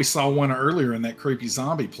 I think we saw one earlier in that creepy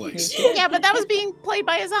zombie place. Yeah, but that was being played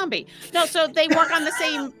by a zombie. No, so they work on the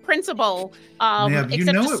same principle. Neb, you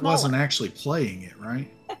except know just it smaller. wasn't actually playing it,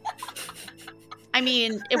 right? I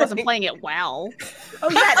mean, it wasn't playing it well. Oh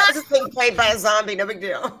yeah, that was being played by a zombie. No big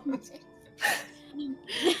deal.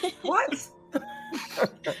 What?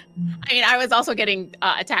 I mean, I was also getting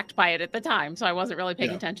attacked by it at the time, so I wasn't really paying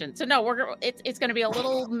Yeah. attention. So no, it's going to be a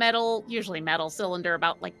little metal, usually metal cylinder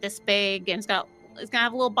about like this big, and it's going to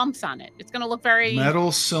have little bumps on it. It's going to look very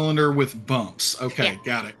Metal cylinder with bumps. Okay,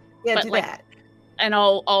 got it. Yeah, But, do like, that. and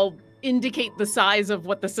I'll indicate the size of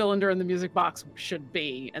what the cylinder in the music box should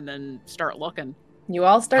be, and then start looking. You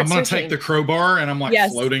all start I'm going to searching. take the crowbar and I'm like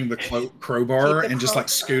Yes. floating the crowbar Take the and just like crowbar.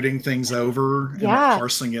 scooting things over and Yeah. like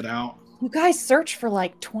parsing it out. You guys search for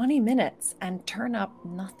like 20 minutes and turn up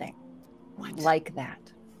nothing like that.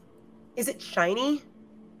 Is it shiny?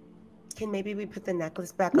 Can maybe we put the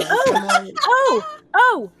necklace back on? Oh, someone?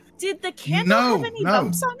 oh! Did the candle No, have any no.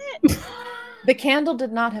 bumps on it? The candle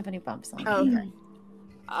did not have any bumps on it.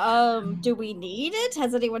 Oh, okay. Do we need it?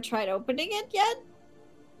 Has anyone tried opening it yet?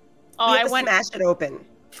 Oh, We I have to went. smash it open.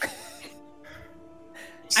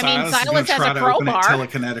 I mean, is gonna Silas has try a to open it crowbar.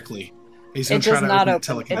 telekinetically. He's going It to try does to not open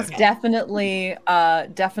it open. It's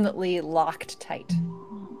telekinetically. definitely locked tight.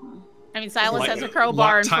 I mean, Silas Like, has a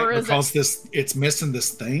crowbar, and tight Feruza. because it's missing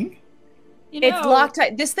this thing. You It's know, locked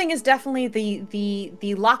tight. This thing is definitely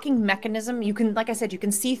the locking mechanism. You can, like I said, you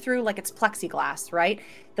can see through like it's plexiglass, right?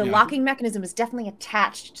 The Yeah. locking mechanism is definitely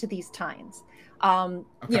attached to these tines. You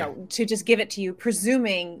know, to just give it to you,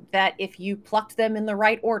 presuming that if you plucked them in the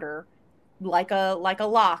right order, like a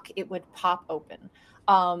lock, it would pop open.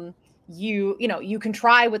 You know, you can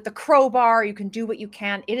try with the crowbar, you can do what you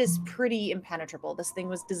can. It is pretty impenetrable. This thing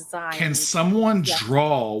was designed. Can someone Yeah.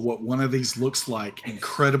 draw what one of these looks like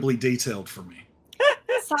incredibly detailed for me?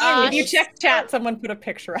 If you check chat, someone put a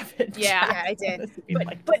picture of it. in Yeah. chat. Yeah, I did. This would be But,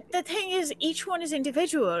 like- but the thing is, each one is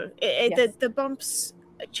individual. Yes. The bumps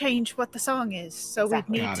change what the song is, so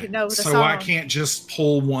Exactly. we need Got to it. know the So song. I can't just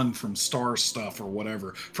pull one from Star Stuff or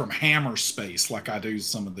whatever from Hammer Space like I do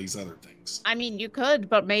some of these other things. I mean, you could,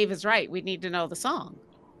 but Maeve is right. We need to know the song.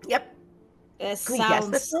 Yep. This Can we guess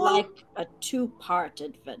sounds this song? like a two-part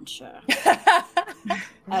adventure,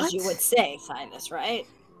 as you would say, Silas, right?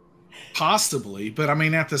 Possibly, but I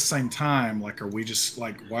mean, at the same time, like, are we just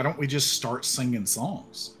like, why don't we just start singing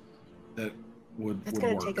songs that would It's would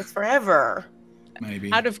gonna work? take us forever.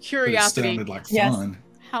 Maybe. Out of But it curiosity, sounded like Yes. fun.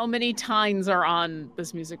 how many tines are on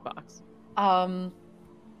this music box?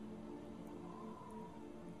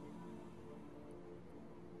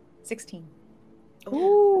 16.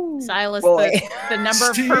 Ooh. Silas, Boy. the number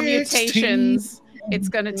of 16. permutations it's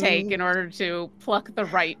going to take in order to pluck the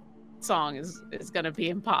right song is going to be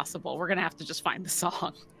impossible. We're going to have to just find the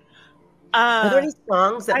song. Are there any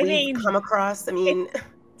songs that I we've mean, come across? I mean,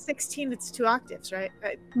 16, it's 2 octaves, right?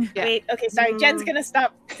 Yeah. Wait, okay, sorry. Jen's gonna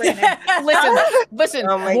stop braining. Listen,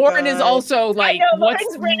 Oh my Lauren is God. also I like, know, what's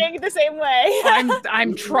Lauren's braining the same way.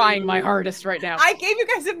 I'm trying my hardest right now. I gave you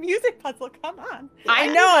guys a music puzzle. Come on. I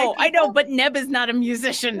know, but Neb is not a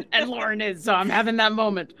musician and Lauren is, so I'm having that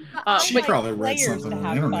moment. She but probably read players something to on the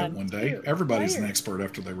have internet fun, one day. too. Everybody's an Players. expert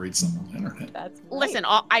after they read something on the internet. That's listen,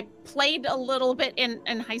 I played a little bit in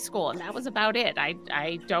high school, and that was about it.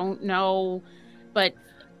 I don't know, but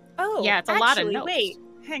Oh, yeah, it's a lot of actually, notes. Wait,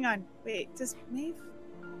 hang on. Wait, does Maeve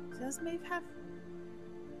have?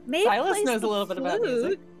 Maeve Silas plays knows a the little bit about music.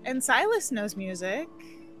 flute, and Silas knows music.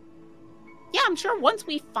 yeah, I'm sure once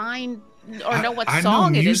we find or know what I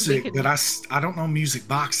song know it is, we music, can but I don't know music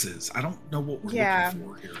boxes. I don't know what we're Yeah. looking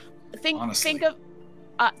for here. think honestly.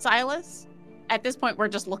 of Silas. At this point, we're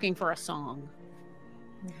just looking for a song.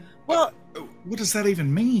 Well, What does that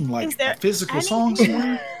even mean? Like Is there a physical anything- song?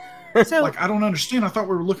 Lauren? so Like, I don't understand. I thought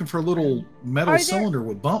we were looking for a little metal Are there- cylinder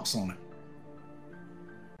with bumps on it.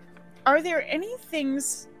 are there any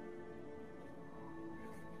things?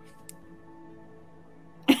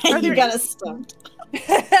 Are You there got any- us stumped. No,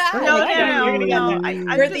 You're gonna get no. there. I'm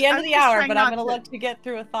We're at the just- end I'm of the just hour, trying but I'm not going to to- let you get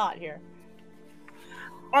through a thought here.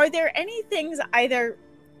 Are there any things either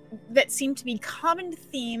that seem to be common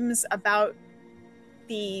themes about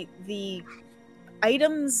the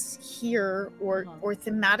items here, or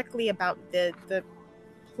thematically about the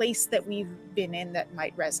place that we've been in that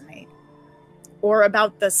might resonate, or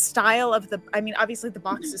about the style of the? I mean, obviously the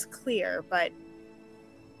box is clear, but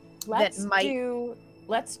Let's might- do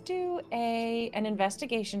an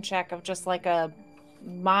investigation check of just like a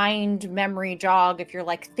mind memory jog, if you're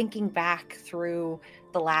like thinking back through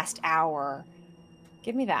the last hour,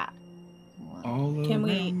 give me that. Can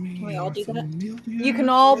we all do that? You can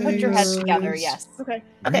all put your heads together, yes. Okay.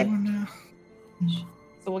 Okay.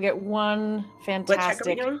 So we'll get one check are we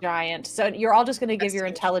fantastic doing? giant. So you're all just going to give your Investigation.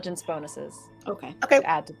 intelligence bonuses Okay. Okay. to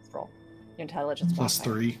add to this roll. Your intelligence Plus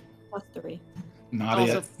modifier. 3. Plus 3. Not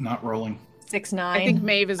Also- it. Not rolling. 6, 9. I think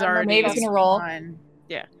Maeve is already. Maeve is going to roll. Fine.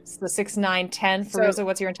 So 6, 9, 10. So- Feruza,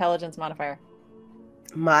 what's your intelligence modifier?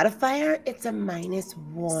 Modifier, it's a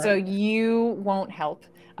 -1. So you won't help.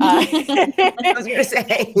 I was gonna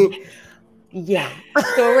say, yeah.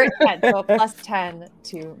 So we're at 10. So a plus 10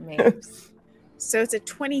 to Maeve's. So it's a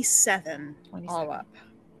 27 27. all up.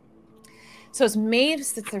 So as Maeve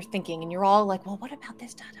sits there thinking, and you're all like, well, what about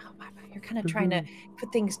this? You're kind of trying to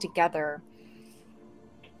put things together.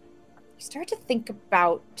 You start to think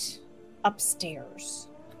about upstairs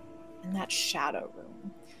in that shadow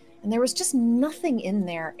room. And there was just nothing in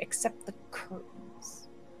there except the curtains.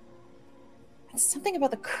 And something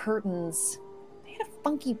about the curtains, they had a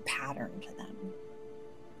funky pattern to them.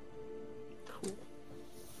 Cool.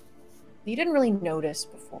 You didn't really notice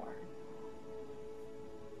before.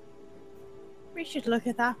 We should look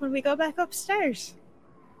at that when we go back upstairs.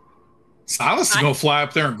 Silas is going to fly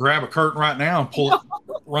up there and grab a curtain right now and pull it,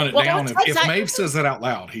 run it Well, down. don't If touch that. Maeve says that out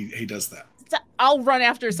loud, he does that. I'll run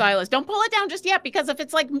after Silas. Don't pull it down just yet, because if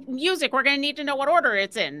it's like music, we're going to need to know what order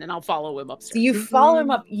it's in, and I'll follow him upstairs. So you follow him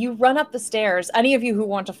up, you run up the stairs. Any of you who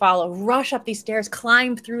want to follow, rush up these stairs,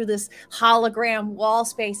 climb through this hologram wall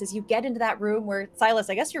space as you get into that room where, Silas,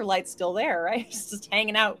 I guess your light's still there, right? It's just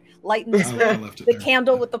hanging out, lighting this I room. left it The there.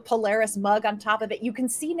 candle with the Polaris mug on top of it. You can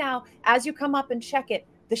see now, as you come up and check it,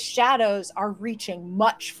 the shadows are reaching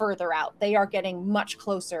much further out. They are getting much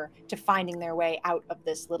closer to finding their way out of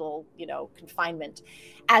this little, confinement.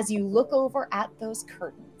 As you look over at those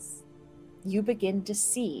curtains, you begin to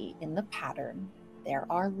see in the pattern, there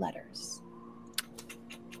are letters.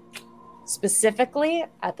 Specifically,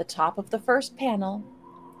 at the top of the first panel,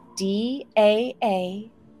 DAA,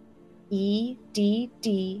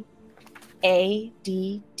 EDD,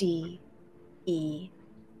 ADD, ED.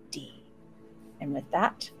 And with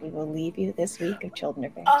that, we will leave you this week of Children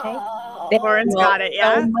of Fairy Thank Lauren's you got all it,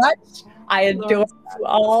 yeah? so much. I adore you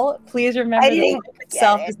all. Please remember I that didn't life get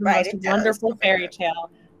itself it, is the write most it down. wonderful fairy tale.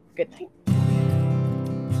 Good night.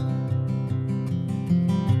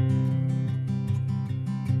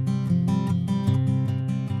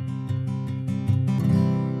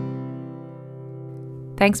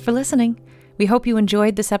 Thanks for listening. We hope you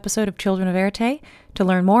enjoyed this episode of Children of Erte. To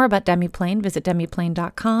learn more about Demiplane, visit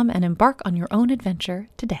demiplane.com and embark on your own adventure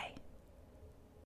today.